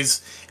whatever it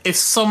is, if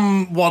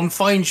someone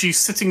finds you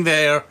sitting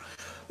there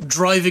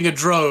driving a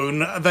drone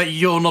that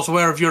you're not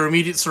aware of your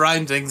immediate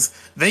surroundings,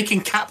 they can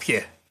cap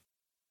you.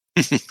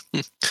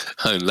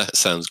 Oh, that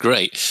sounds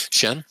great.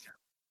 Shan?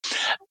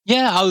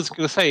 Yeah, I was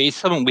going to say, it's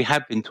something we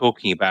have been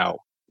talking about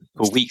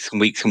for weeks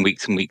and weeks and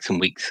weeks and weeks and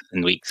weeks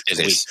and weeks. It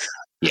is.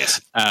 Yes.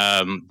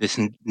 This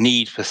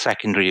need for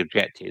secondary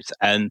objectives.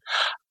 And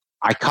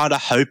I kind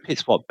of hope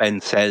it's what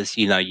Ben says,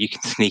 you know, you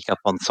can sneak up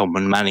on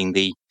someone manning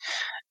the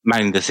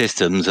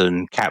systems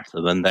and cap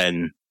them, and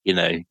then, you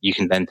know, you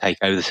can then take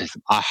over the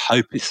system. I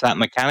hope it's that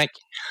mechanic.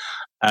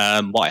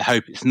 What I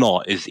hope it's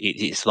not is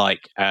it's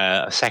like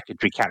a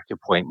secondary capture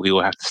point. We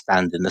all have to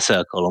stand in the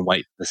circle and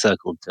wait for the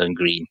circle to turn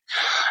green.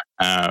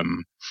 I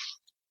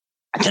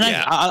don't know.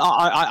 Yeah.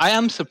 I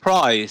am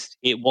surprised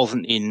it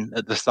wasn't in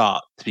at the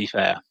start, to be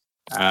fair.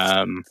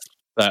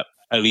 But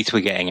at least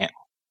we're getting it.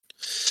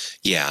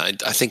 Yeah,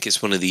 I think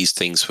it's one of these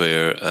things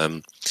where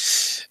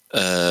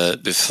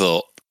they've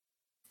thought,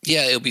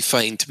 yeah, it'll be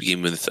fine to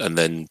begin with, and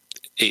then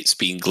it's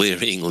been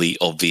glaringly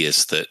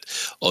obvious that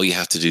all you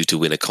have to do to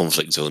win a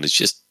conflict zone is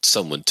just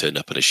someone turn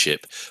up on a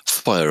ship,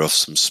 fire off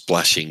some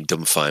splashing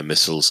dumbfire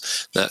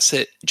missiles. That's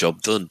it,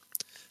 job done.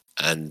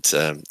 And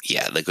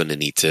yeah, they're going to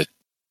need to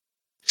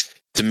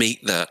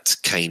make that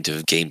kind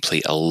of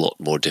gameplay a lot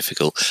more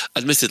difficult.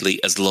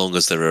 Admittedly, as long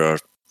as there are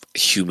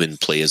human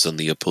players on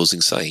the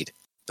opposing side.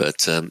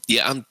 But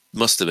yeah, I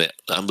must admit,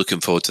 I'm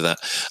looking forward to that.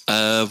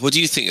 What do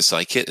you think of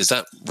Psykit? Is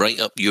that right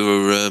up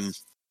your...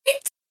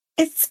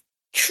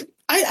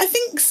 I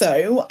think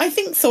so.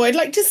 I'd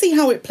like to see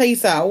how it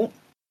plays out.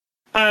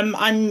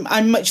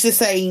 I'm much the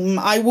same.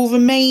 I will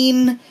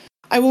remain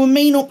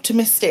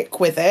optimistic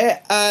with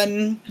it.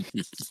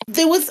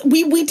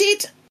 We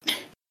did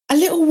a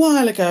little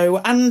while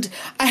ago, and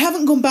I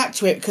haven't gone back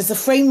to it because the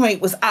frame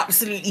rate was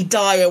absolutely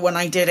dire when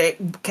I did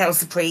it,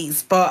 Kelsey,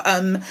 but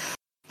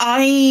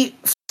I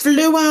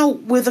flew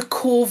out with a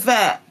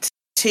Corvette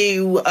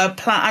to a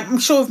I'm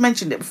sure I've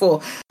mentioned it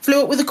before.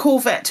 Flew out with a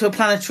Corvette to a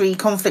planetary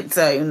conflict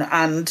zone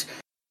and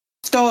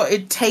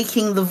started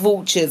taking the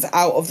vultures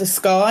out of the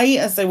sky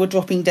as they were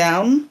dropping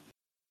down.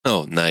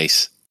 Oh,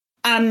 nice.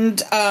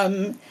 And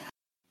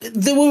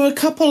there were a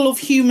couple of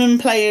human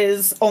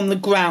players on the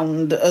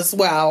ground as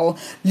well,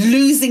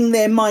 losing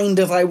their mind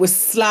as I was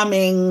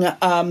slamming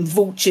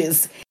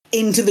vultures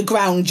into the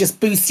ground, just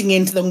boosting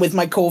into them with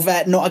my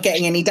Corvette, not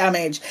getting any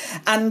damage.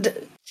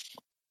 And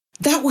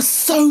that was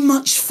so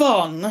much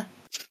fun.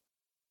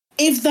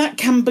 If that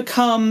can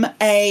become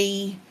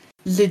a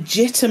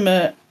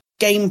legitimate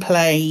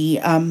gameplay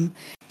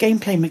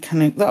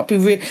mechanic. That'd be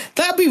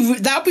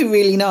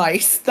really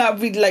nice.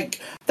 That'd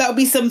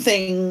be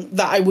something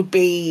that I would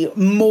be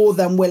more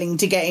than willing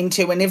to get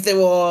into. And if there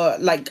were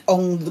like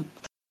on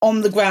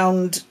the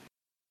ground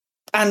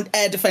and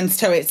air defense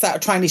turrets that are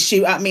trying to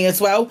shoot at me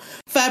as well,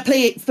 fair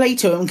play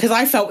to them, because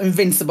I felt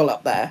invincible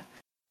up there.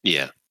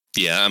 Yeah.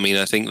 I mean,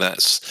 I think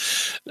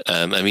that's.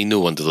 No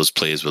wonder those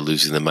players were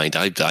losing their mind.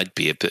 I'd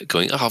be a bit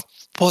going, "Oh,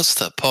 what's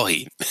the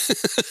point?"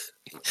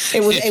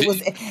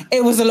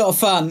 It was a lot of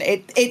fun.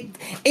 It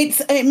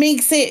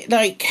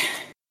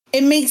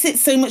makes it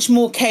so much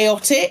more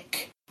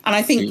chaotic, and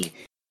I think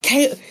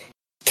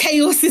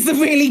chaos is a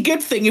really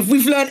good thing. If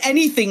we've learned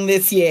anything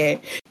this year,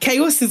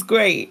 chaos is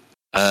great.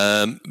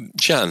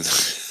 Jan,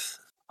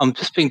 I'm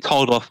just being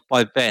told off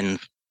by Ben.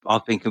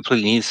 I've been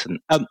completely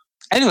innocent.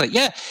 Anyway,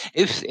 yeah,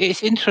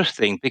 it's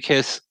interesting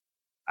because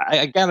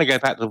I go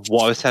back to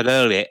what I said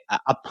earlier.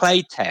 A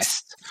play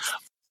test,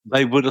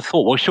 they would have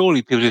thought, well,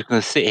 surely people are just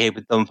going to sit here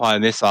with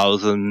dumbfire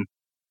missiles and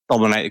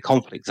dominate the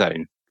conflict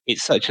zone.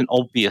 It's such an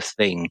obvious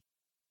thing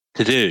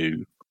to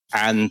do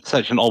and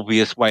such an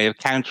obvious way of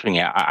countering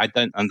it. I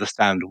don't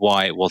understand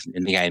why it wasn't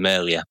in the game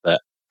earlier, but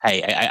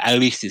hey, at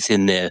least it's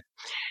in there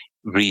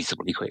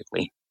reasonably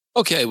quickly.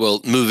 Okay,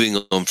 well,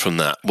 moving on from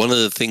that, one of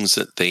the things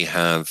that they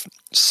have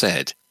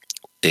said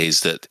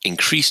is that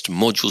increased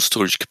module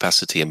storage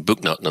capacity and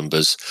bookmark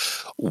numbers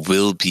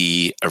will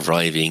be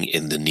arriving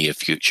in the near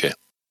future.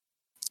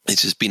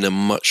 This has been a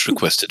much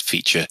requested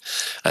feature.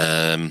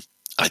 I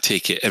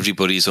take it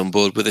everybody's on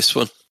board with this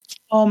one?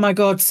 Oh my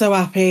God, so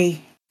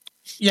happy.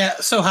 Yeah,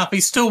 so happy.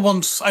 I still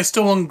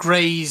want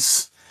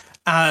Greys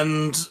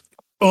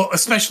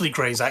especially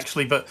Greys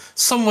actually, but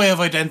some way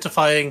of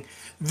identifying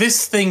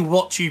this thing,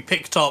 what you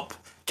picked up,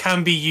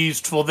 can be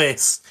used for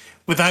this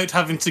without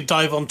having to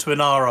dive onto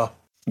an ARA.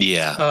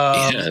 Yeah,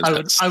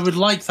 I would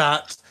like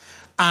that,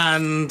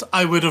 and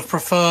I would have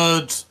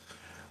preferred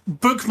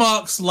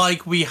bookmarks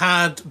like we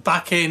had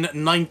back in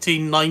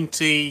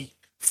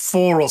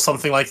 1994 or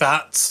something like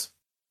that,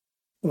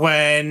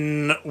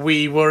 when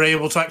we were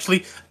able to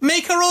actually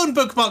make our own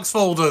bookmarks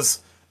folders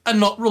and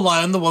not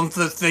rely on the ones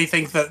that they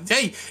think that,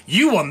 hey,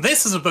 you want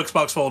this as a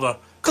bookmarks folder,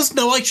 because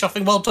no, I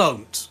chuffing well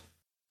don't.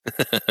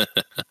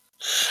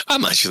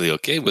 I'm actually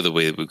okay with the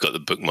way that we've got the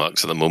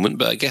bookmarks at the moment,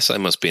 but I guess I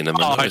must be in a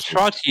minority. I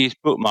tried to use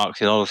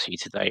bookmarks in Odyssey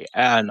today,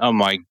 and oh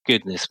my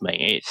goodness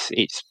me,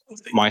 it's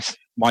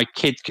my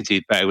kids could do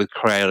better with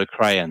Crayola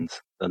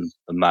crayons than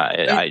that.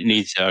 It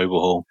needs to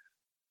overhaul.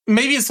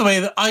 Maybe it's the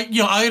way that I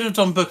would have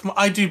done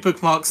I do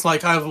bookmarks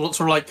like I have lots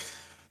of like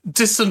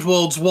Distant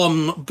Worlds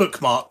 1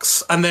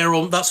 bookmarks, and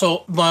that's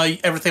all my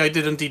everything I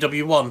did in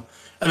DW1,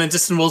 and then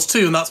Distant Worlds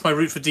 2, and that's my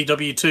route for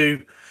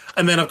DW2.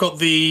 And then I've got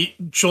the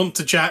Jaunt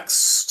to Jax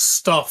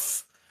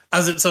stuff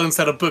as its own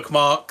set of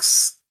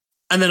bookmarks.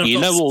 And then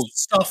I've got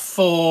stuff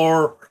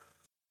for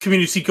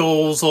community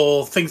goals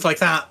or things like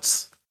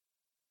that.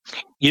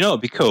 You know what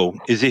would be cool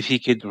is if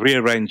you could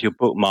rearrange your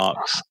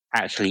bookmarks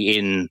actually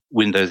in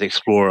Windows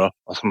Explorer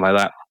or something like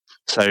that.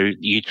 So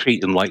you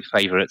treat them like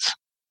favorites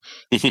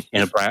in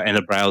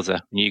a browser,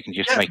 and you can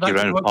just make your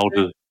own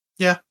folder.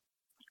 Yeah.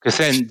 Because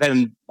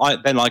then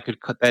I could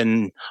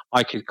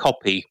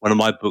copy one of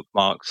my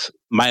bookmarks,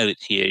 mail it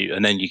to you,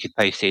 and then you could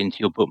paste it into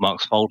your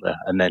bookmarks folder,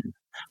 and then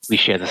we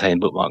share the same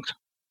bookmarks.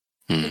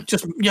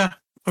 Just it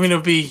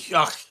would be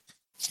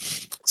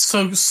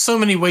so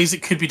many ways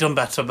it could be done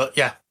better. But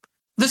yeah,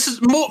 this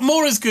is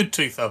more is good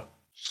too, though.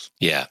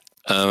 Yeah,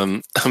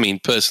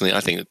 personally,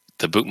 I think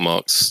the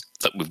bookmarks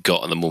that we've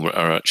got at the moment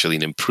are actually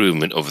an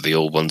improvement over the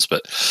old ones.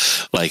 But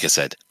like I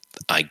said,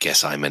 I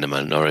guess I'm in a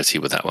minority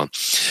with that one.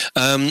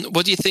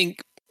 What do you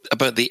think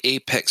about the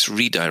Apex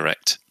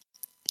redirect?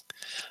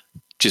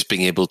 Just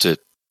being able to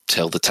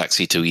tell the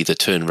taxi to either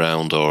turn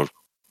around or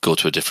go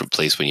to a different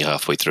place when you're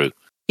halfway through.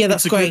 Yeah,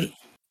 that's great.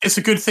 It's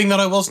a good thing that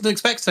I wasn't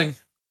expecting.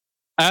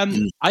 I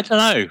don't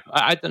know.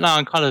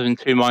 I'm kind of in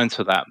two minds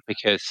for that,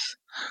 because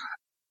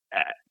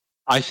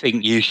I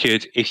think you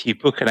should, if you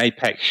book an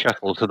Apex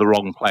shuttle to the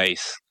wrong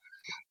place,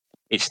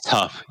 it's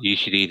tough. You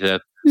should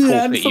either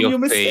forfeit your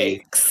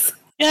mistakes.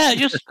 Yeah,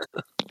 just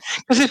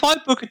because if I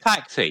book a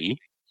taxi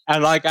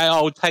and I go,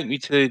 "Oh, take me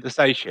to the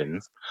station,"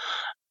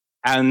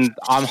 and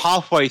I'm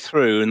halfway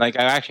through, and they go,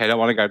 "Actually, I don't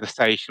want to go to the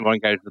station. I want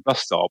to go to the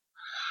bus stop,"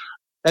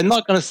 they're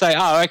not going to say,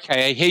 "Oh,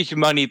 okay, here's your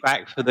money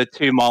back for the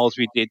 2 miles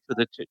we did to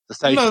the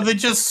station."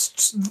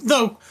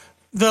 No,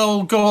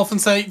 they'll go off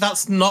and say,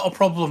 "That's not a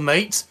problem,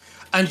 mate."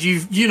 And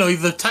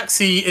the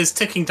taxi is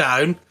ticking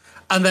down,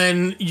 and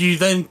then you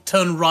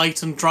turn right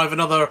and drive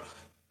another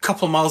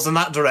couple of miles in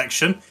that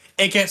direction.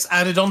 It gets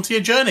added onto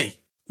your journey.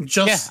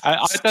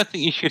 I don't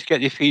think you should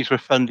get your fees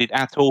refunded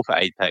at all for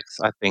Apex.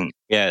 I think,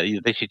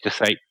 they should just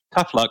say,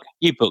 tough luck,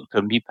 you booked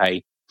them, you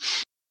pay.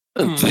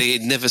 They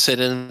never said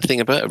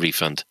anything about a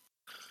refund.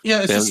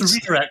 Yeah, it's just a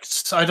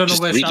redirect. I don't know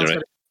where Sean's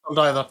getting it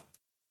either.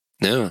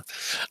 No.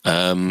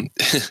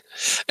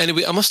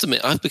 Anyway, I must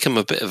admit, I've become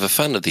a bit of a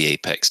fan of the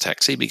Apex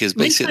taxi, because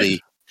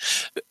basically,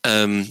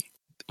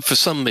 for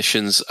some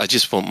missions, I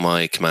just want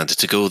my commander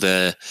to go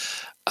there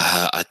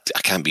I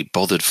can't be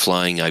bothered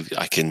flying. I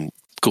can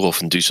go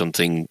off and do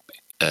something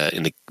get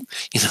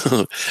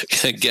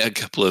a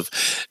couple of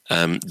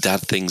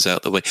dad things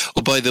out the way.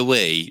 Oh, by the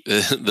way,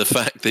 the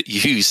fact that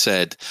you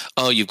said,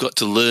 you've got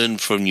to learn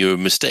from your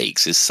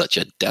mistakes is such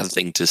a dad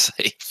thing to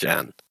say,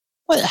 Jan.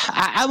 Well,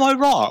 am I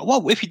wrong?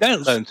 Well, if you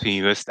don't learn from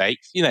your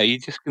mistakes, you're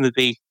just going to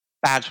be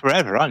bad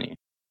forever, aren't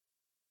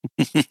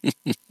you?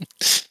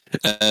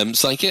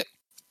 Psychic?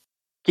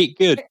 Get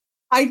good.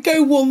 I'd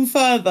go one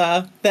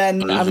further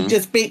than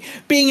just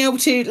being able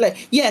to.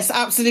 Yes,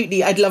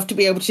 absolutely. I'd love to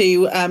be able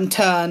to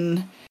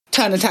turn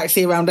a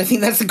taxi around. I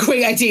think that's a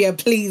great idea.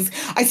 Please,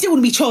 I still want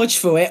to be charged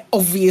for it.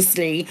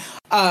 Obviously,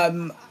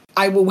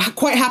 I will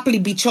quite happily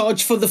be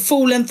charged for the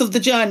full length of the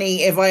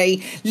journey if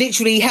I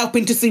literally help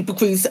into Super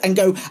Cruise and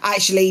go,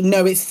 actually,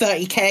 no, it's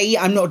 30k.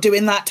 I'm not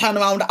doing that. Turn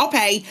around. I'll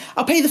pay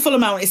the full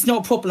amount. It's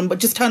not a problem. But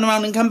just turn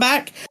around and come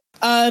back.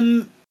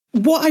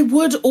 What I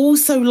would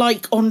also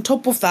like on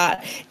top of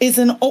that is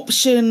an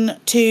option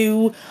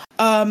to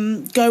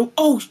go,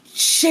 oh,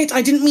 shit,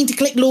 I didn't mean to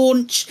click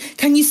launch.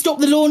 Can you stop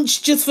the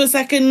launch just for a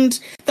second?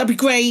 That'd be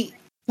great.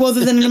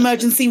 Rather than an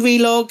emergency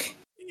relog.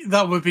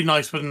 That would be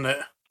nice, wouldn't it?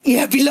 Yeah,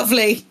 it'd be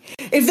lovely.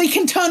 If they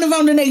can turn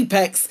around an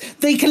Apex,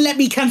 they can let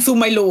me cancel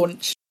my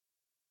launch.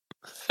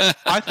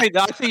 I think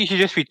you should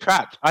just be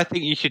trapped. I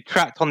think you should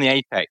trapped on the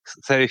Apex.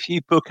 So if you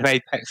book an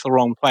Apex the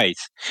wrong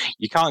place,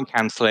 you can't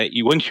cancel it.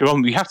 Once you're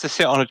on, you have to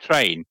sit on a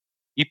train.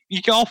 You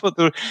get off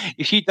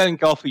if you don't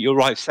go off at your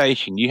right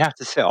station, you have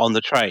to sit on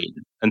the train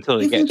until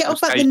it gets. You can get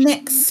off at the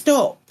next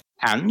stop.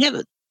 But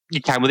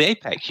you can with the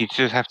Apex. You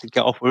just have to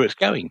get off where it's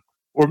going.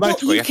 Or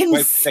motorway.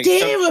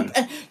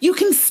 You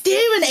can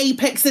steer an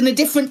Apex in a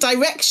different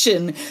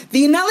direction.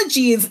 The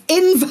analogy is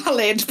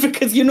invalid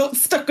because you're not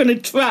stuck on a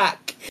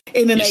track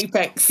in an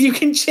Apex. You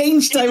can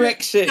change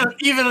direction.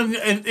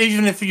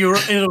 Even if you're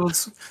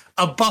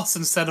a bus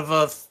instead of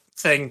a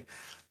thing,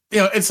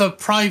 it's a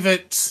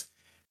private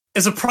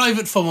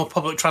form of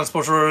public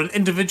transport or an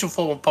individual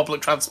form of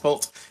public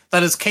transport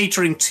that is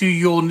catering to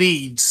your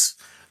needs,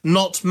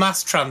 not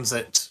mass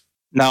transit.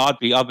 No, I'd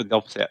be the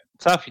opposite.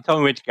 So if you told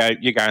me where to go,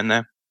 you're going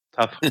there.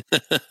 Tough.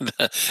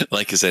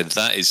 Like I said,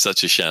 that is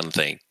such a Shan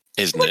thing,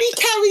 isn't when it? When he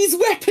carries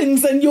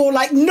weapons and you're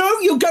like, no,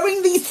 you're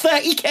going these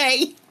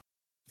 30k.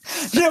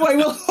 No, I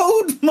will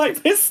hold my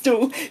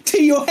pistol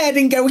to your head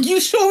and go, are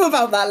you sure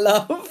about that,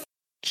 love?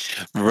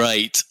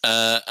 Right.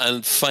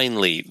 And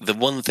finally, the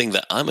one thing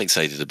that I'm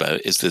excited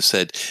about is they've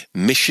said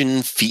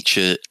mission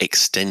feature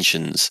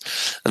extensions.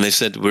 And they've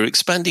said, we're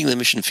expanding the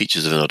mission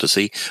features of an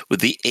Odyssey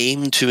with the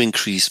aim to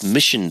increase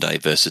mission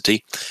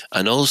diversity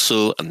and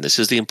also, and this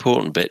is the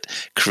important bit,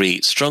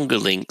 create stronger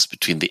links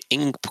between the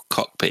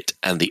in-cockpit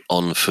and the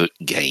on-foot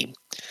game.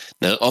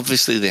 Now,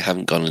 obviously, they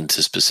haven't gone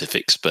into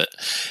specifics, but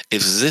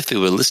it's as if they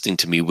were listening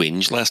to me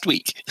whinge last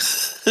week.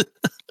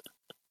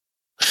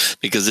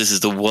 Because this is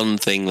the one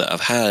thing that I've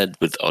had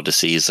with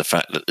Odyssey is the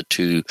fact that the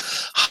two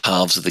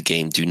halves of the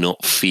game do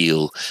not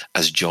feel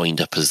as joined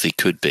up as they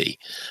could be.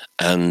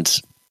 And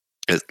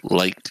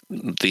like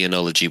the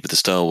analogy with the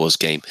Star Wars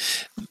game,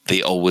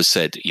 they always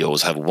said you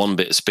always have one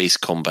bit of space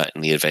combat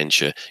in the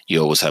adventure,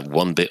 you always have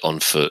one bit on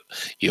foot,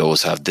 you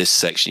always have this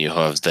section, you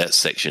have that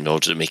section in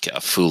order to make it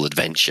a full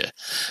adventure.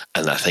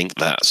 And I think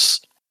that's,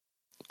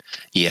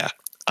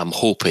 I'm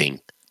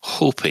hoping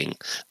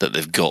that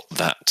they've got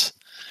that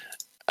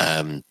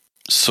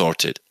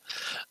sorted.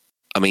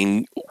 I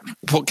mean,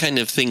 what kind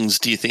of things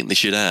do you think they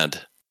should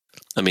add?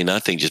 I mean, I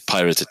think just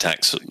pirate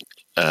attacks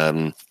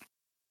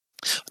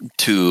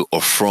to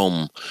or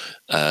from,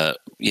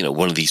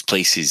 one of these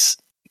places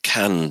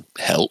can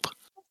help.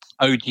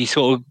 Oh, do you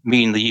sort of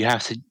mean that you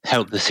have to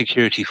help the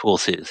security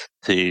forces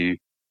to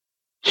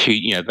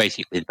shoot,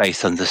 basically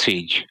based on the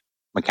siege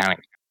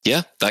mechanic?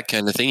 Yeah, that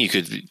kind of thing. You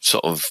could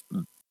sort of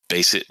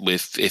base it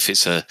with, if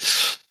it's a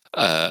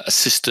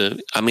sister.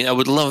 I mean, I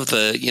would love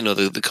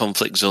the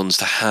conflict zones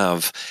to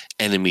have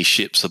enemy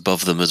ships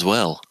above them as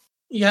well.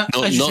 Yeah,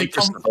 not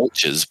just the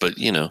vultures, but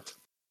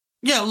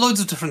Yeah, loads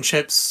of different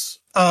ships.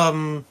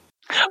 Or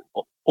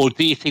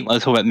do you think when I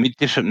talk about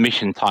different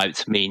mission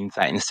types means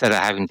that instead of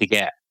having to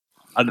get,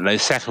 I don't know,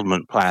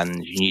 settlement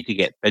plans, you need to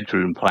get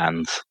bedroom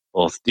plans,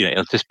 or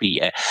it'll just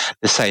be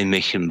the same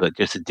mission but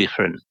just a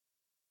different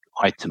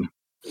item?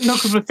 No,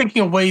 because we're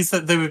thinking of ways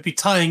that they would be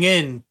tying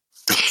in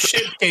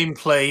ship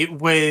gameplay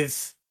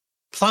with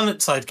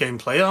planet-side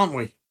gameplay, aren't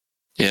we?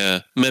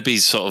 Yeah, maybe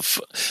sort of,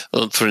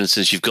 for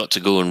instance, you've got to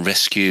go and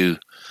rescue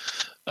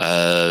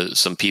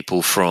some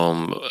people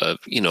from,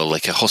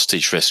 like a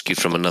hostage rescue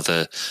from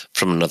another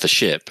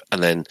ship,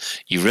 and then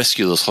you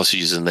rescue those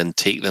hostages and then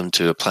take them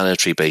to a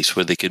planetary base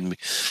where they can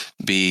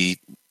be,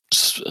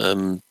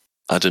 I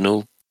don't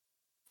know.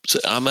 So,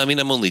 I'm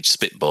only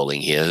spitballing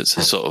here. It's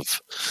a sort of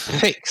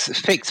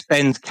fix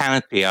Ben's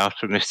canopy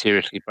after it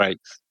mysteriously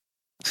breaks.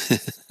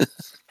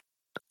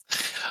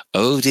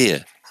 Oh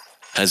dear,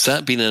 has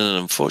that been an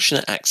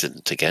unfortunate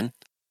accident again?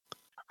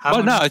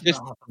 Well,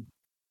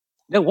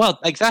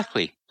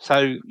 exactly.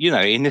 So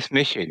in this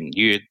mission,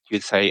 you'd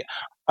say,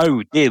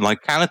 oh dear, my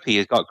canopy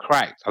has got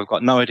cracked. I've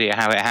got no idea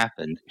how it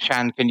happened.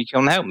 Shan, can you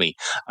come and help me?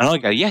 And I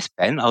go, yes,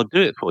 Ben, I'll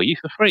do it for you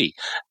for free.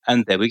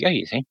 And there we go,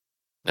 you see.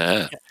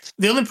 Yeah.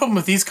 The only problem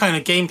with these kind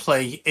of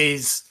gameplay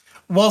is,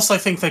 whilst I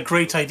think they're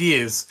great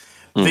ideas,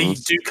 they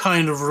do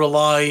kind of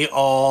rely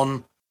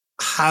on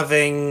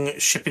having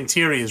ship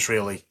interiors,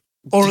 really.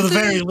 Or at the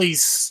very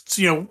least,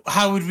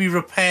 how would we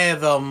repair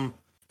them?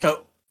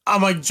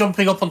 Am I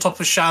jumping up on top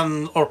of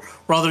Shan, or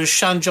rather is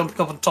Shan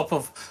jumping up on top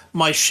of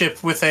my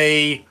ship with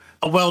a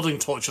welding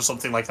torch or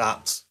something like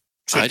that?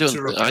 I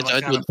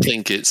don't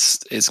think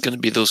it's going to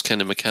be those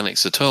kind of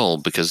mechanics at all,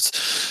 because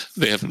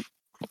they haven't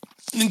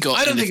got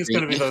I don't think it's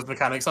going to be those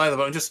mechanics either,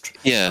 but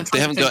they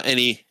haven't got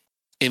any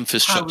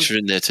infrastructure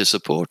in there to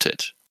support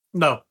it.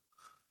 No.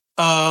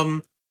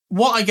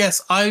 What I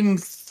guess I'm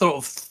sort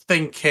of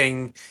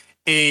thinking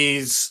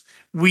is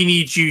we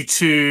need you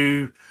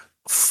to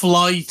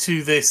fly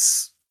to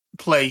this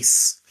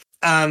place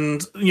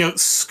and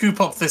scoop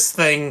up this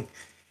thing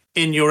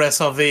in your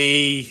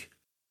SRV.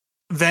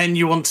 Then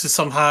you want to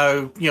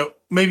somehow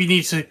maybe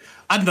need to,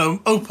 I don't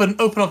know, open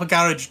up a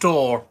garage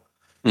door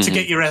to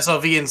get your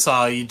SRV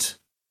inside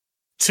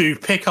to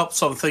pick up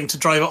something to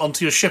drive it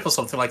onto your ship or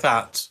something like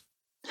that.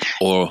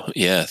 Or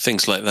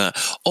things like that,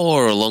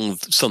 or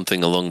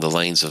something along the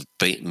lines of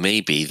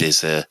maybe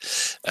there's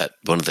at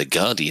one of the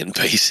Guardian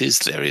bases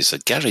there is a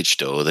garage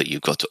door that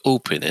you've got to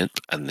open it,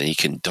 and then you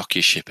can dock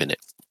your ship in it.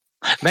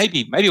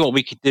 Maybe what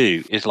we could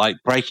do is like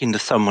break into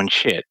someone's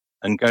ship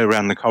and go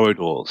around the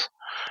corridors,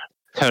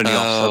 turning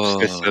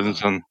off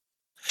subsystems and.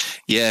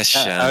 Yes,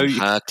 Shan.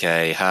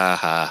 Okay,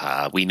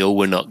 ha. We know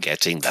we're not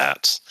getting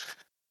that.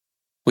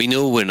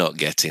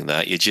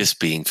 You're just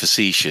being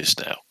facetious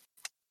now.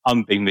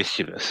 I'm being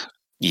mischievous.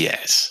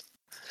 Yes.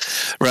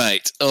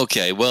 Right.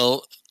 Okay.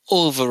 Well,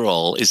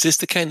 overall, is this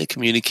the kind of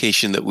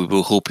communication that we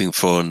were hoping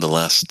for in the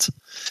last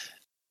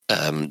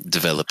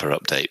developer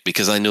update?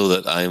 Because I know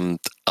that I'm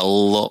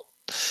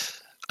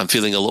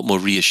feeling a lot more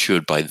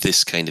reassured by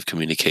this kind of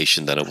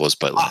communication than it was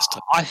by last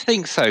time. I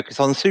think so,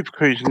 because on Super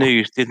Cruise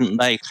News, didn't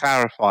they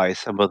clarify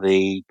some of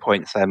the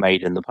points they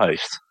made in the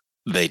post?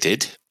 They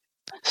did.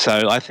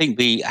 So I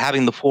think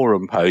having the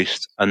forum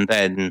post and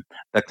then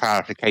the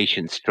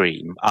clarification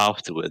stream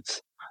afterwards,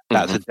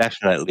 that's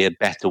definitely a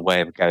better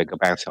way of going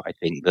about it, I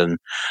think, than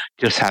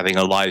just having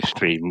a live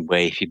stream where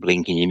if you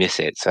blink and you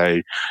miss it.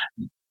 So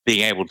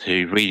being able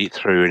to read it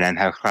through and then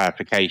have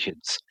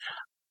clarifications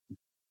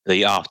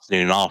the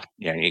afternoon after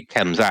it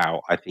comes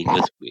out, I think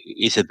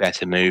is a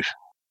better move.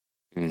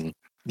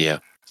 Yeah.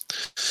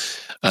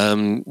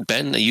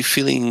 Ben, are you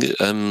feeling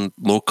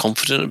more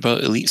confident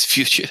about Elite's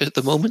future at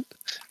the moment?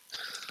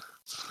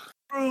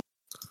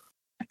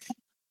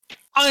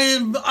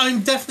 I'm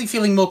definitely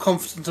feeling more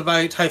confident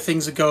about how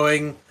things are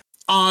going.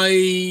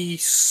 I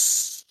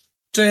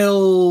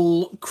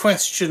still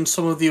question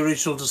some of the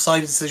original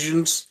design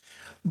decisions,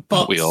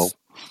 but we all.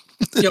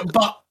 End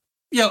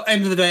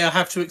of the day, I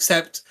have to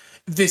accept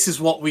this is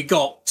what we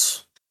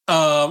got,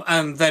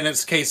 and then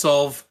it's a case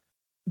of,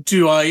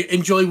 do I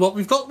enjoy what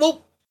we've got?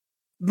 Well,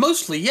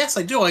 mostly yes,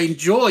 I do. I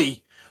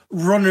enjoy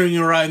running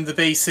around the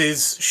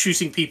bases,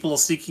 shooting people or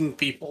sneaking at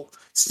people.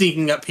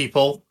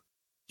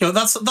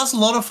 That's a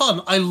lot of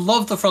fun. I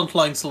love the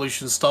Frontline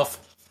Solutions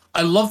stuff.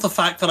 I love the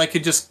fact that I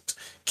could just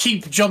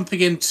keep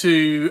jumping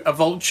into a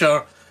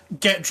vulture,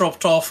 get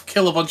dropped off,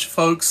 kill a bunch of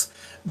folks,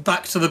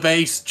 back to the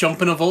base,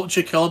 jump in a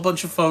vulture, kill a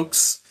bunch of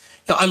folks.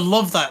 I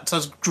love that.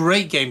 That's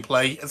great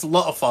gameplay. It's a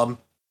lot of fun.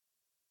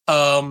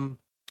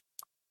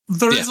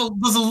 There's a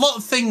lot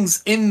of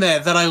things in there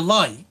that I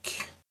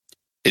like.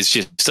 It's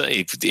just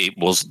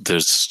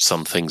there's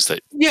some things that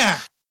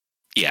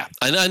Yeah,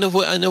 I know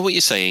what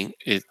you're saying.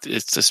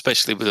 It's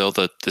especially with all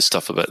the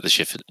stuff about the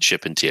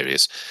ship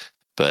interiors,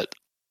 but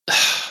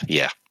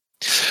yeah.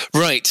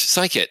 Right,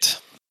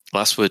 Psychit,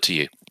 last word to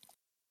you.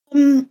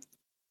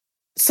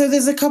 So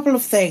there's a couple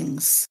of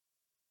things.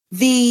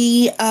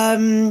 The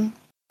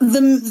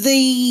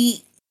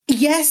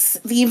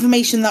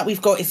information that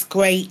we've got is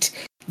great.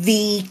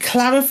 The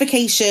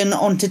clarification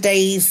on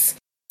today's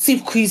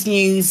Super Cruise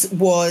News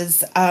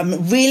was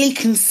really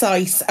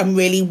concise and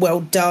really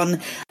well done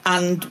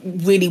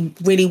and really,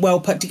 really well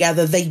put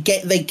together. They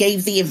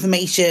gave the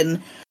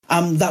information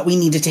that we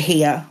needed to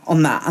hear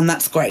on that, and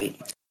that's great.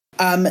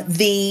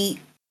 The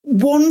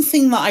one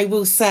thing that I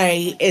will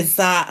say is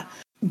that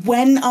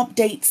when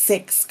Update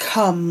 6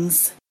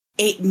 comes,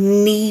 it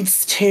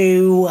needs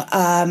to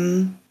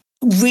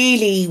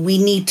we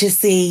need to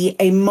see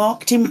a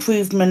marked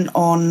improvement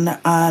on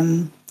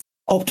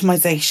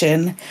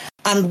optimization,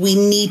 and we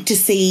need to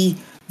see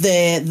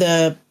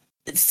the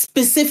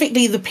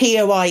specifically the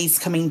POIs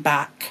coming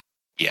back.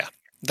 Yeah,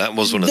 that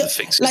was one of the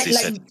fixes they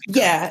said.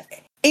 Yeah,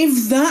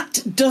 if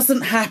that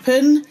doesn't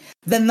happen,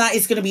 then that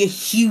is going to be a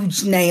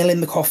huge nail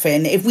in the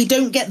coffin. If we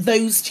don't get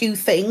those two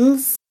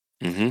things,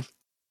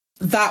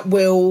 that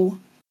will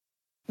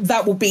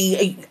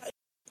be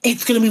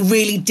it's going to be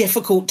really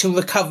difficult to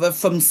recover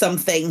from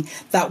something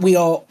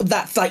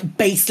that's like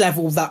base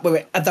level that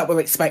we're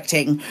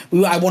expecting.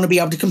 I want to be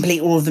able to complete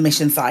all of the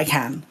missions that I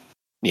can.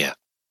 Yeah.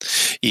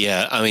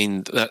 Yeah, I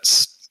mean,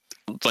 that's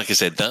like I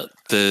said, that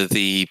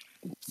the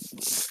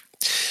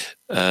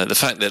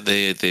fact that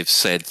they've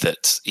said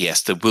that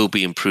yes, there will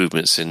be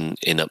improvements in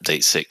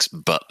update 6,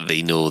 but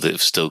they know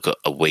they've still got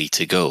a way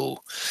to go,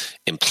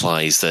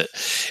 implies that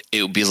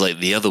it will be like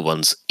the other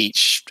ones.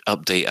 Each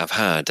update I've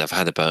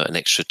had about an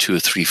extra 2 or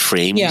 3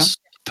 frames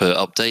per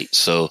update.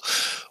 So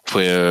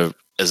where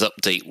as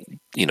update,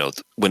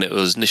 when it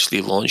was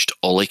initially launched,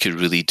 all I could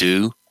really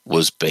do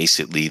was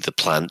basically the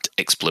plant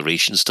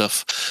exploration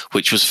stuff,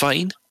 which was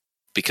fine,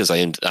 because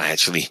I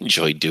actually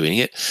enjoyed doing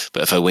it.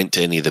 But if I went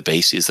to any of the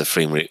bases, the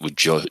frame rate would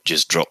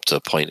just drop to a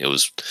point it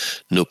was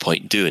no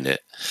point doing it.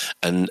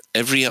 And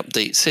every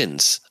update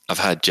since, I've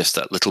had just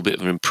that little bit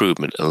of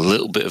improvement, a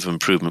little bit of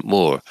improvement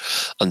more,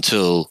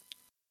 until,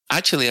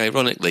 actually,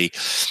 ironically,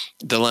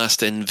 the last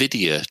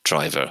NVIDIA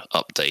driver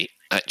update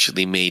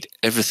actually made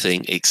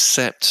everything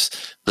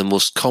except the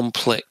most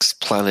complex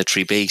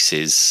planetary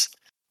bases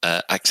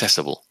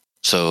accessible.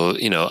 So,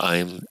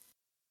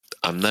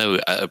 I'm now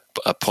at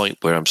a point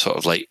where I'm sort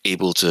of like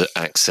able to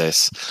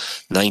access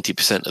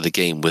 90% of the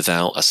game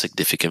without a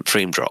significant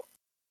frame drop.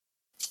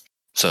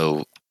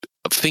 So,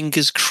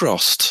 fingers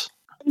crossed.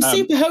 I'm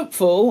super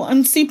hopeful.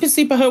 I'm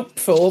super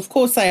hopeful. Of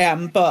course I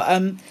am, but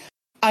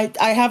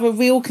I have a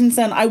real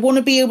concern. I want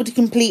to be able to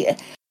complete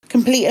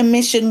a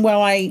mission where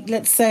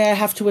let's say I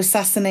have to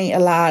assassinate a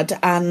lad,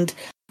 and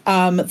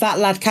that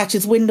lad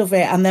catches wind of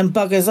it and then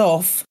buggers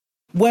off.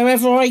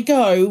 Wherever I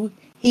go,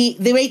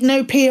 there ain't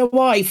no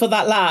POI for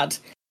that lad.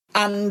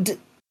 And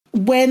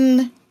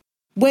when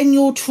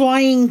you're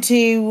trying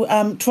to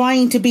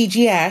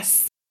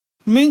BGS,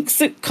 makes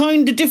it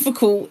kind of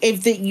difficult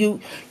if that you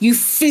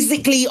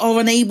physically are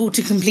unable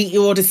to complete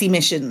your Odyssey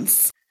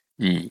missions.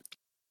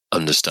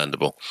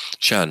 Understandable.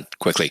 Shan,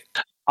 quickly.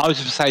 I was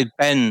going to say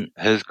Ben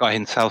has got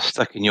himself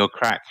stuck in your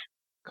crack,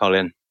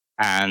 Colin,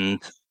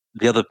 and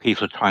the other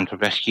people are trying to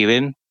rescue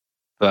him,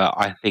 but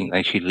I think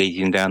they should lead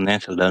him down there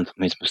to learn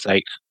from his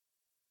mistakes.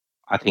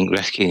 I think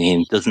rescuing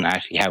him doesn't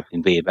actually help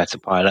him be a better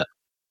pilot,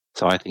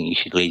 so I think you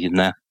should lead him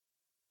there,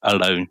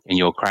 alone in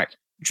your crack.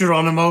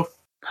 Geronimo.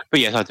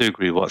 But yes, I do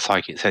agree with what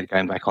Psychic said,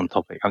 going back on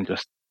topic. I'm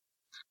just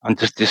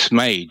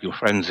dismayed your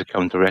friends have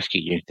come to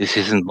rescue you. This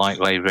isn't like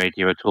Lay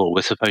Radio at all.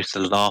 We're supposed to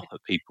laugh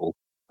at people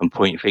and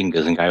point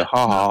fingers and go,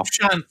 ha ha.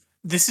 Shan,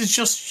 this is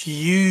just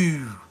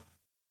you.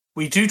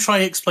 We do try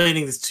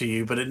explaining this to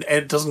you, but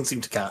it doesn't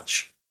seem to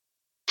catch.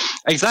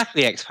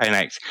 Exactly, X-Pain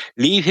X.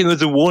 Leave him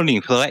as a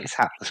warning for the next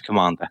Atlas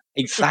Commander.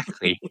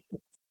 Exactly.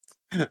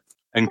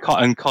 and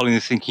Colin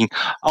is thinking,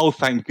 oh,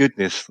 thank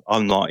goodness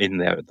I'm not in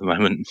there at the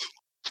moment.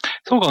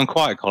 It's all gone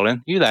quiet,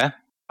 Colin. You there?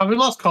 Have we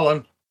lost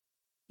Colin?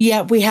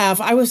 Yeah, we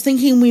have. I was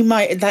thinking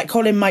that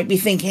Colin might be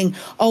thinking,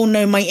 oh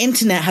no, my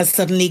internet has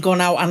suddenly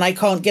gone out and I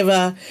can't give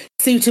a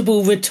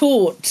suitable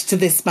retort to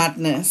this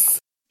madness.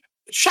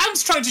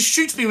 Shan's trying to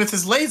shoot me with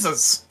his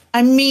lasers.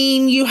 I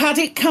mean, you had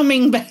it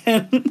coming,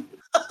 Ben.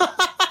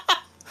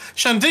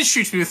 Shan did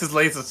shoot me with his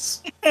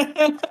lasers.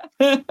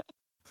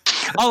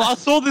 Oh, I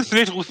saw this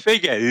little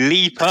figure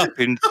leap up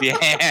into the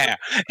air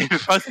in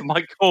front of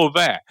my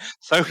Corvette.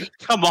 So,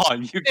 come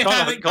on, you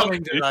got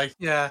it, did I?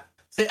 Yeah.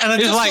 See, and I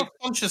it's just like lost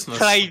consciousness,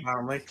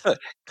 apparently.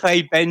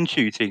 Clay Ben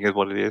shooting is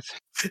what it is.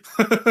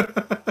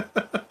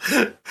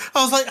 I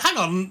was like, hang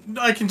on,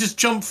 I can just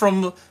jump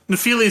from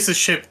Nephilius'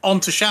 ship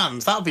onto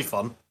Shan's. That would be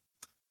fun.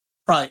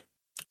 Right.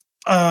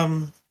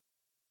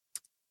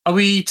 Are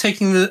we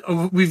taking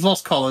we've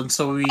lost Colin,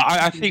 so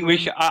I think we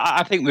should.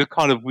 I think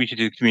we should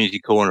do community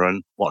corner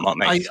and whatnot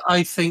next.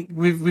 I think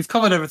we've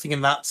covered everything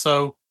in that.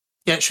 So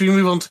yeah, should we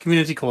move on to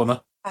community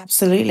corner?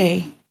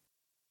 Absolutely.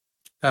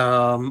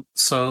 So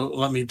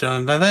let me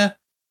down there.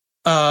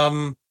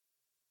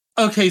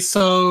 Okay,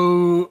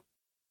 so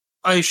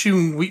I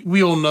assume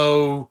we all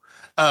know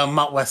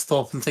Matt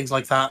Westhorpe and things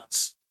like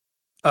that.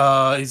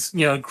 He's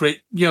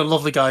great,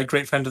 lovely guy,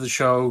 great friend of the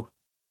show.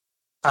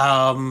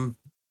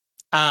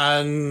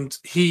 And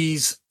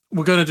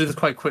we're going to do this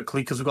quite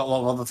quickly because we've got a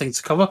lot of other things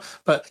to cover,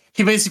 but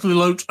he basically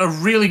wrote a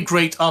really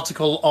great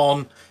article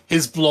on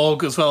his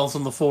blog as well as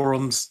on the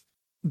forums,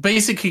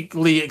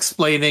 basically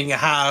explaining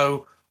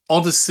how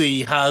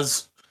Odyssey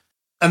has,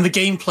 and the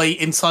gameplay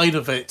inside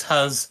of it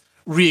has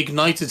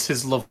reignited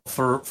his love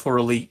for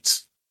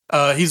Elite.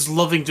 He's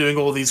loving doing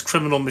all these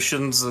criminal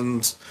missions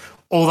and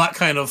all that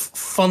kind of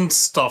fun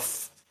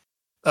stuff,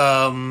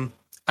 and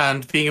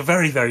being a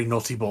very, very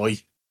naughty boy.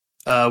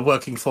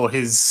 Working for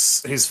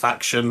his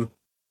faction,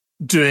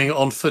 doing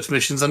on-foot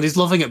missions, and he's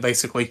loving it,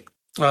 basically.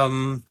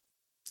 Shall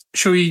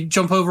we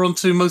jump over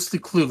onto Mostly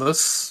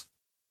Clueless?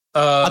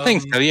 I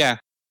think so, yeah.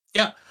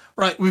 Yeah,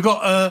 right. We've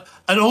got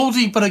an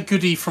oldie but a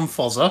goodie from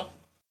Fozza.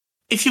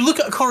 If you look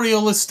at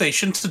Coriolis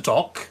Station to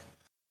dock,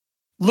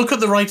 look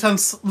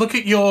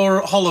at your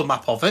holo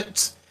map of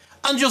it,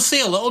 and you'll see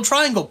a little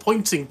triangle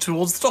pointing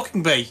towards the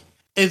docking bay.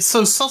 It's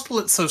so subtle,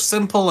 it's so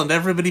simple, and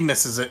everybody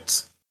misses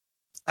it.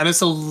 And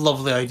it's a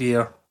lovely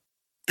idea.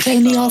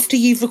 Only after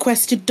you've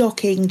requested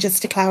docking,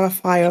 just to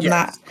clarify on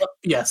that.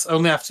 Yes,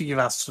 only after you've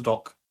asked to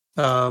dock.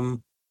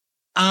 And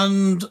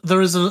there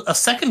is a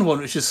second one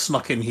which is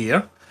snuck in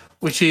here,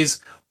 which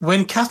is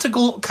when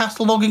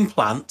cataloguing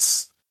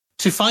plants,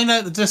 to find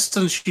out the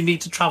distance you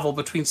need to travel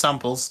between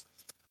samples,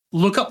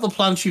 look up the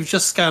plants you've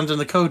just scanned in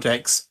the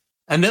codex,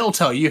 and it'll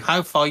tell you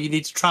how far you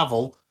need to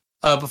travel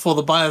before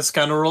the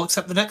bioscanner will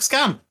accept the next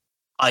scan.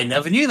 I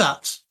never knew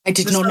that. I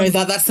did not know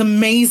that. That's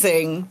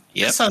amazing.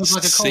 Yep. This sounds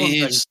like a Colin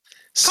thing.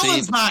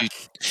 Colin's back.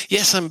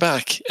 Yes, I'm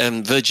back.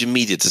 Virgin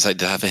Media decided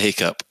to have a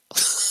hiccup.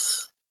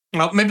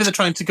 Well, maybe they're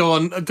trying to go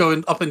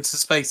up into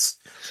space,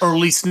 or at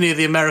least near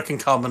the American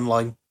Carbon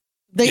line.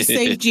 They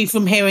saved you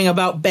from hearing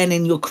about Ben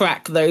in your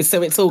crack, though,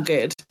 so it's all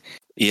good.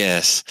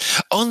 Yes.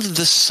 On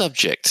the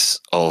subject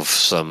of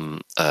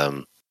some...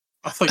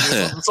 I thought you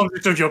were on the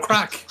subject of your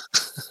crack.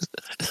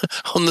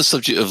 On the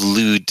subject of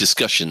lewd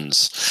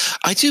discussions,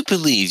 I do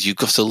believe you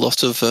got a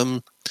lot of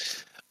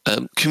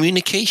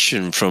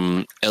communication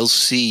from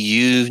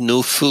LCU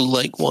No Fool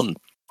Like One.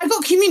 I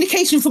got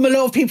communication from a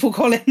lot of people,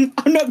 Colin.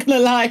 I'm not going to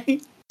lie.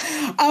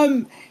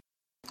 And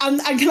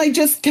can I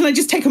just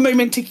take a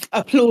moment to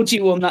applaud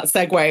you on that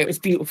segue? It was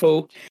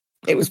beautiful.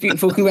 It was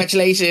beautiful.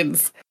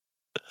 Congratulations.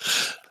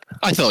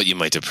 I thought you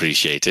might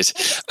appreciate it.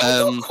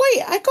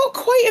 I got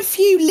quite a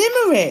few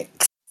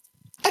limericks.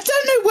 I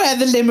don't know where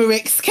the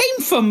limericks came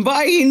from, but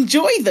I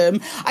enjoy them.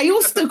 I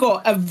also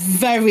got a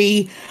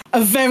very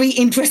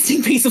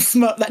interesting piece of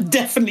smut that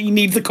definitely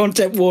needs a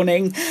content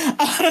warning.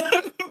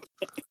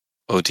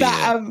 Oh dear.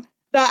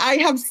 That I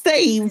have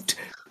saved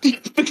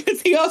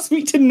because he asked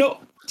me to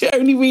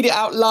only read it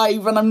out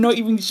live, and I'm not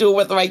even sure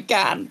whether I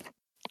can.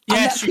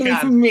 Yes, you can.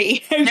 From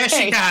me. Okay. Yes,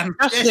 you can.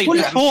 Yes, you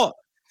can.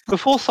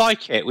 Before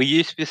Psychic, we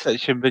used to be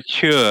such a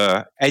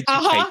mature,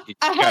 educated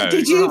show.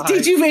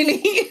 Did you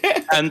really?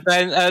 and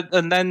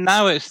then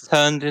now it's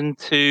turned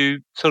into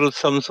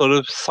some sort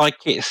of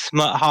psychic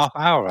smut half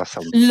hour or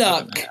something.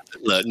 Look,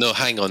 no,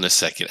 hang on a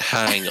second.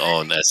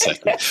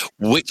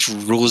 Which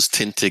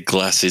rose-tinted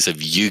glasses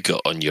have you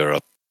got on your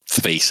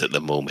face at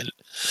the moment?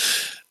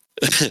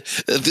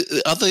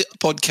 The other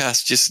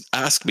podcasts just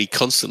ask me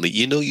constantly,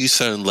 you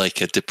sound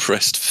like a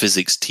depressed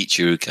physics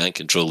teacher who can't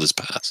control his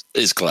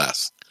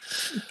class.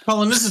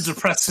 Colin, this is a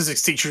depressed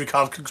physics teacher who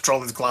can't control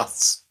his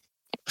class.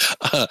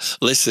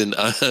 Listen,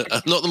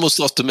 I'm not the most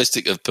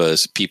optimistic of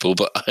people,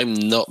 but I'm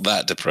not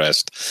that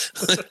depressed.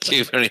 Thank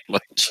you very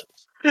much.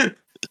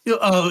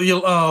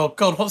 Oh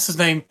God, what's his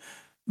name?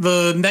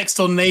 The next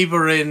door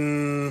neighbor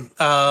in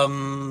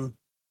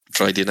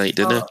Friday Night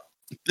Dinner.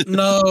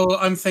 No,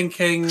 I'm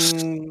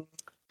thinking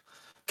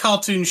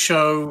cartoon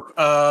show.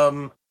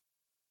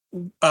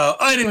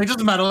 Anyway, it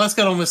doesn't matter. Let's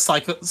get on with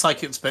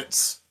psychic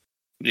bits.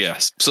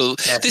 Yes. So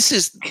this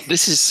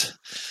is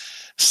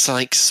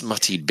psych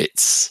smutty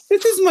bits.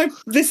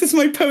 This is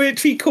my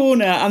poetry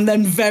corner, and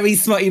then very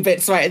smutty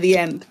bits right at the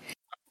end.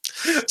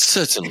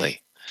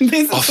 Certainly.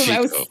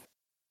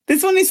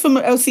 This one is from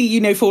LCU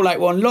No Fool Like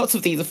One. Lots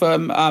of these are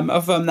from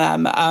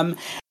them.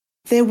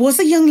 There was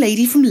a young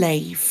lady from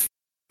Lave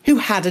who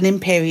had an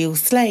imperial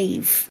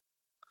slave.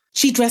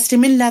 She dressed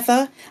him in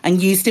leather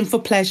and used him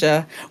for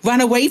pleasure. Ran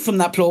away from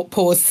that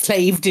poor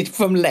slave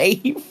from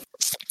Lave.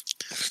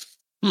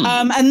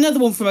 Another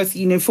one from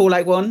LCU No Fool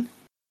Like One.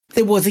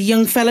 There was a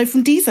young fellow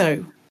from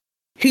Dizo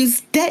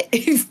whose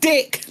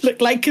dick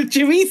looked like a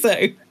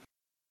chorizo.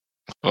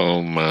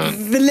 Oh,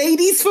 man. The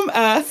ladies from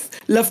Earth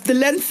loved the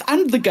length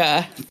and the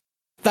girth.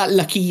 That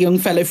lucky young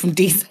fellow from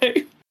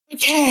Dizo.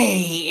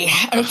 Okay.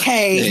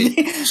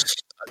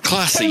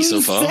 Classy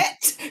so far.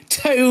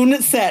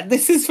 Tone set.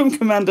 This is from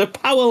Commander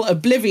Powell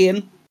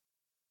Oblivion.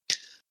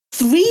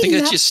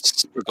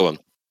 Go on.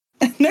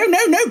 No.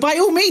 By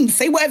all means,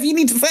 say whatever you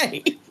need to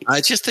say.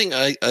 I just think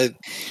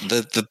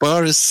the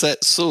bar is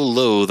set so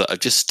low that I've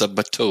just stubbed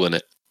my toe in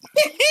it.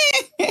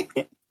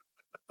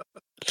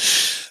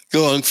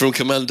 Go on from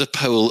Commander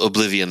Powell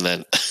Oblivion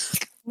then.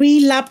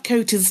 3 lab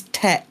coaters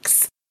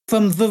techs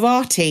from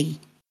Varati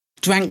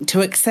drank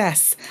to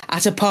excess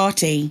at a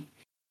party.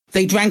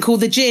 They drank all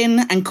the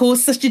gin and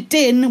caused such a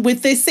din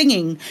with their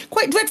singing.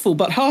 Quite dreadful,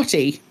 but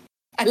hearty.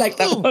 I like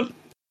that one.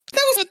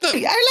 I like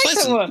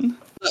that one.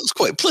 That was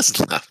quite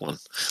pleasant, that one.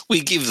 We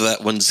give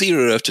that one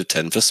 0 out of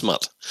 10 for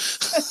smut.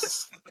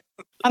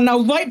 And now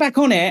right back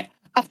on it,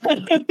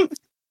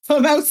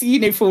 from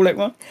LCU No Fool Like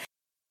One.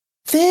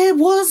 There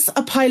was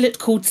a pilot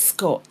called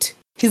Scott.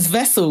 His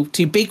vessel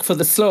too big for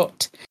the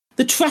slot.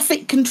 The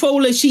traffic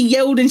controller, she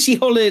yelled and she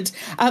hollered.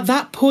 At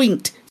that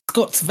point,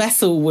 Scott's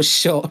vessel was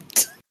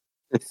shot.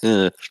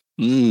 I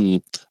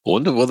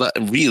wonder what that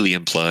really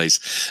implies.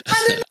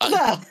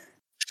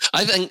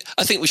 I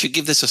think we should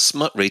give this a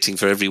smut rating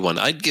for everyone.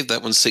 I'd give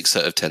that one 6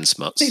 out of 10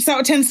 smuts. 6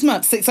 out of 10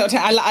 smuts. 6 out of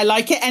 10. I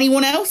like it.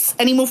 Anyone else?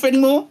 Any more?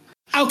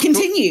 I'll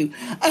continue.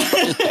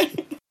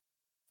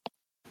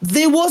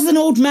 There was an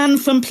old man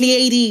from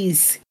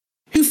Pleiades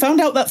who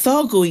found out that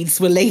Thargoids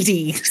were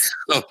ladies.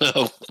 Oh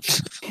no.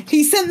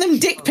 He sent them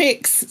dick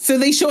pics, so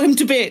they shot him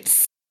to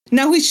bits.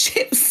 Now his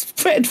ship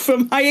spread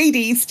from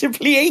Hyades to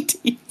Pleiades.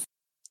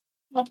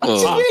 I like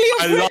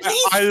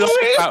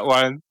that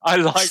one. I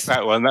like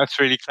that one. That's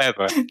really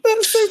clever.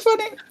 That's so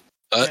funny.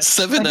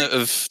 7 out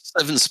of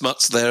 7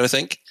 smuts there, I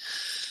think.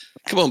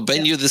 Come on,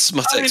 Ben, you're the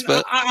smut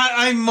expert.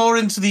 I'm more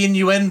into the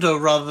innuendo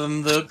rather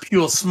than the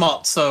pure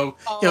smut, so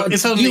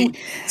it's only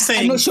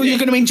saying... I'm not sure you're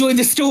going to enjoy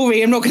the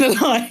story, I'm not going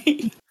to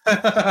lie.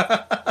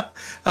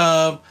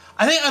 I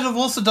think I'd have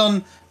also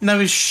done,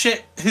 his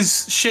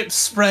ship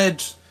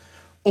spread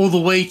all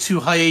the way to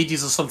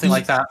Hyades or something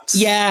like that.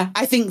 Yeah,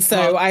 I think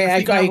so. I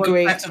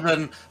agree. Better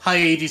than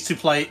Hyades to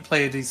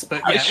Pleiades,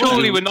 but yeah.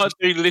 Surely we're not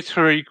doing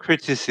literary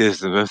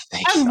criticism of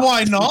things. And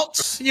why not?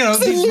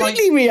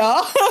 Absolutely we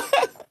are.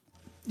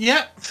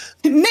 Yeah.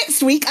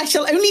 Next week, I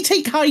shall only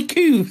take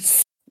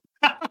haikus.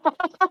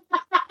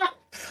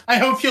 I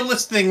hope you're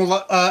listening,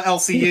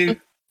 LCU.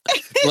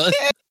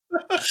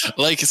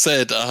 Like I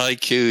said, a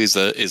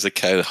haiku is a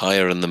cow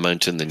higher in the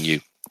mountain than you.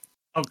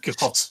 Oh,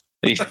 God.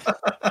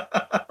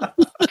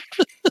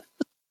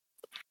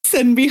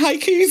 Send me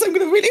haikus. I'm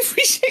going to really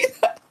appreciate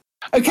that.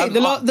 Okay, the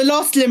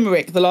last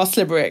limerick.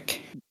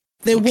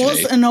 There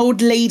was an old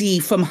lady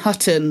from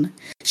Hutton.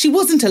 She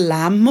wasn't a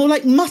lamb, more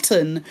like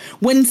mutton.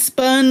 When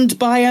spurned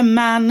by a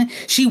man,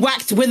 she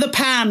whacked with a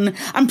pan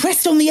and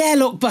pressed on the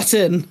airlock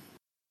button.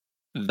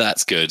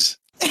 That's good.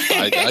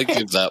 I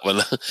give that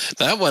one.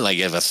 That one I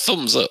give a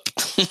thumbs up.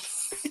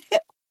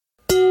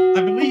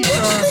 I believe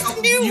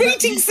new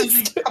rating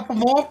system. A couple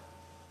more.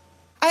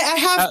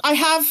 I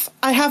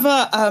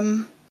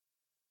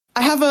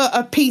have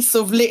a piece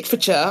of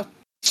literature.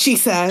 She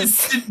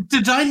says.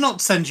 Did I not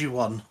send you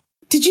one?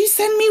 Did you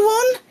send me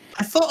one?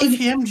 I thought I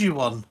PM'd you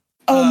one.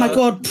 Oh my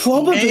God,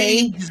 probably.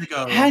 Ages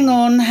ago. Hang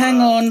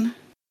on.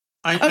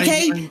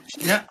 Okay.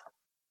 Yeah.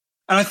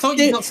 And I thought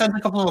you got sent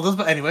a couple of others,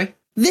 but anyway.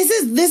 This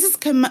is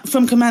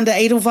from Commander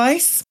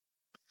Edelweiss.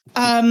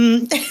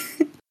 There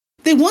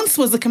once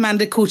was a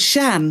commander called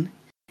Shan,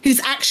 whose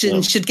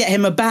actions should get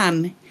him a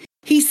ban.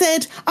 He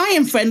said, "I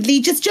am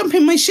friendly, just jump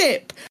in my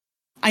ship.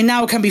 I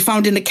now can be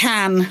found in a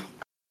can."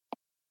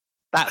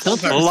 That's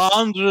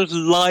slanderous,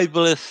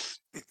 libelous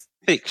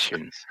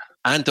fiction.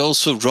 And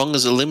also wrong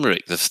as a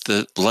limerick.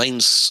 The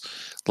lines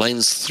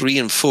 3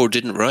 and 4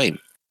 didn't rhyme.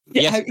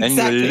 Yeah, yes, and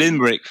your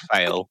limerick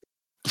fail.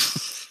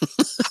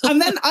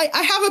 And then I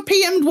have a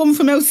PM'd one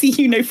from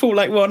LCU No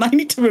Fallout 1. I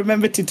need to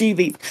remember to do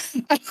these.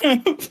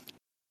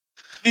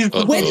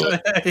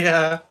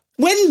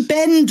 When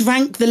Ben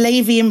drank the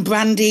Lavian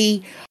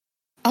brandy,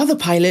 other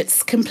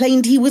pilots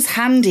complained he was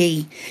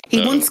handy.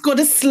 He once got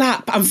a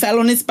slap and fell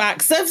on his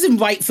back. Serves him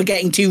right for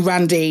getting too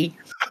randy.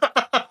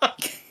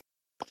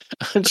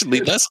 Actually,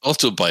 that's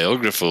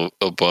autobiographical,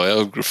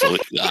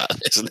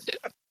 isn't it?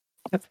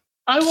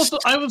 I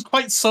was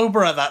quite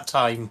sober at that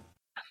time.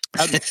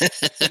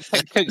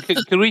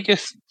 Can we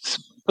just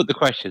put the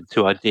question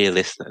to our dear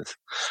listeners?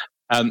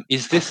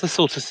 Is this the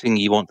sort of thing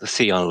you want to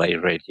see on Lay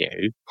Radio?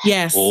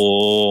 Yes.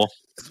 Or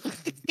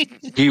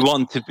do you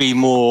want to be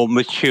more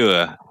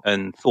mature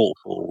and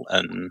thoughtful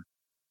and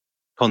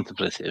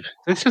contemplative?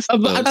 It's just,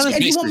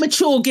 if you want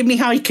mature, give me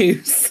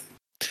haikus.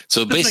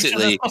 So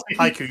basically,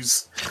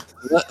 haikus.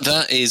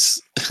 That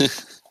is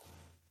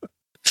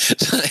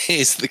that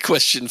is the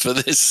question for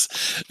this.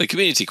 The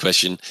community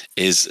question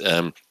is: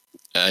 are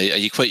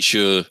you quite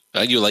sure?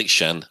 Are you like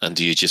Shan, and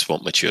do you just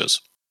want matures?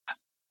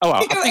 Oh,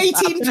 well,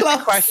 18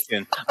 plus.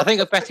 I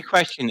think a better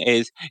question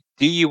is: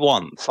 do you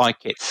want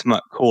Psychic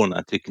Smut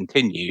Corner to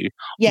continue,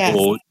 yes.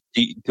 or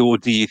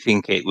do you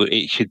think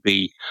it should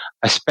be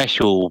a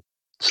special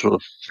sort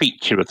of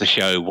feature of the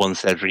show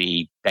once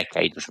every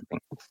decade or something?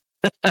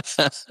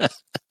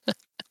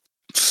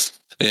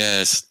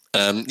 Yes.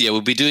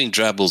 We'll be doing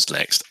Drabbles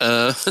next.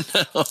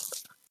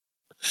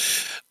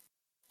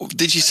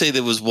 Did you say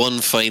there was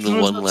one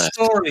final one left?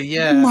 Story,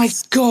 yeah. Oh my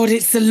God,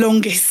 it's the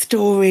longest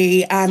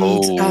story,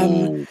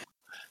 and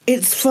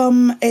it's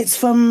from I'm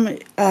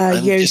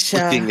Yosha. just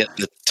looking at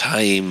the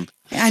time.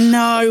 I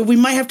know we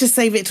might have to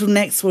save it till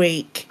next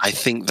week. I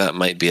think that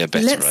might be a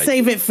better. Let's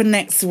save it for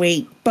next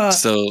week. But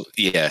so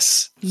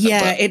yes,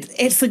 yeah,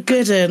 it's a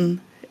good one.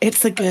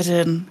 It's a good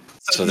one.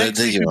 So next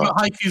week we've got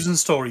haikus and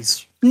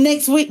stories.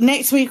 Next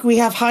week we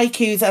have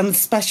haikus and a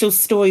special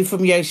story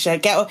from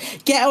Yosha.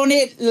 Get on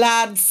it,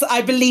 lads.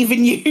 I believe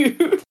in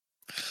you.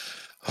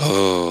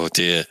 Oh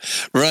dear.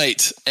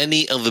 Right.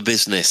 Any other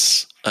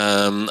business?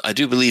 I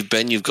do believe,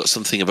 Ben, you've got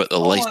something about the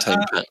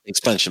lifetime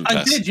expansion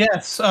pass. I did,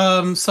 yes.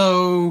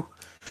 So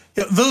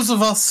those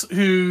of us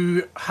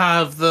who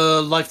have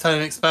the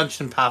lifetime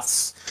expansion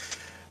pass,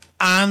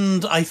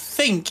 and I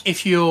think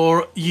if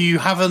you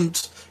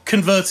haven't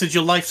converted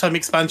your lifetime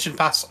expansion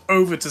pass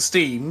over to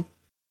Steam,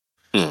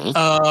 as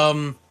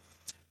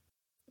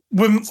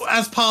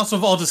part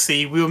of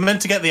Odyssey, we were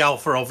meant to get the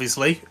alpha,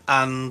 obviously,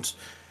 and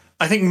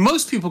I think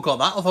most people got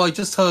that, although I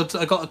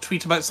got a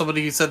tweet about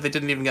somebody who said they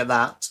didn't even get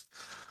that.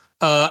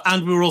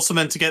 And we were also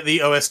meant to get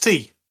the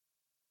OST.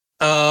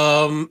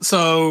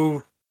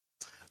 So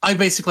I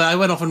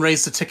went off and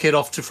raised the ticket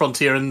off to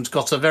Frontier and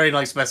got a very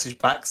nice message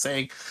back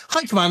saying,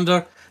 "Hi,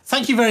 Commander.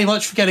 Thank you very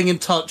much for getting in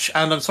touch,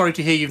 and I'm sorry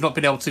to hear you've not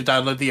been able to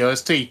download the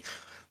OST.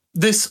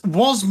 This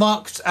was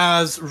marked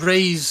as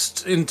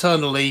raised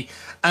internally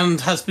and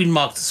has been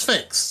marked as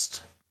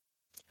fixed.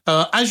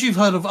 As you've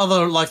heard of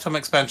other Lifetime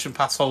Expansion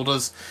Pass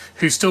holders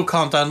who still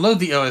can't download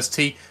the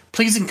OST,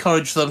 please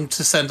encourage them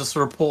to send us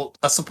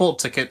a support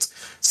ticket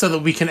so that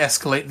we can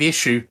escalate the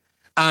issue.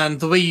 And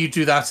the way you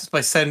do that is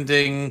by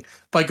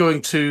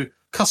going to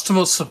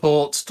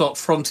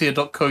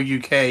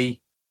customersupport.frontier.co.uk,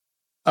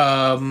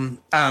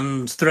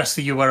 and the rest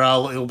of the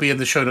URL, it'll be in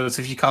the show notes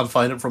if you can't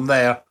find it from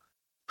there.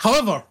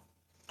 However,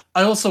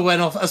 I also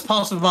went off, as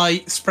part of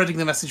my spreading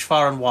the message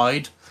far and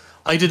wide,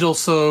 I did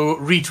also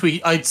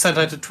retweet, I sent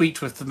out a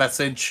tweet with the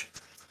message,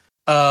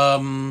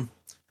 and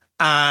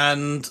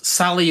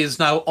Sally is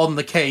now on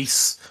the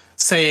case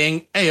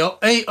saying,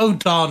 oh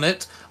darn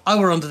it, I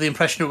were under the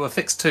impression it were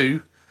fixed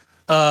too.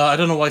 I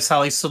don't know why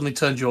Sally suddenly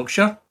turned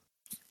Yorkshire.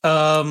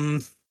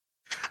 And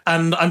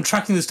I'm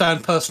tracking this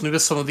down personally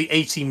with some of the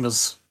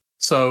A-teamers.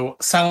 So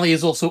Sally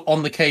is also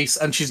on the case,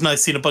 and she's now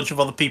seen a bunch of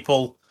other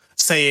people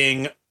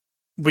saying,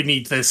 we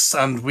need this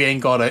and we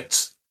ain't got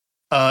it.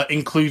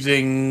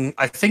 Including,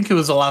 I think it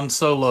was Alan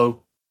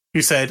Solo,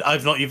 who said,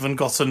 I've not even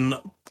gotten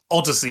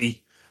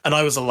Odyssey, and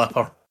I was a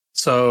leper.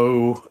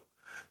 So,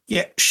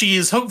 yeah, she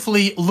is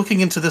hopefully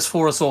looking into this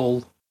for us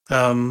all.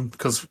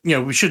 Because,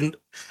 we shouldn't...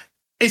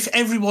 If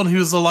everyone who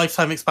is a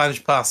lifetime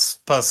expansion pass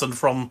person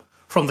from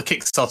the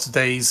Kickstarter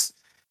days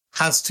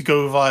has to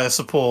go via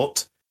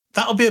support,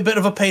 that'll be a bit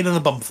of a pain in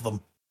the bum for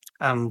them.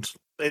 And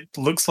it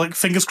looks like,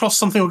 fingers crossed,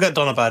 something will get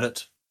done about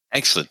it.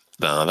 Excellent.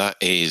 Now, that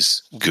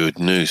is good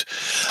news.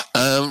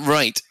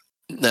 Right.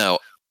 Now,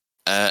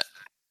 what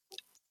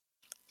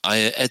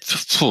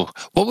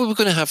were we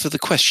going to have for the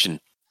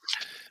question?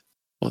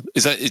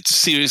 Is that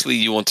seriously,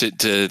 you wanted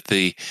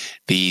the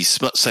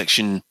smut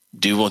section?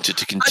 Do you want it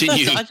to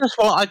continue? I'm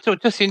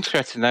just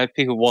interested to know if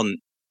people want,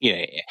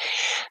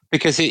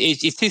 because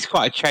it is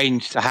quite a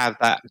change to have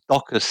that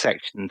Docker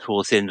section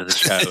towards the end of the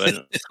show,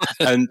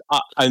 and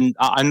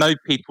I know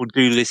people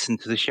do listen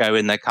to the show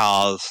in their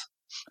cars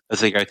as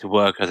they go to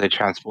work, as they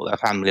transport their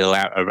family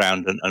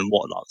around and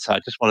whatnot. So I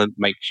just want to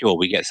make sure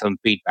we get some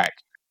feedback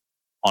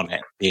on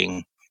it.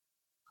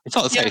 It's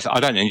not to say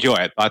I don't enjoy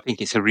it, but I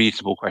think it's a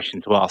reasonable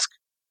question to ask.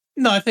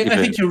 No, I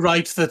think you're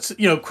right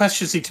that,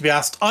 questions need to be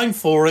asked. I'm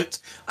for it.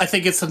 I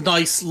think it's a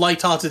nice,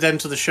 light-hearted end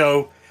to the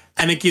show,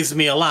 and it gives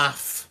me a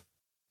laugh.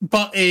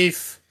 But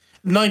if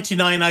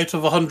 99 out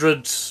of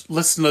 100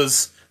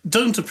 listeners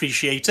don't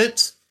appreciate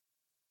it,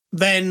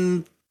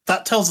 then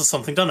that tells us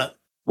something, doesn't it?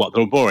 What,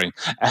 they're all boring?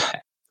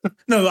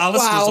 No, our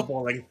listeners are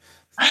boring.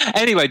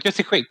 Anyway, just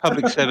a quick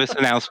public service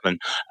announcement.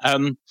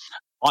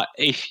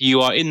 If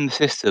you are in the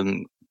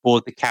system,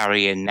 board the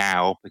carrier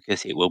now,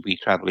 because it will be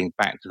travelling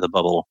back to the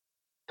bubble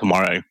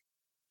tomorrow.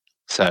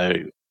 So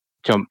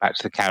jump back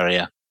to the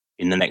carrier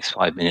in the next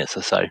 5 minutes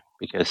or so,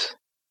 because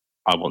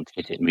I want to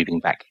get it moving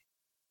back.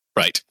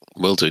 Right,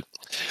 will do.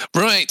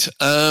 Right,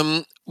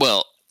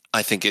 well,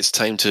 I think it's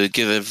time to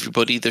give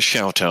everybody the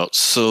shout-outs.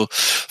 So,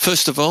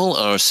 first of all,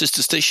 our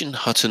sister station,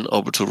 Hutton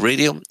Orbital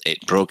Radio.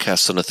 It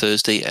broadcasts on a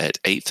Thursday at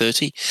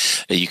 8:30.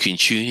 You can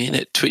tune in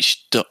at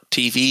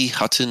twitch.tv,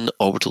 Hutton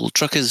Orbital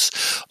Truckers,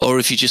 or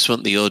if you just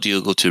want the audio,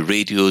 go to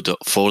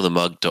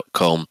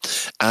radio.forthemug.com,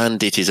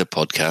 and it is a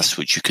podcast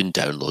which you can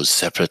download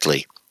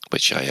separately,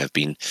 which I have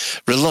been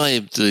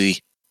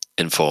reliably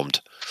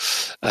informed.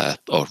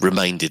 Or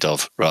reminded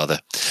of, rather.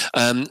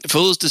 For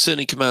those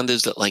discerning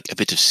commanders that like a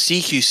bit of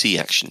CQC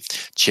action,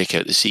 check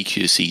out the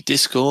CQC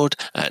Discord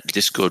at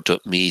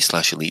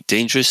discord.me/Elite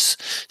Dangerous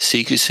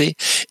CQC.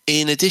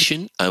 In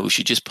addition, we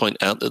should just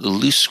point out that the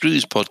Loose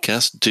Screws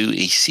podcast do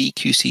a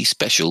CQC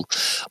special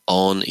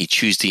on a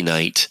Tuesday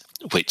night,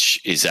 which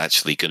is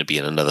actually going to be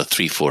in another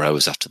 3-4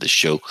 hours after the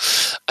show.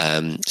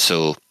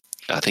 So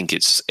I think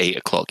it's 8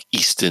 o'clock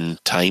Eastern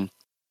time.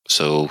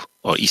 So,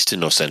 or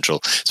Eastern or Central.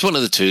 It's one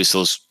of the two.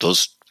 So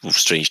those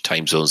strange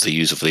time zones they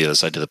use over the other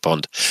side of the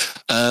pond.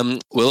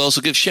 We'll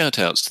also give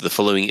shout-outs to the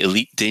following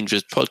Elite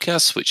Dangerous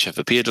podcasts, which have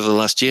appeared over the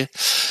last year.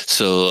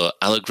 So,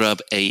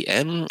 Alagrab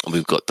AM,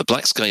 we've got the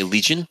Black Sky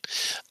Legion,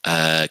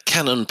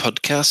 Canon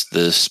Podcast,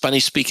 the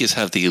Spanish speakers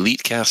have the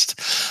Elite Cast,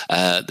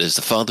 there's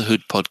the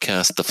Fatherhood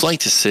Podcast, the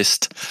Flight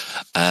Assist,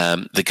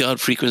 the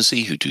Guard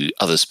Frequency, who do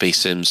other space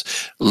sims,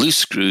 Loose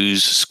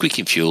Screws,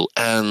 Squeaking Fuel,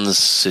 and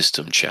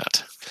System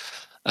Chat.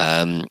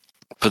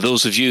 For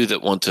those of you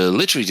that want a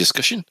literary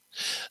discussion,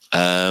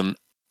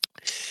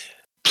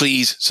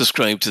 please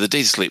subscribe to the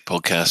Data Slate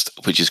podcast,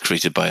 which is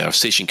created by our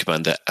station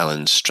commander,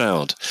 Alan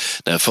Stroud.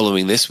 Now,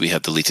 following this, we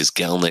have the latest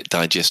Galnet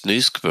Digest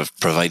news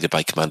provided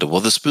by Commander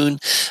Wotherspoon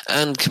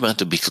and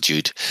Commander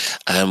Beetlejude.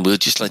 And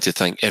we'd just like to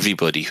thank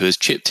everybody who has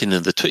chipped in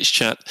the Twitch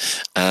chat.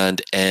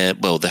 And,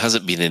 well, there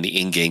hasn't been any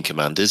in-game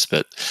commanders,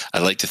 but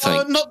I'd like to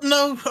thank...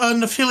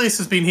 Nephilius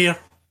has been here.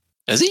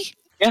 Has he?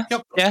 Yeah.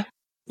 Yep. Yeah.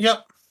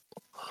 Yep.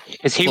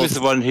 Because he was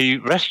the one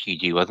who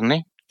rescued you, wasn't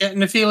he? Yeah,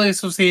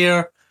 Nephilius was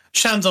here.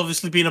 Shan's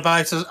obviously been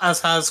about,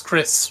 as has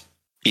Chris.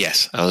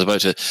 Yes, I was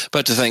about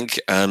to thank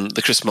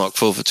the Chris Mark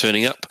IV for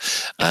turning up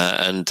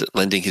and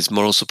lending his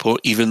moral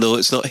support, even though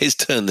it's not his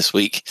turn this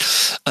week.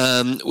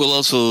 We'll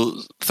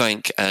also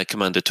thank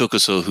Commander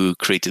Tokuso, who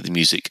created the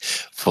music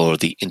for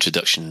the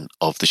introduction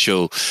of the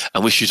show.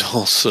 And we should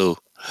also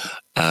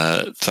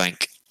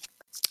thank...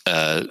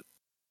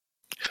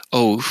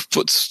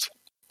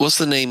 what's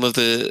the name of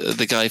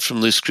the guy from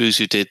Loose Screws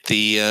who did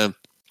the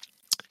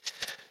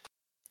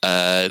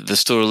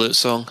Store Alert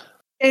song?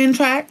 JN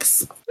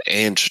Tracks.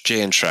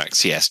 JN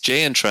Tracks, yes,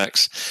 JN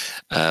Tracks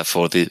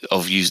for the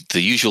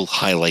usual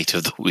highlight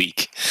of the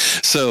week.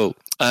 So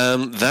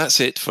that's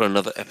it for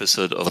another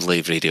episode of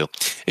Lave Radio.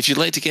 If you'd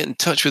like to get in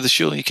touch with the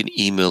show, you can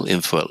email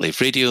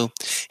info@laveradio,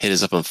 hit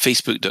us up on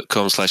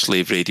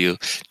facebook.com/laveradio,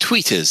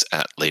 tweet us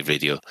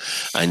 @laveradio,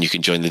 and you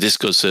can join the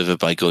Discord server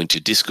by going to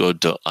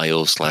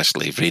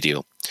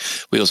discord.io/laveradio.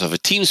 We also have a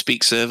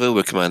TeamSpeak server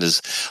where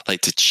commanders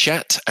like to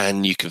chat,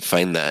 and you can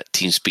find that at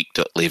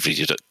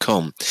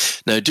teamspeak.laveradio.com.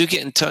 Now, do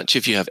get in touch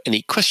if you have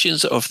any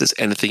questions or if there's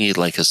anything you'd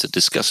like us to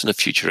discuss in a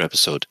future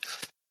episode.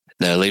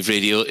 Now, Lave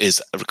Radio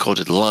is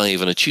recorded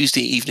live on a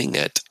Tuesday evening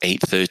at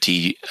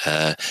 8:30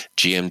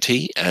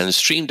 GMT and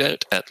streamed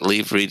out at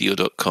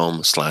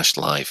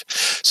laveradio.com/live.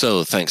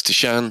 So thanks to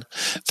Shan,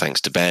 thanks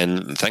to Ben,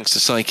 and thanks to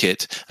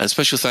Scikit, and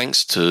special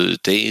thanks to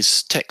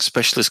today's tech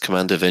specialist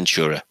commander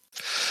Ventura.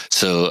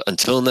 So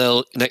until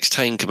now, next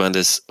time,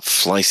 commanders,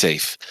 fly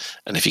safe.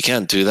 And if you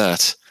can't do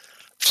that,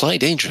 fly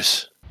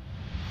dangerous.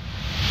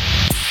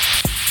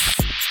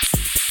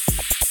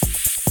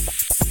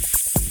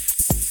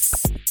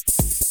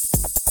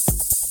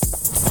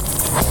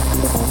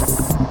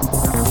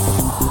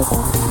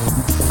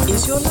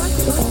 Is your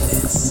life like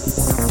this?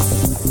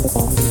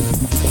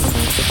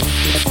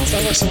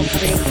 Sounds like someone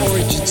having an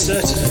orange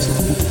inserted into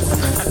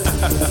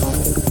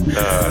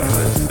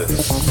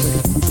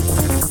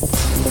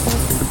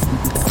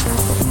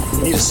You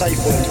need a safe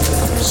word.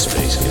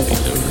 Space can be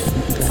done.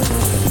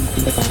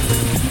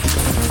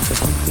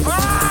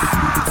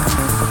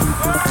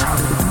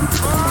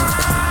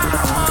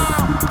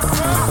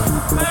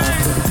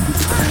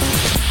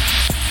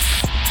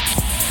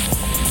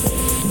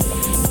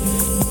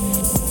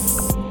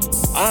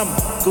 I'm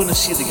gonna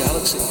see the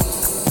galaxy.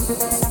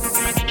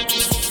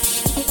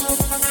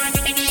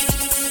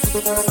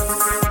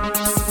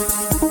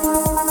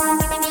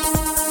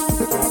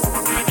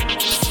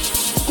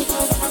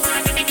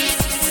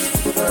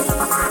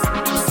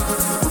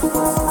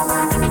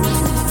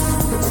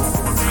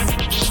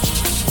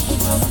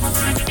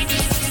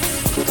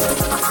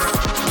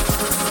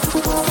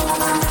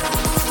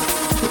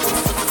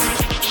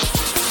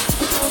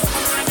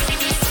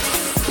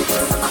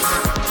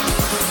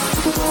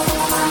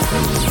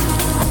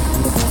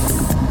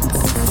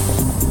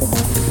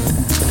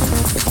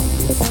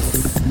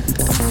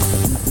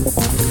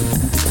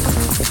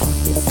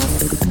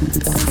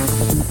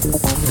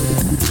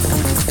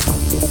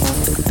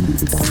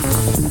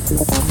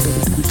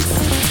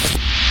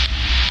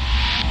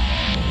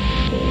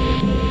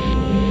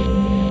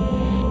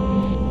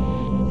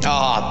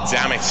 Ah,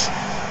 damn it.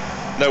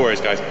 No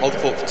worries, guys. Hold the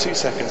fort for 2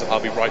 seconds. I'll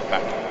be right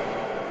back.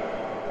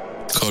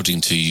 According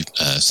to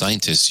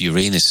scientists,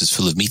 Uranus is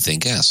full of methane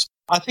gas.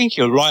 I think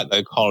you're right,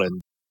 though,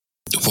 Colin.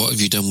 What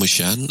have you done with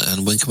Shan,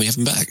 and when can we have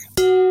him back?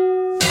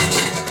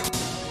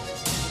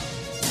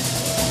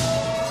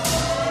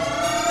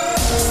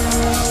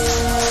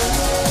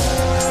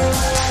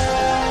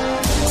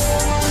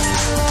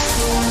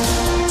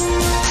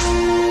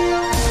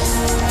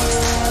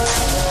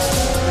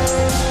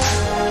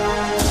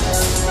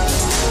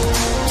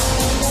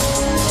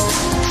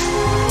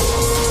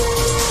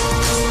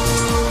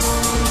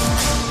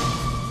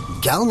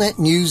 Galnet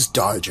News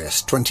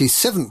Digest,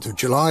 27th of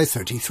July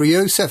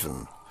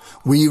 3307.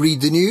 We read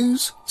the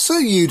news so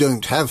you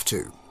don't have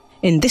to.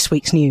 In this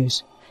week's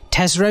news,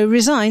 Tesro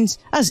resigns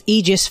as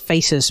Aegis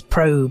faces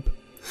probe.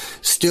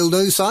 Still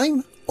no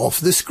sign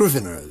of the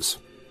Scriveners.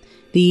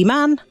 The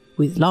man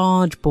with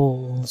large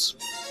balls.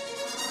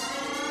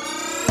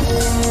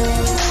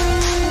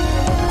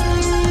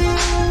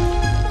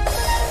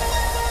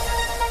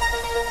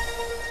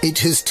 It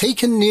has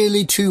taken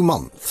nearly 2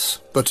 months,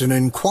 but an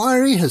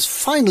inquiry has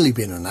finally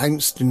been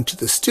announced into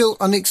the still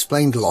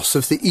unexplained loss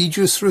of the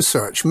Aegis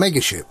research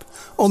megaship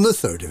on the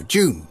 3rd of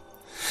June.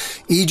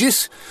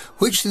 Aegis,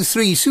 which the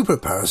 3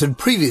 superpowers had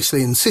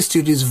previously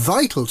insisted is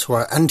vital to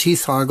our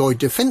anti-Thargoid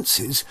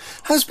defences,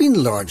 has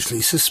been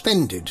largely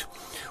suspended,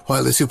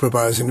 while the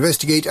superpowers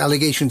investigate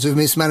allegations of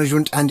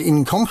mismanagement and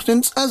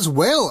incompetence as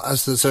well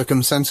as the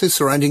circumstances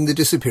surrounding the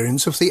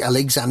disappearance of the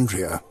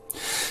Alexandria.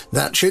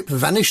 That ship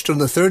vanished on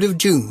the 3rd of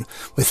June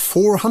with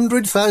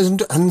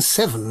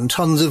 400,007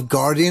 tons of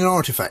Guardian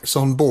artifacts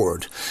on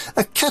board,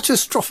 a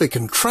catastrophic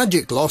and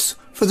tragic loss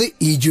for the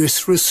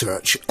Aegis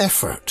research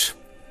effort.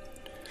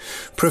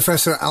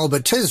 Professor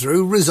Albert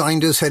Tesreau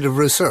resigned as head of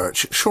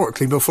research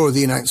shortly before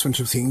the announcement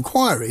of the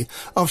inquiry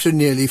after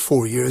nearly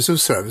 4 years of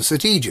service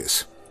at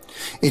Aegis.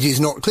 It is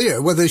not clear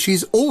whether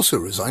she's also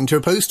resigned her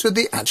post at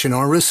the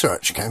Achenar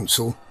Research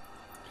Council.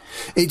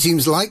 It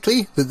seems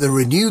likely that the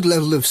renewed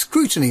level of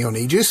scrutiny on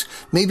Aegis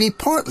may be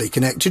partly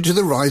connected to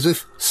the rise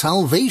of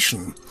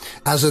Salvation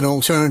as an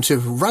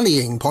alternative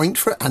rallying point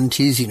for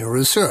anti-Xena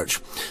research.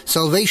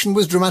 Salvation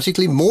was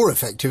dramatically more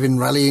effective in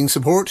rallying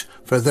support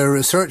for their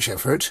research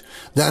effort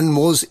than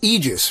was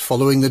Aegis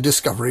following the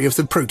discovery of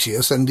the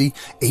Proteus and the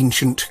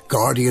ancient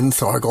Guardian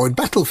Thargoid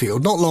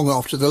battlefield not long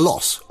after the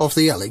loss of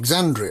the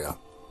Alexandria.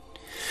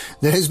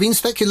 There has been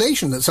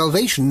speculation that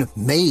Salvation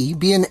may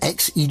be an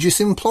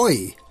ex-Aegis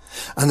employee,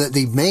 and that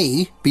they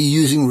may be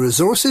using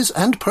resources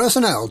and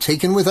personnel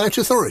taken without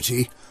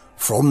authority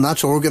from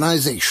that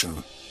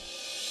organisation.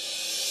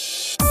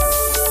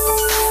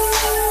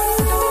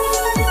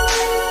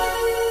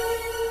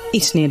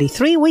 It's nearly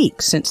 3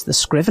 weeks since the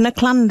Scrivener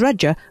clan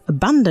dredger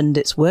abandoned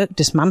its work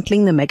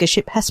dismantling the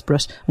megaship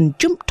Hesperus and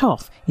jumped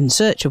off in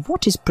search of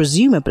what is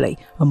presumably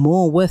a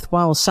more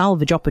worthwhile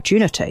salvage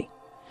opportunity.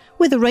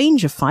 With a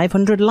range of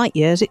 500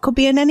 light-years, it could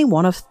be in any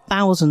one of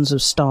thousands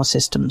of star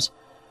systems.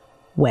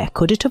 Where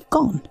could it have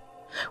gone?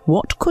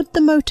 What could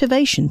the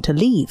motivation to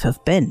leave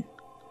have been?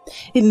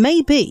 It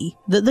may be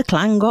that the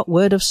clan got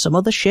word of some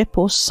other ship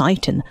or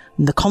site in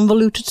the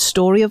convoluted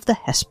story of the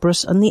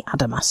Hesperus and the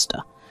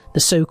Adamastor,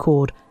 the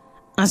so-called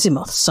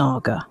Azimuth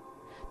saga.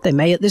 They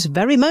may at this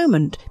very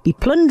moment be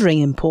plundering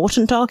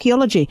important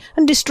archaeology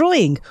and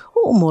destroying,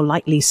 or more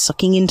likely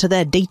sucking into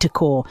their data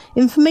core,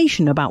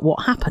 information about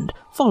what happened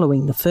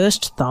following the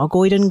first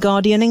Thargoid and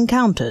Guardian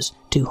encounters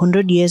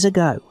 200 years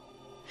ago.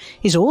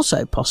 It's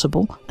also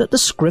possible that the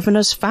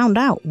Scriveners found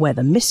out where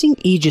the missing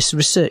Aegis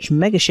research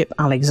megaship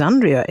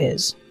Alexandria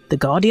is. The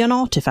Guardian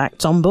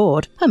artifacts on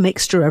board, a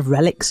mixture of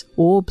relics,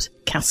 orbs,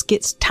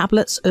 caskets,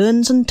 tablets,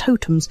 urns and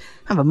totems,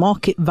 have a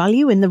market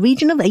value in the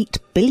region of 8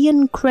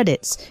 billion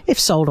credits if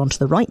sold onto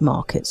the right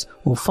markets,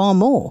 or far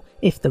more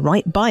if the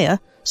right buyer,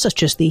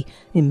 such as the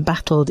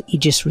embattled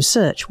Aegis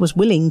Research, was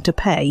willing to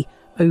pay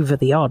over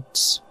the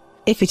odds.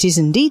 If it is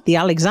indeed the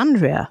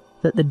Alexandria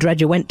that the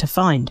dredger went to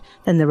find,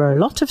 then there are a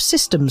lot of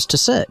systems to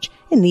search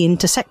in the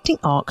intersecting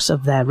arcs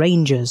of their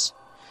ranges.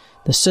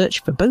 The search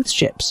for both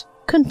ships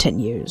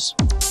continues.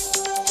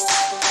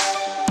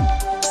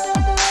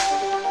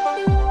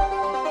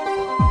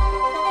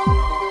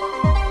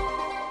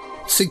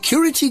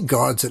 Security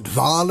guards at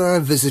Vala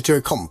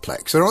Visitor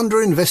Complex are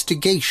under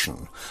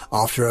investigation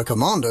after a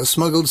commander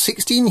smuggled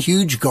 16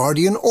 huge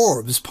Guardian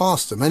orbs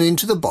past them and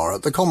into the bar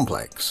at the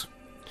complex.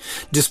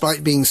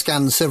 Despite being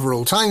scanned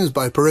several times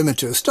by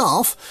perimeter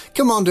staff,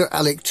 Commander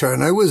Alec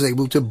Turner was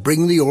able to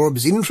bring the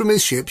orbs in from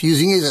his ship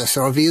using his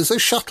SRV as a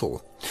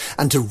shuttle,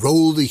 and to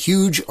roll the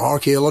huge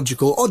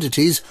archaeological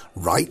oddities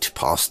right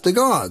past the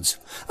guards,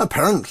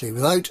 apparently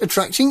without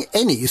attracting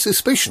any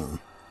suspicion.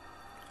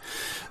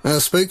 A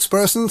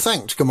spokesperson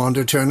thanked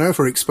Commander Turner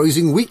for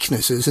exposing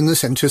weaknesses in the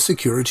centre's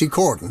security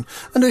cordon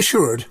and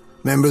assured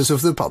members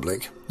of the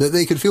public that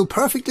they could feel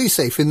perfectly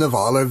safe in the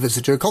Vala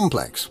Visitor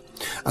Complex,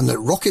 and that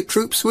rocket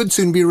troops would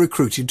soon be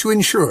recruited to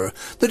ensure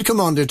that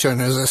Commander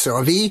Turner's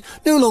SRV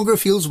no longer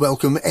feels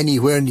welcome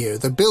anywhere near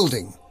the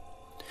building.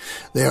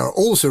 They are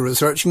also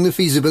researching the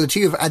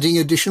feasibility of adding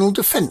additional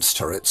defence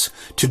turrets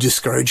to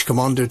discourage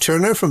Commander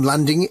Turner from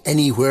landing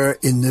anywhere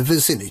in the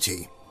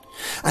vicinity.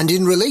 And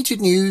in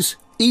related news,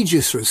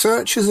 Aegis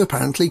Research has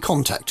apparently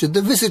contacted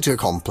the Visitor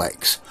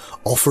Complex,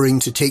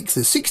 offering to take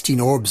the 16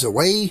 orbs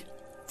away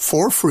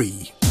for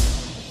free.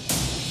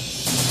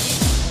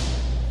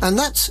 And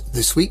that's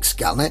this week's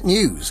Galnet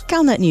News.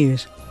 Galnet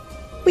News.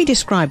 We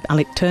described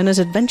Alec Turner's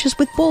adventures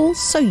with balls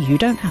so you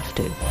don't have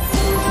to.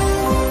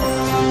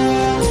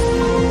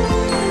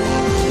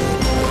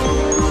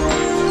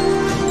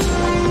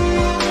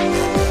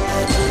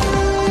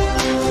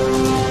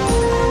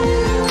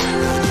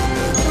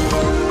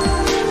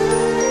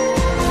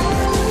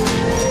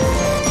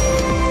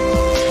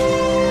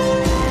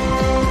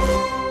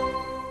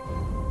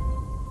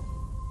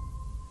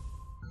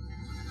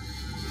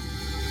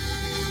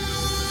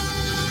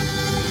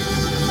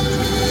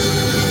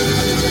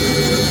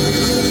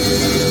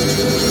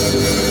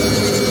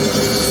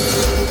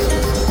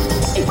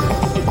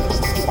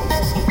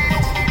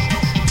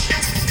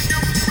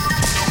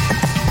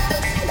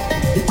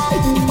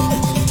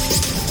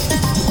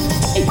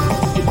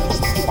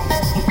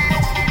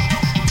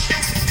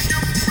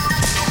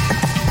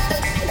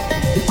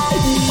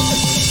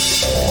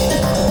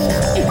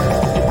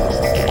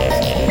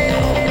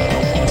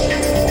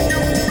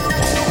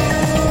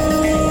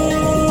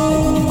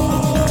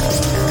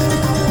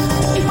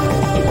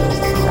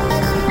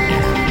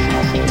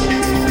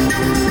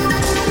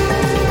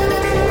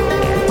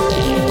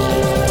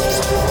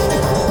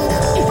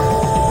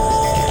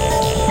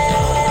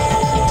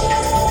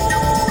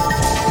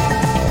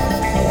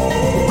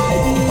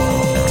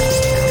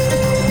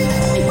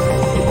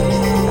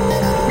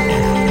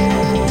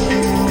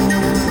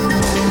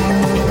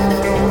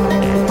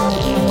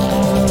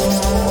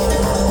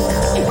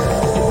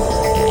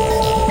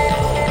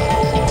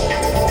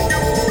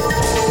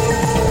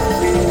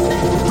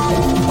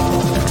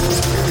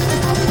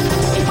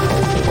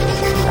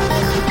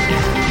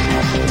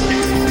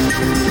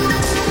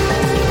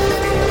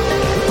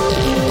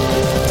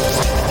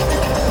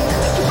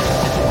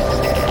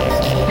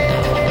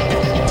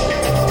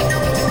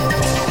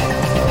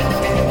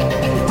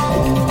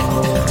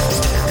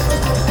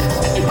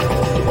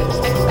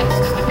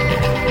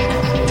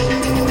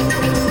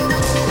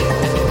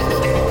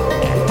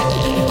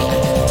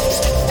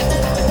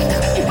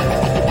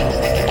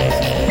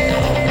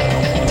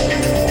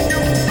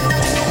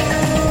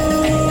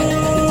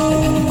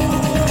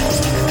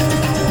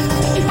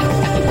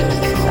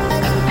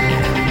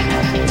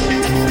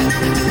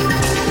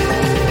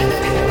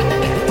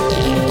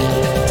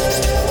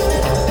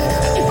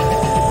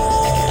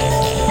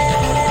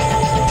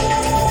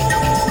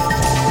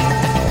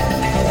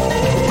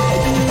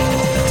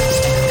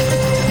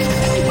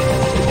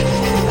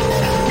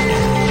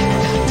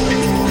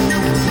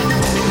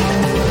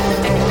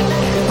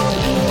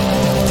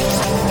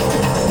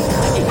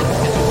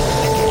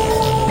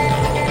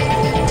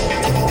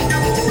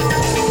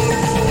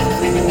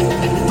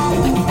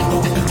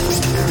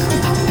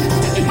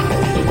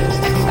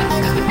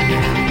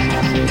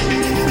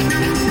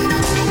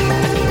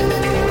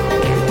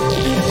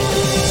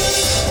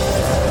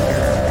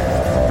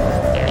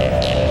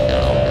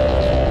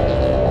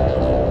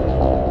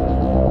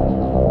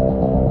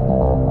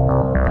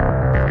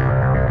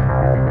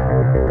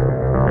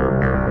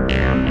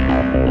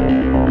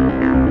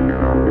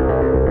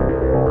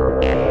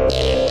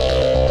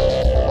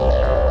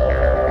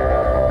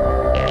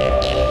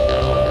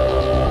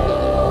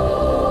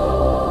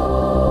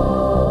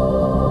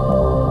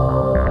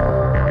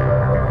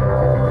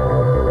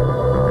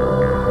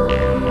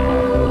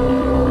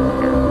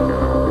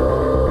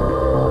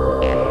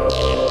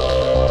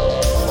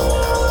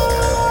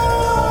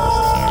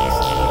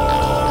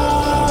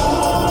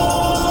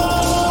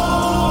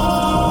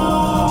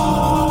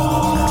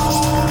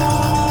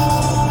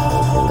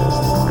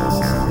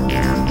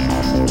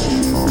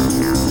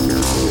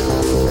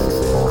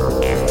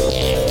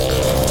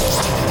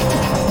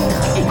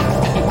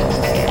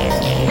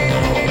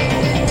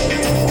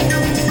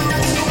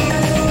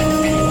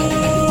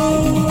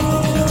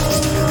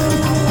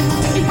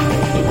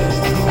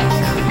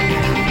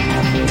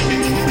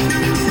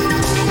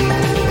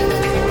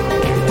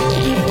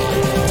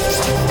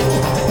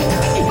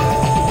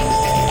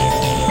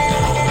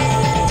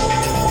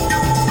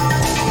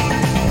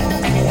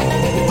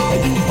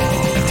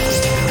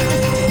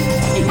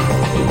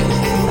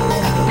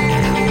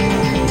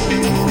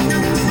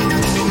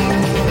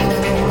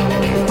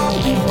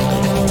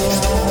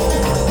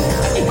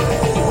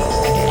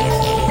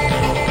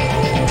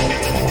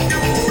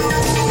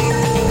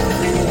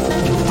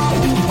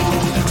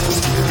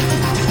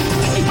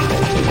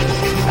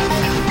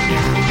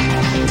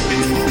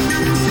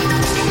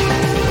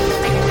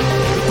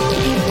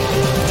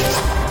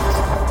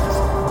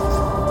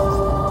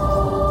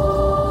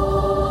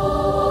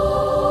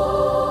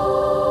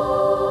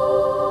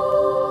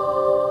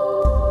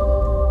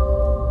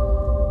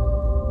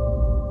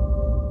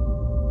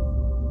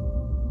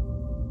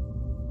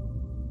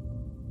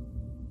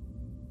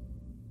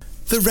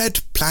 The Red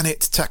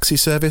Planet taxi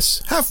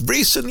service have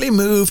recently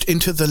moved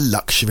into the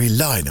luxury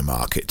liner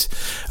market,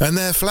 and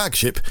their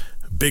flagship,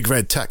 Big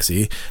Red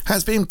Taxi,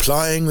 has been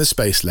plying the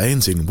space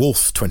lanes in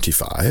Wolf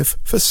 25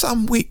 for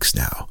some weeks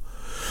now.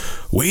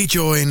 We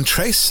join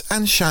Trace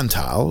and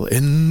Chantal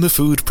in the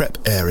food prep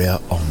area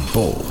on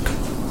board.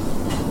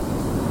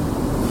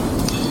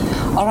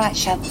 All right,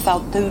 Chantal,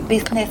 I'll do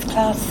business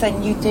class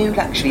and you do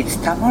luxury this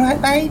time, all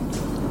right, babe?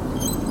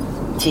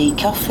 Tea,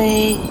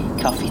 coffee,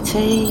 coffee,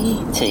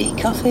 tea, tea,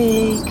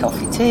 coffee,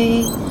 coffee,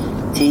 tea,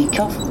 tea,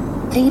 coffee.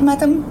 Tea,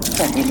 madam?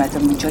 Friendly,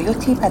 madam. Enjoy your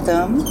tea,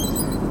 madam.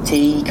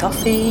 Tea,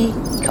 coffee,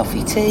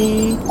 coffee,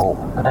 tea. Oh,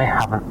 could I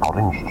have an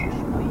orange juice,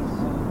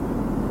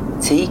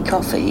 please? Tea,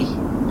 coffee,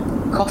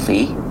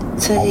 coffee,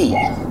 tea. Oh,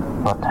 yes,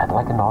 but I'd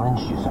like an orange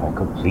juice if I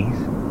could, please.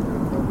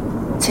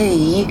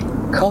 Tea,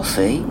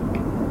 coffee,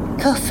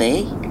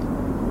 coffee,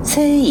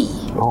 tea.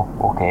 Oh,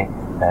 okay.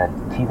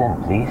 Tea then,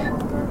 please.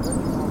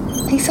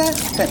 Tea, sir?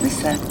 Certainly,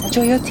 sir.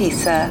 Enjoy your tea,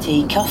 sir.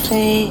 Tea,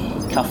 coffee,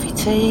 coffee,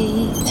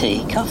 tea,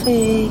 tea,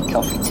 coffee,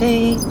 coffee,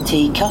 tea,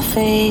 tea,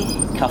 coffee,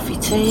 coffee,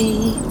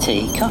 tea,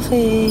 tea,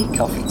 coffee,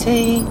 coffee,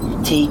 tea,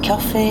 tea,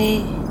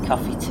 coffee,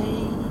 coffee,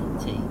 tea,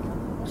 tea.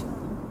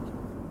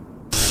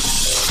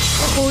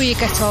 Oh, you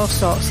get all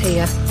sorts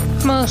here.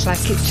 Smells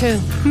like it too.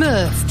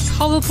 Murph,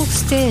 horrible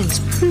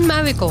stains,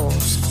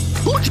 marigolds.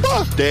 Good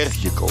bath, there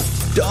you go.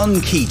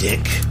 Don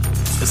Keydick.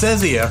 It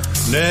says here,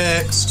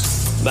 next.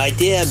 My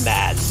dear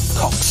man,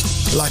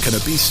 Cox. Like an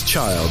obese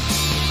child.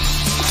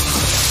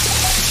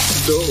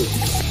 No.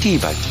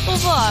 Teabag.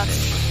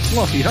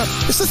 What you have?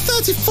 It's the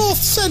 34th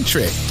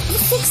century.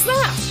 What's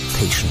that?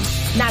 Patient.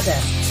 Nada.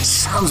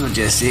 Sounds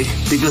majestic,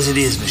 because it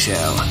is,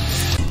 Michelle.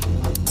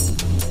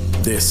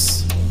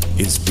 This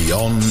is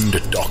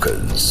Beyond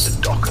Dockers.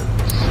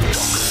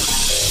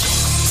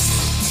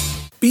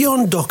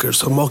 Beyond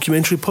Dockers, a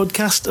mockumentary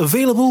podcast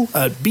available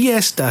at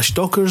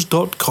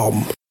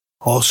bs-dockers.com.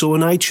 Also on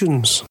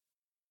iTunes.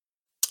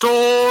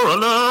 Store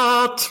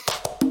alert!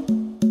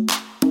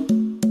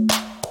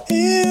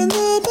 In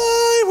the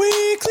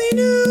bi-weekly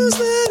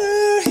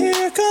newsletter,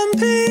 here come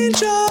paint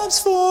jobs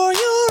for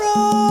your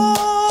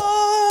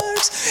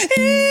arms.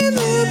 In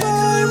the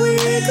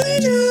bi-weekly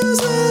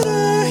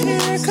newsletter,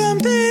 here come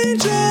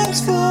paint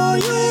jobs for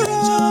your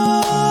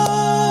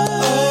arms.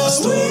 A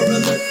store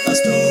alert, a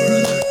store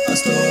alert, a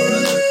store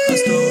alert, a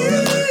store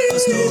alert, a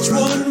store alert. Which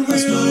one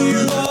will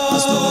you buy? A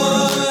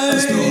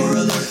store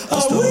alert, a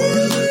store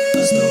alert,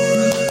 a store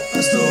alert.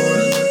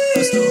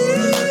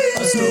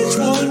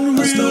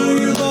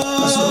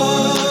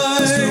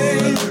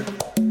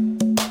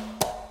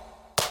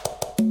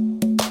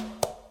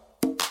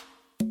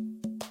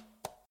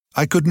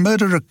 I could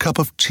murder a cup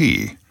of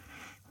tea.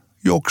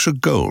 Yorkshire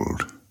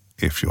Gold,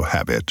 if you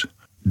have it.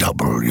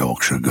 Double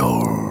Yorkshire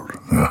Gold.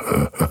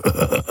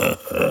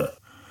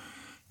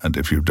 And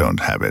if you don't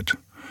have it,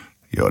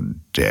 you're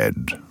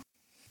dead.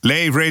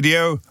 Lave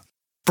Radio,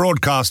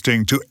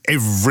 broadcasting to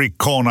every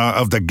corner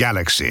of the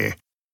galaxy.